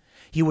villain.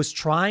 He was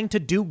trying to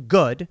do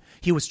good.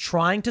 He was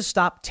trying to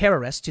stop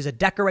terrorists. He's a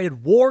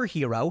decorated war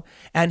hero,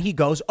 and he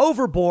goes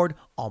overboard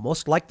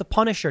almost like the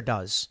Punisher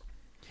does.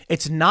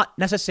 It's not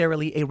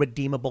necessarily a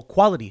redeemable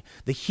quality.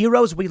 The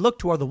heroes we look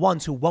to are the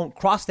ones who won't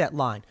cross that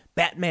line.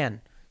 Batman,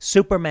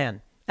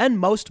 Superman, and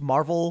most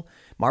Marvel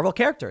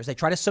characters. They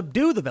try to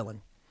subdue the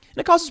villain. And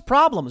it causes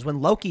problems when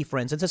Loki, for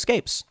instance,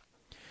 escapes.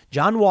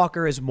 John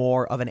Walker is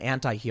more of an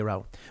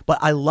anti-hero, but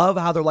I love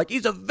how they're like,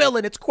 he's a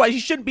villain. He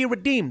shouldn't be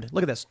redeemed.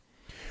 Look at this.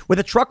 With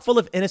a truck full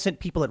of innocent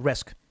people at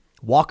risk,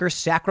 Walker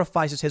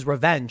sacrifices his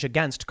revenge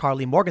against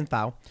Carly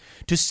Morgenthau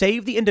to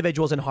save the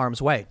individuals in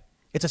harm's way.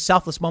 It's a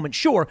selfless moment,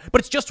 sure,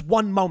 but it's just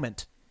one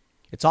moment.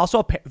 It's also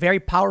a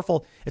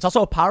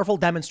powerful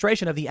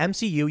demonstration of the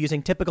MCU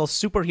using typical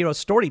superhero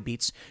story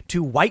beats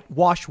to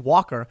whitewash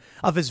Walker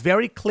of his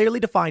very clearly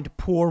defined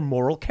poor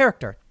moral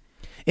character.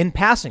 In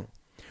passing,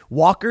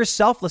 Walker's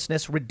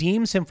selflessness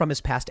redeems him from his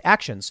past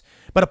actions,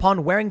 but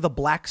upon wearing the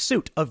black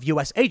suit of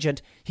U.S.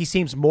 agent, he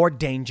seems more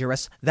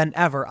dangerous than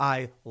ever.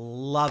 I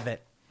love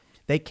it.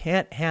 They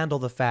can't handle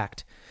the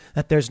fact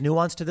that there's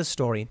nuance to this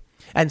story,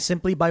 and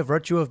simply by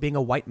virtue of being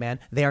a white man,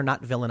 they are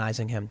not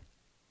villainizing him.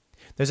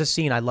 There's a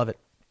scene, I love it.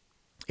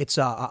 It's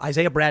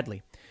Isaiah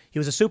Bradley. He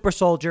was a super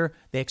soldier.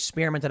 They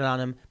experimented on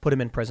him, put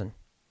him in prison.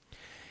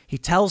 He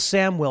tells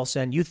Sam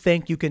Wilson, you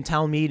think you can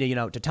tell me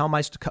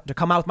to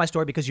come out with my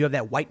story because you have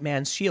that white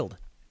man's shield.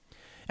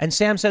 And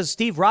Sam says,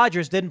 Steve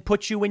Rogers didn't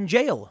put you in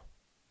jail.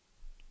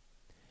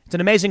 It's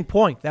an amazing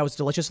point. That was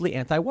deliciously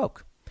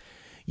anti-woke.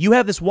 You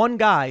have this one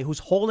guy who's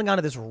holding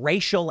onto this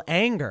racial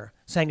anger,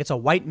 saying it's a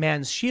white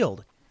man's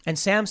shield. And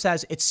Sam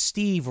says it's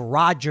Steve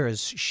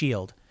Rogers'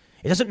 shield.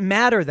 It doesn't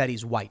matter that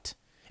he's white.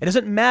 It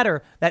doesn't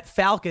matter that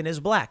Falcon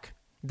is black.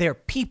 They're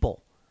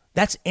people.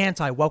 That's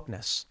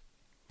anti-wokeness.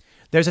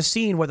 There's a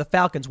scene where the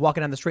Falcon's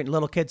walking down the street and a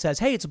little kid says,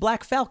 hey, it's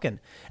Black Falcon.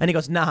 And he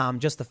goes, nah, I'm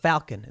just the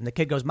Falcon. And the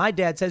kid goes, my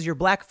dad says you're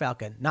Black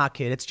Falcon. Nah,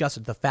 kid, it's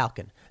just the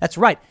Falcon. That's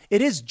right.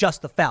 It is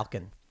just the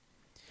Falcon.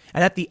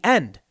 And at the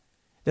end,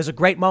 there's a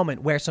great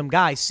moment where some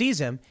guy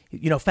sees him.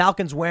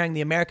 Falcon's wearing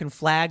the American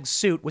flag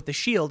suit with the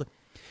shield.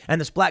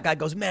 And this black guy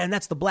goes, man,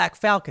 that's the Black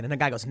Falcon. And the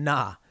guy goes,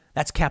 nah,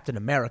 that's Captain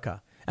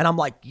America. And I'm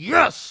like,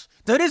 yes,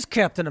 that is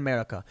Captain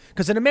America.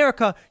 Because in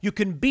America, you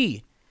can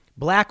be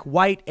Black,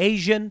 white,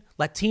 Asian,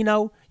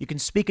 Latino. You can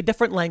speak a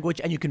different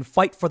language and you can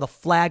fight for the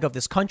flag of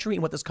this country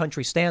and what this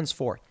country stands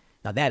for.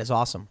 Now, that is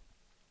awesome.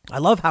 I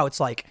love how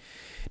it's like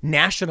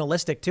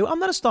nationalistic, too. I'm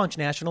not a staunch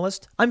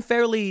nationalist. I'm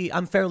fairly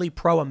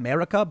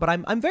pro-America, but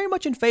I'm very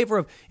much in favor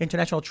of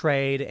international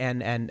trade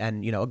and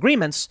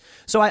agreements.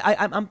 So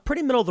I'm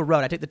pretty middle of the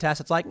road. I take the test.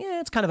 It's like,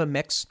 it's kind of a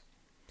mix.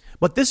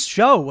 But this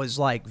show was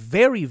like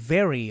very,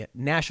 very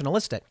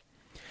nationalistic.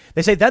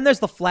 They say then there's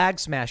the flag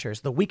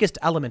smashers, the weakest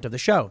element of the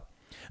show.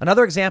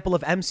 Another example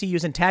of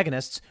MCU's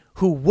antagonists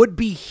who would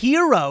be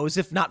heroes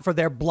if not for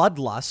their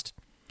bloodlust.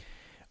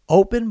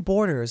 Open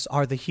borders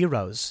are the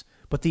heroes,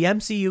 but the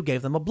MCU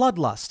gave them a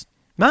bloodlust.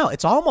 Now,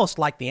 it's almost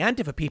like the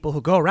Antifa people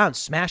who go around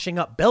smashing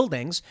up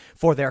buildings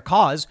for their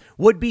cause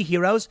would be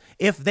heroes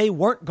if they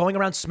weren't going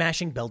around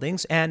smashing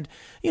buildings and,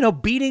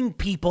 beating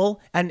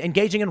people and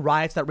engaging in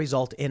riots that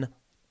result in,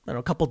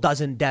 a couple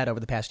dozen dead over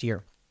the past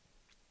year.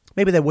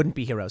 Maybe they wouldn't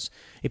be heroes.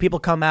 If people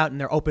come out and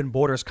they're open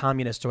borders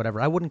communists or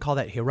whatever, I wouldn't call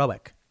that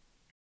heroic.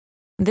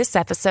 This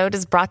episode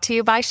is brought to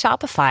you by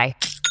Shopify.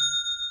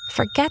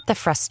 Forget the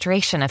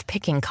frustration of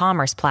picking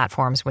commerce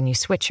platforms when you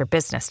switch your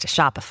business to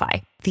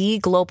Shopify, the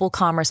global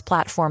commerce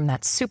platform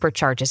that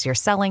supercharges your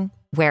selling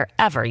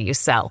wherever you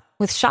sell.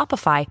 With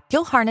Shopify,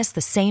 you'll harness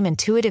the same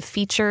intuitive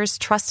features,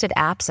 trusted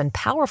apps, and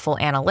powerful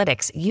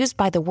analytics used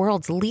by the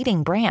world's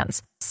leading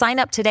brands. Sign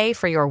up today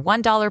for your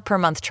 $1 per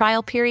month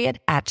trial period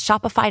at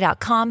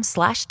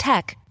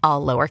shopify.com/tech,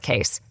 all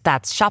lowercase.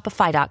 That's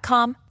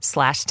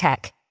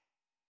shopify.com/tech.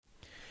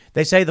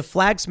 They say the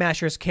flag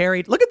smashers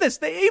carried, look at this,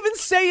 they even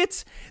say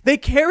they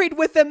carried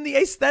with them the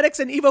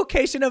aesthetics and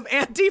evocation of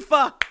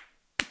Antifa.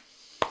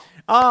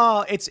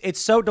 Oh,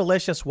 it's so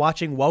delicious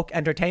watching woke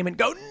entertainment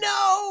go,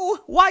 no,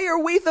 why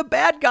are we the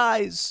bad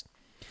guys?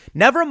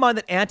 Never mind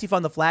that Antifa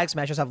and the flag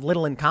smashers have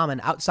little in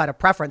common outside of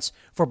preference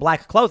for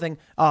black clothing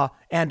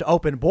and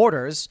open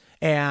borders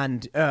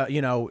and,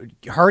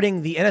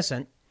 hurting the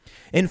innocent.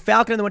 In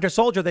Falcon and the Winter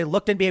Soldier, they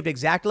looked and behaved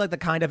exactly like the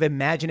kind of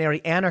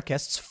imaginary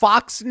anarchists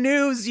Fox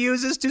News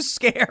uses to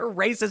scare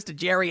racist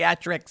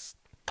geriatrics.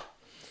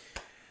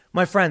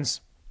 My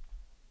friends,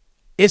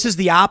 this is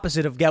the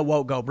opposite of get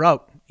woke, go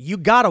broke. You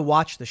got to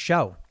watch the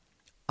show.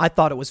 I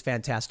thought it was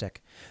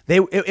fantastic.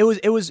 It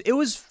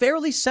was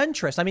fairly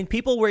centrist. I mean,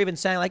 people were even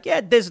saying like,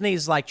 yeah,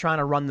 Disney's like trying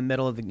to run the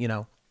middle of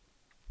the,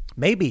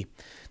 maybe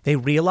they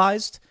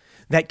realized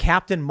that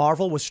Captain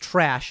Marvel was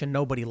trash and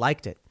nobody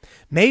liked it.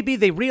 Maybe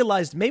they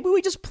realized maybe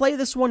we just play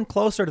this one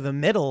closer to the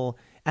middle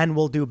and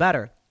we'll do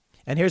better.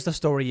 And here's the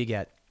story you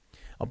get.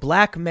 A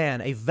black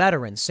man, a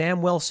veteran,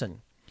 Sam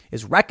Wilson,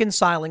 is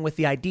reconciling with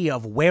the idea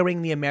of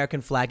wearing the American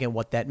flag and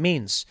what that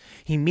means.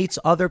 He meets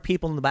other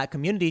people in the black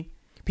community,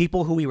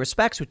 people who he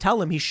respects, who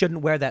tell him he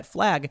shouldn't wear that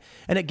flag,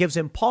 and it gives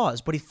him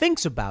pause. But he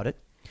thinks about it,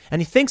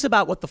 and he thinks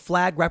about what the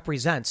flag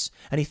represents,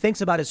 and he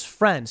thinks about his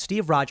friend,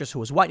 Steve Rogers, who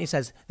was white, and he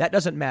says, that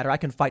doesn't matter, I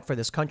can fight for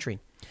this country.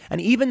 And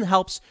even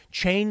helps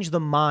change the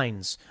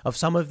minds of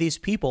some of these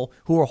people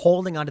who are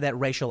holding onto that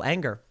racial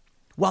anger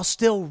while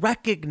still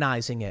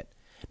recognizing it.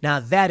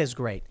 Now, that is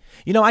great.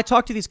 I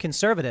talk to these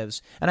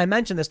conservatives and I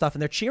mention this stuff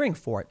and they're cheering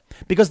for it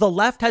because the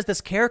left has this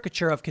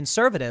caricature of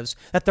conservatives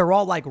that they're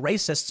all like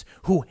racists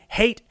who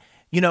hate,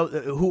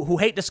 who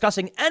hate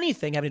discussing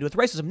anything having to do with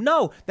racism.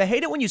 No, they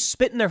hate it when you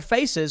spit in their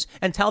faces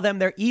and tell them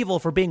they're evil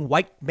for being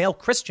white male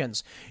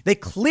Christians. They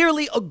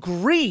clearly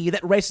agree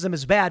that racism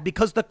is bad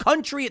because the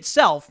country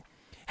itself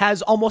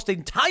has almost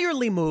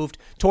entirely moved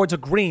towards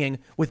agreeing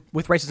with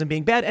racism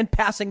being bad and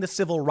passing the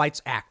Civil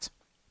Rights Act.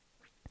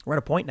 We're at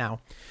a point now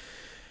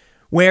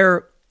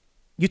where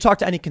you talk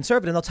to any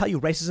conservative and they'll tell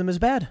you racism is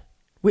bad.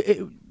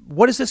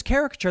 What is this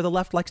caricature the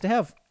left likes to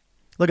have?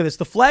 Look at this.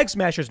 The flag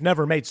smashers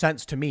never made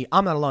sense to me.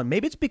 I'm not alone.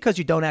 Maybe it's because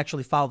you don't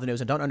actually follow the news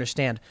and don't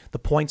understand the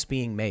points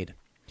being made.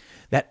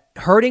 That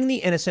hurting the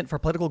innocent for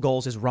political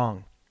goals is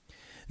wrong.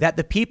 That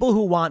the people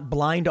who want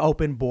blind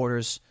open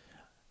borders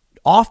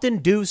often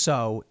do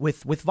so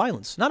with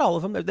violence. Not all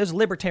of them. There's a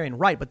libertarian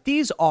right, but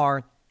these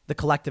are the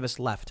collectivist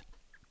left.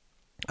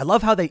 I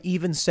love how they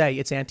even say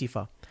it's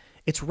Antifa.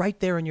 It's right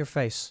there in your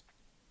face.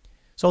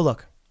 So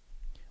look,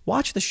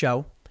 watch the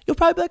show. You'll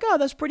probably be like, oh,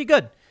 that's pretty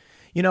good.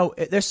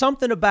 There's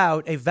something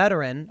about a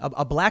veteran,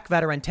 a black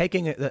veteran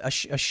taking a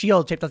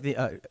shield shaped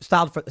like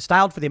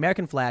styled for the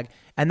American flag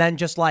and then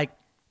just like,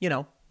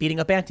 beating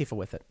up Antifa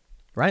with it.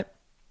 Right.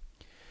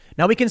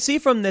 Now, we can see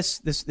from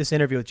this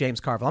interview with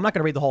James Carville, I'm not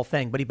going to read the whole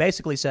thing, but he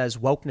basically says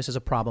wokeness is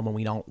a problem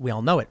and we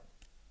all know it.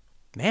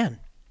 Man,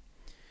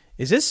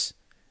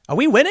 are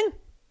we winning?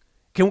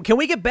 Can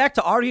we get back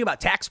to arguing about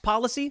tax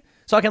policy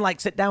so I can like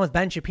sit down with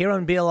Ben Shapiro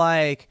and be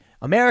like,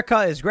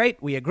 America is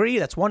great. We agree.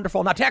 That's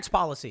wonderful. Now tax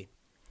policy.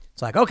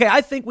 It's like, OK, I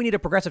think we need a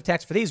progressive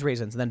tax for these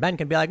reasons. And then Ben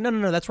can be like,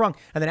 no, that's wrong.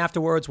 And then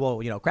afterwards,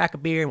 we'll, crack a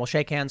beer and we'll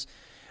shake hands.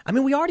 I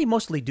mean, we already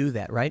mostly do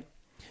that, right?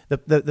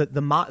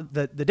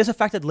 The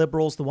disaffected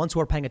liberals, the ones who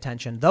are paying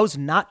attention, those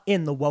not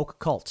in the woke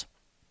cult.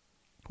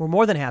 We're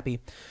more than happy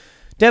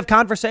to have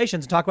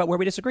conversations and talk about where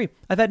we disagree.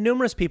 I've had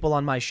numerous people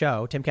on my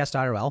show, Timcast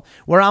IRL,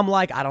 where I'm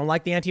like, I don't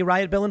like the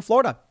anti-riot bill in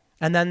Florida.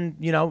 And then,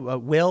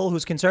 Will,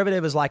 who's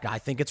conservative, is like, I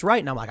think it's right.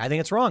 And I'm like, I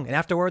think it's wrong. And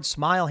afterwards,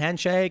 smile,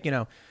 handshake,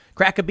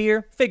 crack a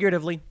beer,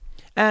 figuratively.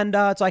 And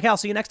it's like, hey, I'll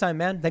see you next time,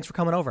 man. Thanks for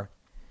coming over.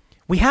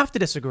 We have to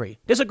disagree.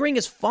 Disagreeing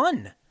is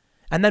fun.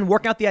 And then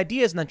working out the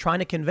ideas and then trying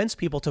to convince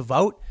people to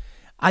vote.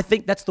 I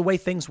think that's the way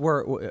things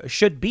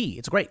should be.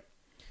 It's great.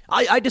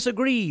 I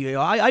disagree.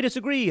 I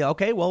disagree.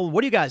 Okay, well,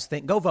 what do you guys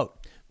think? Go vote.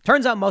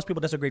 Turns out most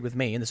people disagreed with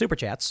me in the super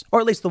chats, or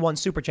at least the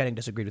ones super chatting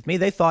disagreed with me.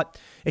 They thought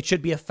it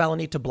should be a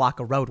felony to block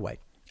a roadway.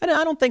 And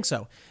I don't think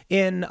so.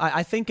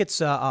 I think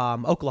it's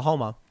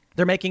Oklahoma.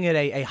 They're making it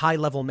a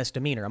high-level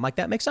misdemeanor. I'm like,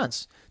 that makes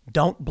sense.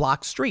 Don't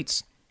block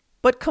streets.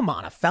 But come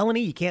on, a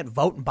felony? You can't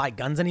vote and buy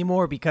guns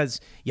anymore because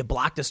you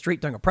blocked a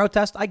street during a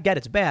protest? I get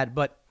it's bad,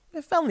 but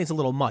a felony's a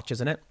little much,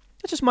 isn't it?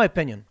 That's just my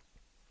opinion.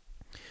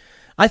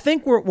 I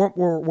think we're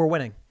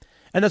winning.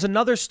 And there's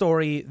another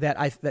story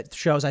that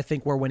shows I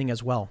think we're winning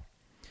as well.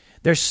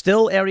 There's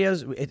still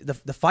areas,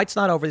 the fight's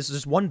not over. This is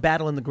just one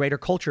battle in the greater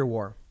culture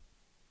war.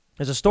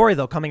 There's a story,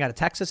 though, coming out of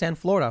Texas and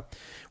Florida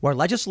where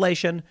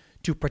legislation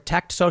to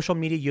protect social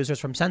media users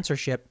from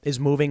censorship is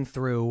moving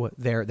through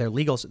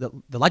the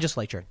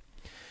legislature.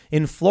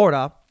 In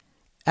Florida,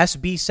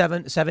 SB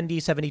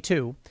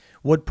 7072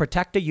 would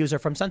protect a user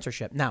from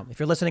censorship. Now, if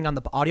you're listening on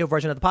the audio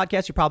version of the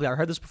podcast, you probably already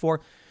heard this before,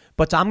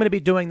 but I'm going to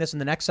be doing this in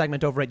the next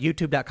segment over at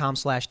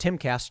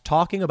youtube.com/Timcast,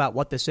 talking about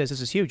what this is.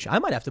 This is huge. I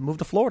might have to move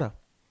to Florida.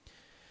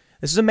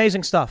 This is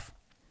amazing stuff.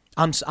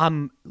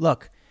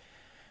 Look,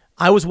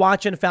 I was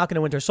watching Falcon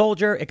and Winter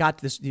Soldier. It got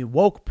to this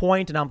woke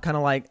point, and I'm kind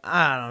of like,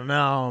 I don't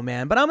know,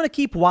 man, but I'm going to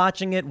keep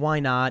watching it. Why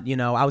not?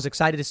 I was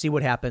excited to see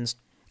what happens.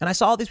 And I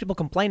saw all these people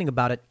complaining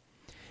about it.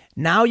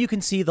 Now you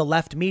can see the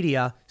left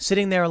media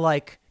sitting there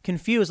like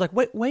confused, like,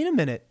 wait a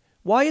minute.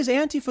 Why is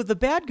Antifa the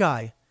bad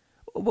guy?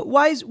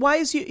 Why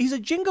is he's a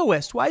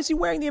jingoist? Why is he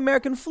wearing the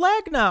American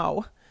flag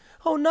now?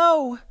 Oh,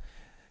 no.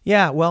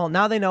 Yeah, well,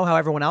 now they know how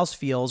everyone else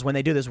feels when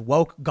they do this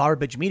woke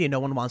garbage media no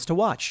one wants to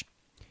watch.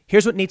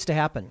 Here's what needs to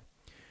happen.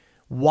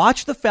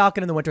 Watch The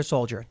Falcon and the Winter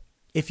Soldier.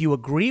 If you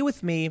agree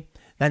with me,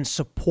 then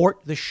support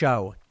the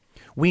show.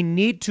 We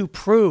need to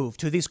prove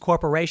to these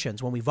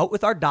corporations when we vote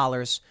with our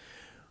dollars,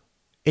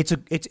 it's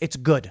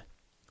good.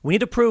 We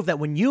need to prove that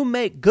when you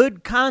make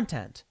good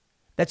content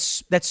that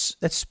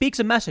speaks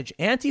a message,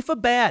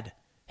 Antifa bad,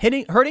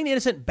 hurting the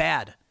innocent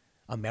bad,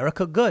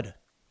 America good,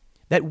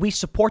 that we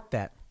support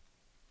that.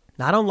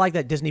 Now, I don't like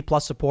that Disney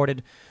Plus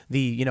supported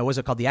the, what's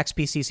it called, the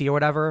XPCC or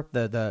whatever,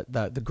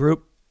 the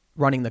group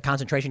running the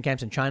concentration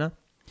camps in China.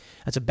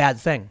 That's a bad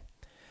thing.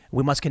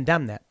 We must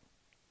condemn that.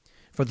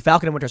 For The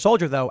Falcon and Winter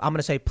Soldier, though, I'm going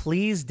to say,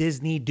 please,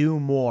 Disney, do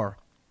more.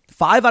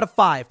 5 out of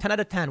 5, 10 out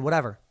of 10,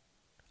 whatever.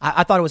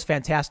 I thought it was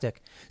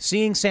fantastic.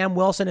 Seeing Sam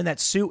Wilson in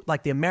that suit,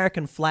 like the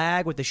American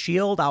flag with the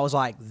shield, I was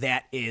like,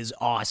 that is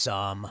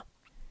awesome.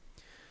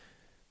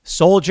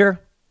 Soldier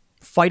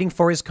fighting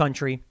for his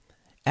country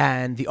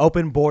and the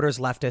open borders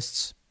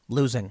leftists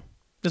losing.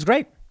 It was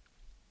great.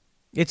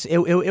 It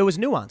was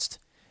nuanced,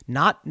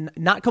 not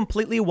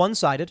completely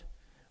one-sided,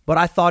 but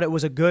I thought it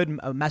was a good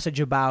message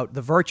about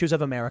the virtues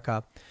of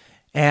America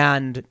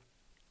and,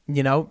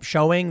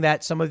 showing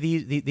that some of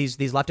these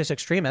leftist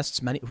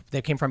extremists, many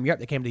they came from Europe,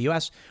 they came to the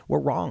U.S.,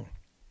 were wrong.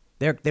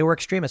 They were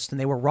extremists and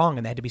they were wrong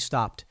and they had to be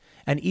stopped.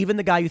 And even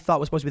the guy you thought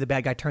was supposed to be the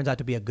bad guy turns out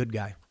to be a good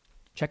guy.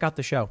 Check out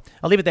the show.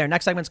 I'll leave it there.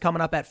 Next segment's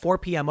coming up at 4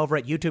 p.m. over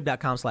at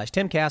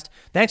youtube.com/Timcast.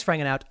 Thanks for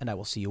hanging out, and I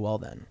will see you all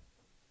then.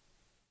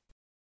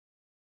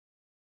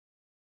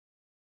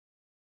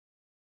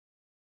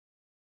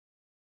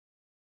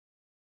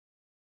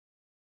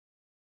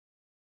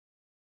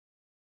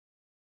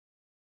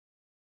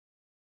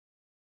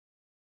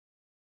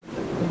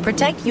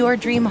 Protect your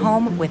dream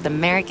home with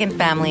American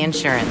Family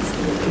Insurance.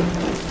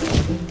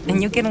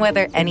 And you can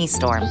weather any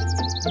storm.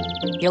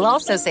 You'll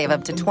also save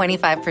up to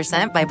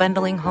 25% by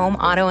bundling home,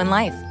 auto, and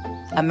life.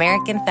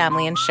 American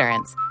Family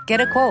Insurance.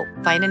 Get a quote.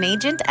 Find an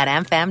agent at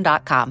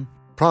amfam.com.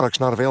 Products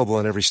not available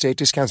in every state.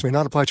 Discounts may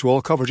not apply to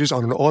all coverages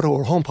on an auto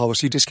or home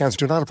policy. Discounts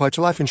do not apply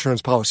to life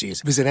insurance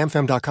policies. Visit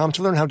amfam.com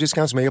to learn how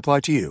discounts may apply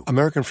to you.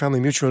 American Family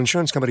Mutual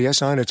Insurance Company,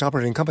 SI, and its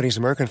operating companies,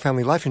 American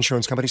Family Life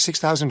Insurance Company,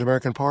 6000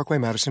 American Parkway,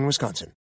 Madison, Wisconsin.